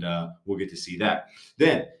 and we'll get to see that.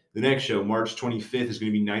 Then the next show, March 25th, is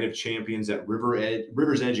going to be Night of Champions at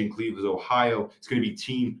River's Edge in Cleveland, Ohio. It's going to be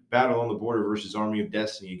Team Battle on the Border versus Army of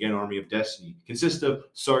Destiny. Again, Army of Destiny consists of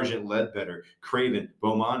Sergeant Ledbetter, Craven,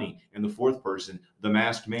 Bomani, and the fourth person, the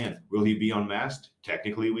Masked Man. Will he be unmasked?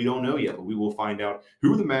 Technically, we don't know yet, but we will find out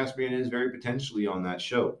who the Masked Man is very potentially on that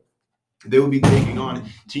show. They will be taking on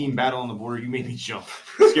Team Battle on the Border. You made me jump.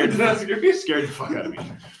 Scared the fuck out of me.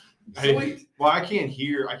 Sweet. I can't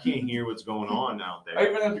hear what's going on out there. I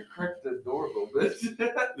even had to crack the door a little bit.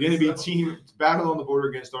 Going to be Team Battle on the Border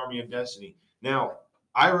against Army of Destiny. Now,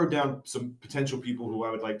 I wrote down some potential people who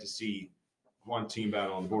I would like to see on Team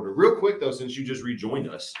Battle on the Border. Real quick, though, since you just rejoined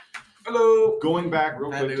us. Hello. Going back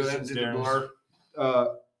real quick to since blur.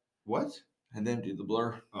 What? And then do the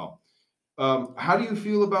blur. Oh. How do you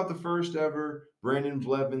feel about the first ever Brandon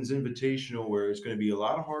Blevins Invitational, where it's going to be a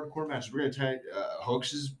lot of hardcore matches? We're going to tag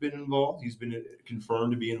Hooks has been involved. He's been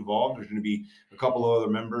confirmed to be involved. There's going to be a couple of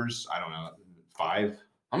other members. I don't know, 5.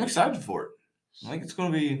 I'm excited for it. I think it's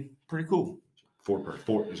going to be pretty cool. 4.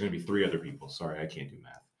 There's going to be 3 other people. Sorry, I can't do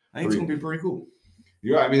math. I think it's going to be pretty cool.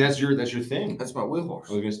 Yeah, I mean that's your thing. That's my wheelhorse.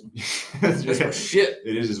 That's my shit.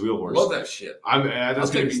 It is his wheelhorse. Love that shit. That's going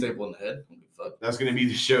to be be staple in the head. fuck? That's going to be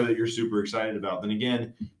the show that you're super excited about. Then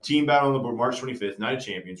again, team battle on the board, March 25th, Night of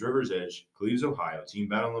Champions, River's Edge, Cleves, Ohio. Team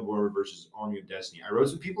battle on the board versus Army of Destiny. I wrote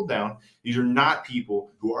some people down. These are not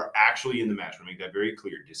people who are actually in the match. I want to make that very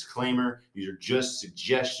clear. Disclaimer, these are just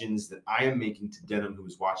suggestions that I am making to Denham, who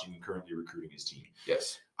is watching and currently recruiting his team.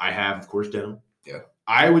 Yes. I have, of course, Denham. Yeah.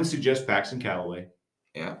 I would suggest Paxton Calloway.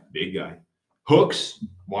 Yeah. Big guy. Hooks,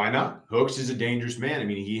 why not? Hooks is a dangerous man. I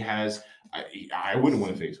mean, he has. I wouldn't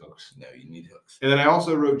want to face Hooks. No, you need Hooks. And then I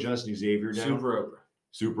also wrote Justin Xavier down. Super Oprah.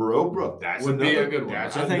 Super Oprah. That's would another, be a good one.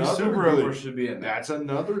 That's I think another Super good- Oprah should be in there. That's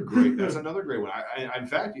another great. That's another great one. In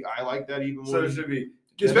fact, I like that even more. So it should be,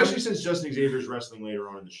 especially since Justin Xavier's wrestling later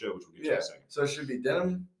on in the show, which we'll get to in a second. So it should be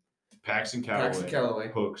Denham, Paxton Calloway,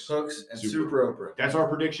 Hooks, and Super Super Oprah. That's our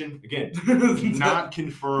prediction. Again, not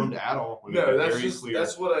confirmed at all. Let me No, be that's very just clear.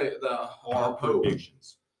 that's what Our hope.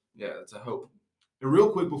 predictions. Yeah, that's a hope. And real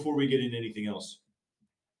quick before we get into anything else,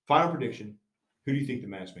 final prediction. Who do you think the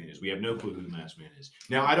masked man is? We have no clue who the masked man is.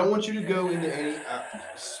 Now, I don't want you to go into any.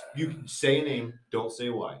 You can say a name. Don't say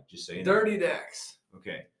why. Just say a name. Dirty Dax.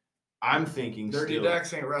 Okay. I'm thinking Dirty still.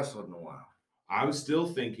 Dax ain't wrestled in a while. I'm still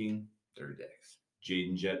thinking Dirty Dax.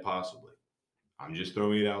 Jaden Jett possibly. I'm just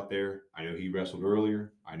throwing it out there. I know he wrestled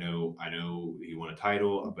earlier. I know he won a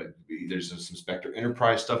title, but there's some Spectre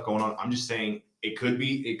Enterprise stuff going on. I'm just saying it could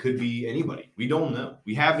be anybody. We don't know.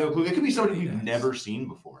 We have no clue. It could be somebody we've never seen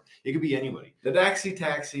before. It could be anybody. The Daxy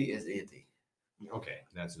Taxi is Itty. Okay,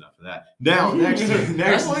 that's enough of that. Now next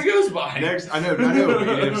That's what it goes by. next I know, but you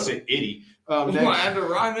didn't have to say itty. Come on, add the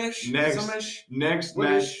rhyme-ish, next- some-ish. Next What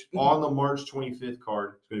match is- on the March 25th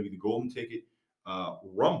card is going to be the Golden Ticket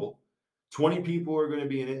Rumble. 20 people are going to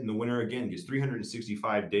be in it, and the winner again gets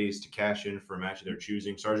 365 days to cash in for a match of their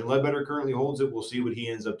choosing. Sergeant Ledbetter currently holds it. We'll see what he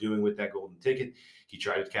ends up doing with that golden ticket. He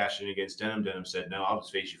tried to cash in against Denham. Denham said, "No, I'll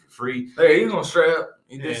just face you for free." Hey, he's going straight up.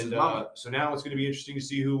 He dissed his And mama. so now it's going to be interesting to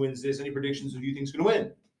see who wins this. Any predictions of who you think's going to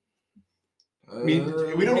win? I mean,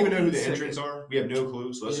 we don't even know who the entrants are. We have no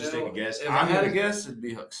clue, so let's just take a guess. If I had a guess, it'd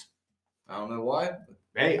be Hooks. I don't know why.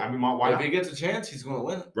 But Hey, I mean, why if not? he gets a chance, he's going to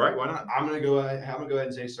win it. Right? Why not? I'm going to go ahead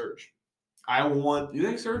and say Surge. I want You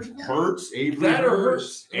think Surge? Hurts, Avery That or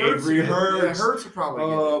Hurts, Hurts? Avery Hurts. Yeah, Hurts will probably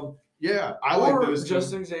get it. Yeah, I like Or those two.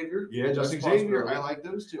 Justin Xavier. Yeah, Justin That's Xavier. possible. I like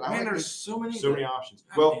those two. I Man, like there's those- so many. so many options.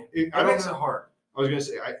 God Well, damn. I That don't makes know. it hard. I was gonna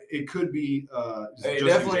say it could be. Hey, Justin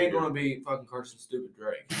definitely ain't Xavier. going to be fucking Carson Stupid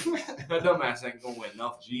Drake. That dumbass ain't going to win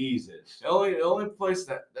nothing. Jesus. The only place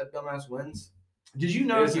that dumbass wins Did you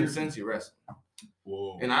know is in that? Cincy Wrestling.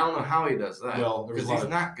 Whoa. And I don't know how he does that. Well, there was because a lot he's of-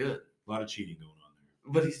 not good. a lot of cheating going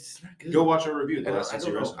on But he's just not good. there. Go watch our review. of the And last I Cincy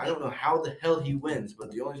don't know. Wrestling I don't know how the hell he wins,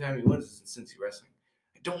 but the only time he wins is in Cincy Wrestling.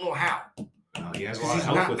 I don't know how. He has a Because lot of he's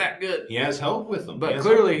help not with. that good. He has help with them. But He has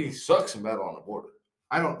clearly he sucks in Battle on the Border. help.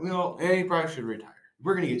 I don't. Well, And he probably should retire.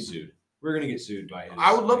 we're gonna get sued. We're gonna get sued by his.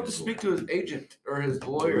 I would love to his speak to his agent or his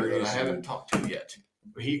lawyer that I haven't talked to yet.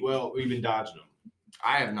 Well, we've been dodging him.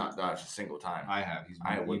 I have not dodged a single time. I have. He's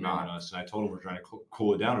I been would emailing not. us, and I told him we're trying to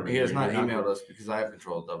cool it down. over He here. has not We're emailed us because I have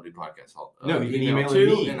control of W Podcast. No, he's been email emailing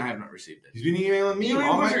too, me. and I have not received it. He's been emailing me. You don't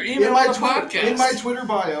even on put my- your email in my on the Twitter, podcast. In my Twitter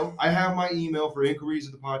bio, I have my email for inquiries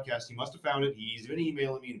of the podcast. He must have found it. He's been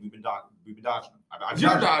emailing me, and we've been dodging him. I've You're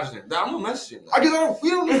dodged him. dodging it. I'm gonna message him. I guess we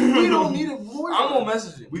don't need a lawyer. I'm gonna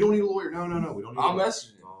message him. We don't need a lawyer. No. We don't need. I'll a lawyer.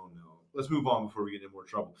 message him. Oh no. Let's move on before we get into more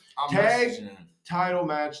trouble. I'm Tag. messaging him. Title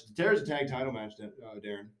match. There's a tag title match,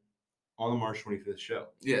 Darren, on the March 25th show.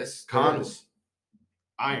 Yes. Con- there is.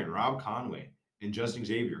 Iron, Rob Conway, and Justin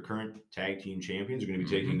Xavier, current tag team champions, are going to be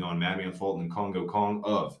Mm-hmm. taking on Madman Fulton and Congo Kong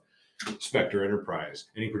of Spectre Enterprise.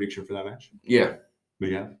 Any prediction for that match? Yeah.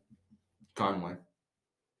 Yeah. Conway.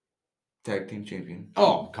 Tag team champion.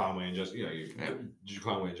 Oh, Conway and Justin. Yeah.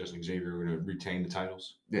 Conway and Justin Xavier are going to retain the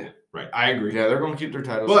titles. Yeah. Right. I agree. Yeah, they're gonna keep their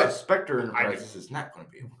titles. But- Spectre Enterprises is not gonna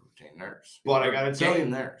be able to retain theirs. But I gotta tell you,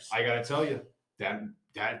 Gain theirs. I gotta tell you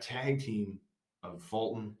that tag team of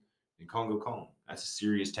Fulton and Congo Kong. That's a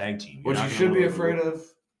serious tag team. What you should be afraid of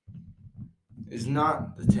is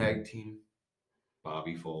not the tag team.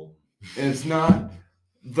 Bobby Fulton. And it's not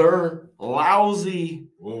their lousy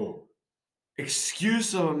Whoa.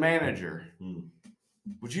 excuse of a manager. Hmm.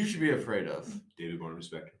 What you should be afraid of David Barnum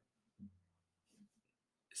Spectre.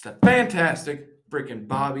 is the fantastic freaking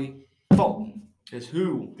Bobby Fulton. Is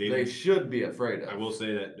who David- they should be afraid I of. will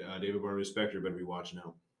say that David Barnum Spectre better be watching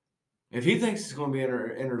out. If he thinks he's going to be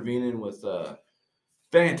intervening with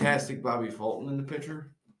fantastic Bobby Fulton in the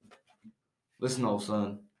picture, listen, old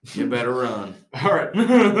son, you better run. All right.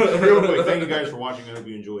 Real quick, thank you guys for watching. I hope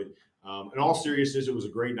you enjoyed. In all seriousness, it was a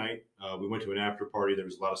great night. We went to an after party. There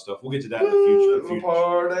was a lot of stuff. We'll get to that in the future.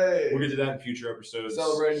 Party. We'll get to that in future episodes.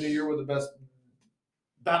 Celebrating New Year with the best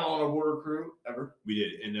Battle on a Border crew ever. We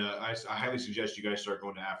did, and I highly suggest you guys start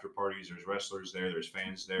going to after parties. There's wrestlers there, there's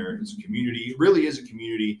fans there. It's a community. It really is a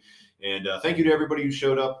community. And thank you to everybody who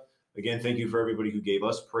showed up. Again, thank you for everybody who gave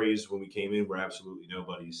us praise when we came in. We're absolutely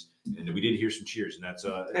nobodies, and we did hear some cheers, and that's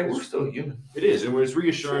Hey, we're still human. it is, and it's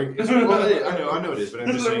reassuring. I know it is, but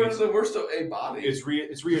I'm just saying we're still a body. it's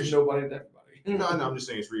reassuring. Nobody to everybody. No, I'm just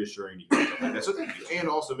saying it's reassuring to hear stuff like that. So thank you. And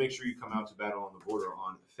also make sure you come out to Battle on the Border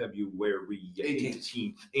on February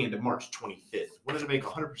 18th and March 25th. Wanted to make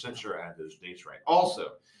 100% sure I had those dates right.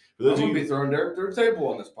 Also, for those I'm of gonna you be throwing Derek through a table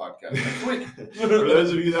on this podcast next week. for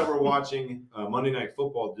those of you that were watching Monday Night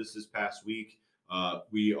Football this past week,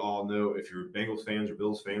 we all know if you're Bengals fans or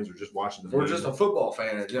Bills fans or just watching the Or game, just a football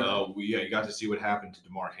fan in general. you got to see what happened to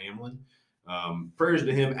Damar Hamlin. Prayers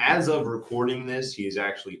to him. As of recording this, he is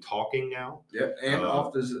actually talking now. Yep, and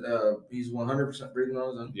off this, he's 100% breathing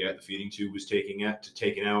on his own. Yeah, the feeding tube was taken out.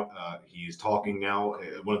 He's talking now.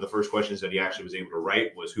 One of the first questions that he actually was able to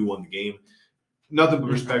write was, "Who won the game?" Nothing but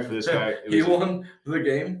respect for this guy. He won the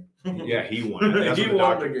game. Yeah, he won. That's He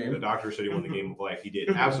what won the game. The doctor said he won the game of life. He did,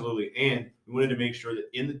 absolutely. And we wanted to make sure that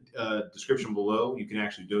in the description below, you can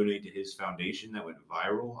actually donate to his foundation that went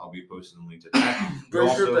viral. I'll be posting the link to that.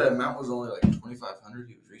 Pretty sure the amount was only like $2,500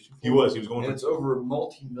 he was reaching for. He was going and for. it's over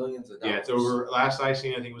multi-millions of dollars. Yeah, it's over. Last I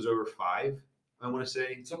seen, I think it was over 5. I want to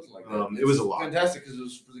say Something like that. it was a lot. Fantastic because it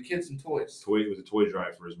was for the kids and toys. It was a toy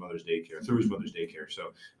drive for his mother's daycare, through his mother's daycare.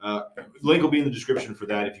 So link will be in the description for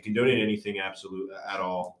that. If you can donate anything at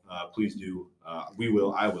all, please do. We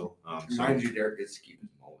will. I will. Mind you, Derek gets to keep his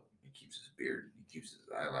mullet. He keeps his beard. He keeps his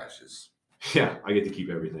eyelashes. Yeah, I get to keep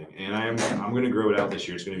everything, and I'm going to grow it out this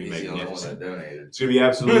year. It's going to be He's the only one magnificent. that donated. It's going to be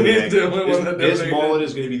absolutely He's the only one that This donated. mullet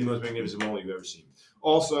is going to be the most magnificent mullet you've ever seen.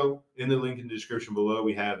 Also, in the link in the description below,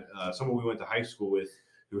 we have someone we went to high school with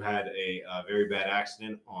who had a very bad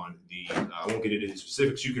accident on the. I won't get into the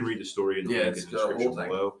specifics. You can read the story in the link in the description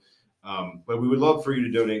below. But we would love for you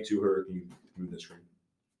to donate to her. Can you move the screen?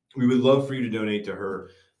 We would love for you to donate to her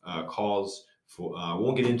cause. We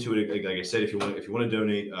won't get into it. Like I said, if you want to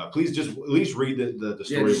donate, please just at least read the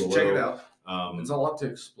story below. Check it out. It's a lot to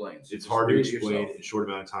explain. So it's hard to explain in a short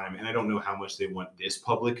amount of time, and I don't know how much they want this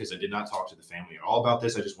public because I did not talk to the family at all about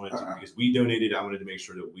this. I just wanted to, because we donated, I wanted to make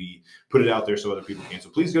sure that we put it out there so other people can. So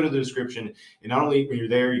please go to the description, and not only when you're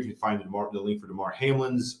there, you can find the link for Damar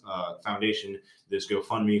Hamlin's foundation, this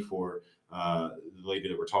GoFundMe for the lady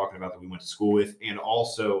that we're talking about that we went to school with, and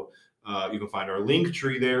also you can find our link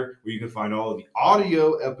tree there where you can find all of the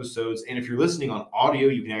audio episodes. And if you're listening on audio,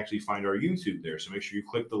 you can actually find our YouTube there. So make sure you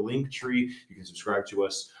click the link tree. You can subscribe to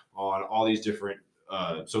us on all these different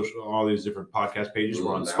podcast pages.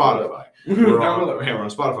 We're on Spotify. We're on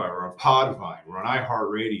Spotify. We're on Podvine. We're on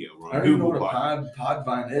iHeartRadio. We're on Google Podcast.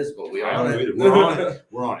 Podvine is, but we are on on it. We're on it.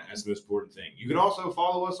 We're on it. That's the most important thing. You can also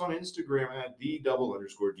follow us on Instagram at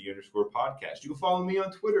 _D_podcast. You can follow me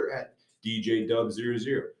on Twitter at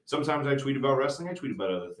DJDub00. Sometimes I tweet about wrestling. I tweet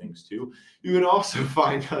about other things too. You can also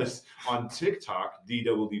find us on TikTok,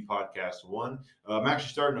 DWD Podcast 1. I'm actually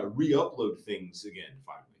starting to re-upload things again,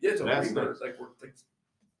 finally. Yeah, so that's nice. Like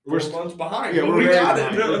we're 4 months behind. Yeah, we got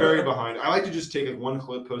it. We're very behind. I like to just take one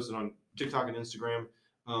clip, post it on TikTok and Instagram.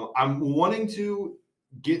 I'm wanting to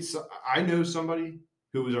get I know somebody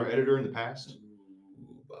who was our editor in the past,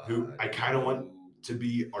 who I kind of want to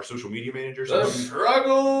be our social media manager. The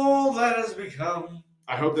struggle that has become.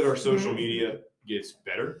 I hope that our social media gets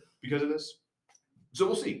better because of this. So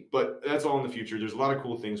we'll see. But that's all in the future. There's a lot of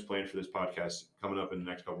cool things planned for this podcast coming up in the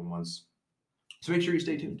next couple of months. So make sure you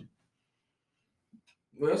stay tuned.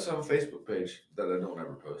 We also have a Facebook page that I don't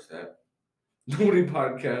ever post at. Nobody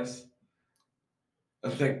Podcast. I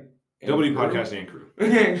think. Nobody Podcast and Crew.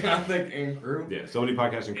 I think and Crew. Yeah, Nobody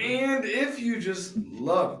Podcast and Crew. And if you just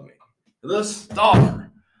love me, the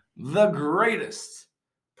star, the greatest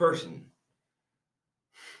person.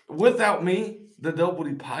 Without me, the Double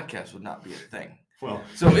D Podcast would not be a thing. Well,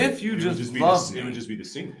 so if you just love me, it would just be the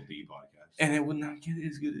single D Podcast, and it would not get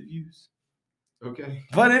as good views. Okay.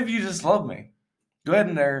 But if you just love me, go ahead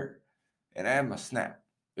in there and add my Snap.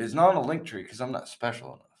 It's not on a link tree because I'm not special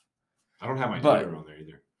enough. I don't have my Twitter on there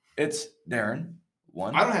either. It's Darren.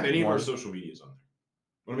 I don't have any of our social medias on there.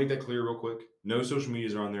 Want to make that clear real quick? No social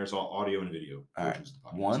medias are on there. It's all audio and video. All right.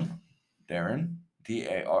 1 Darren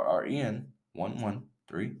DARREN 1 1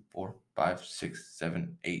 3 4 5 6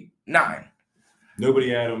 7 8 9.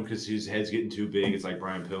 Nobody add him because his head's getting too big. It's like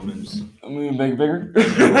Brian Pillman's. I'm gonna make bigger.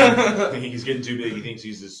 He's getting too big. He thinks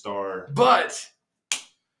he's the star. But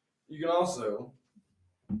you can also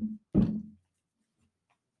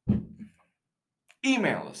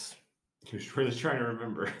email us. He was really trying to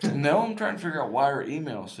remember. No, I'm trying to figure out why our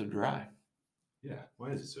email is so dry. Yeah. Why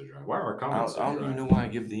is it so dry? Why are our I comments don't, so I dry? don't even know why I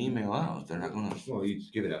give the email out. They're not gonna. Well, you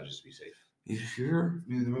just give it out just to be safe. You sure?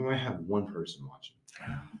 I mean, we might have one person watching.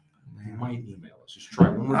 They might email us. Just try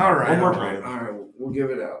one more. All right. One more all right, time. all right. We'll give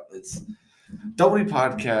it out. It's WD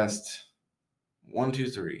Podcast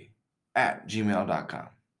 123 at gmail.com.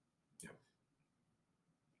 Yep.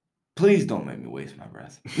 Please don't make me waste my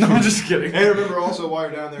breath. No, I'm just kidding. And remember also, while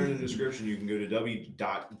you're down there in the description, you can go to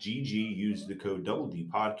w.gg, use the code Double D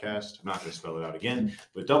Podcast. I'm not going to spell it out again,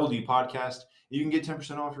 but Double D Podcast. You can get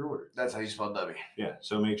 10% off your order. That's how you spell W. Yeah,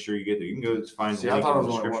 so make sure you get there. You can go find See, the I link thought in it the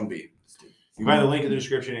was only description. one B. You can find the link in the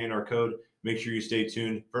description and our code. Make sure you stay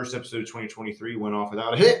tuned. First episode of 2023 went off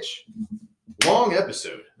without a hitch. Long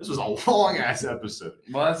episode. This was a long ass episode.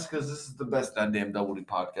 Well, that's because this is the best goddamn WD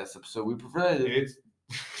Podcast episode we provided. It's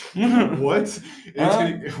what?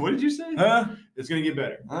 It's what did you say? Huh? It's gonna get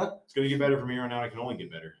better. Huh? It's gonna get better from here on out. It can only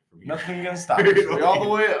get better from here. Nothing gonna stop us. We're all the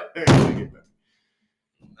way up. It can only get better.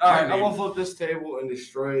 All right, I'm gonna flip this table and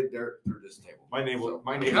destroy this table. My neighbor, So,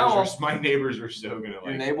 my no. neighbors are so gonna Your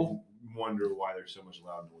like neighbor? wonder why there's so much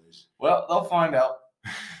loud noise. Well, they'll find out.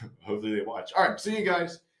 Hopefully they watch. All right, see you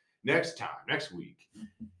guys next week.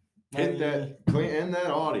 Hit that, end that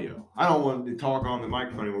audio. I don't want to talk on the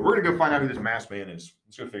microphone anymore. We're gonna go find out who this masked man is.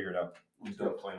 Let's go figure it out. He's done playing.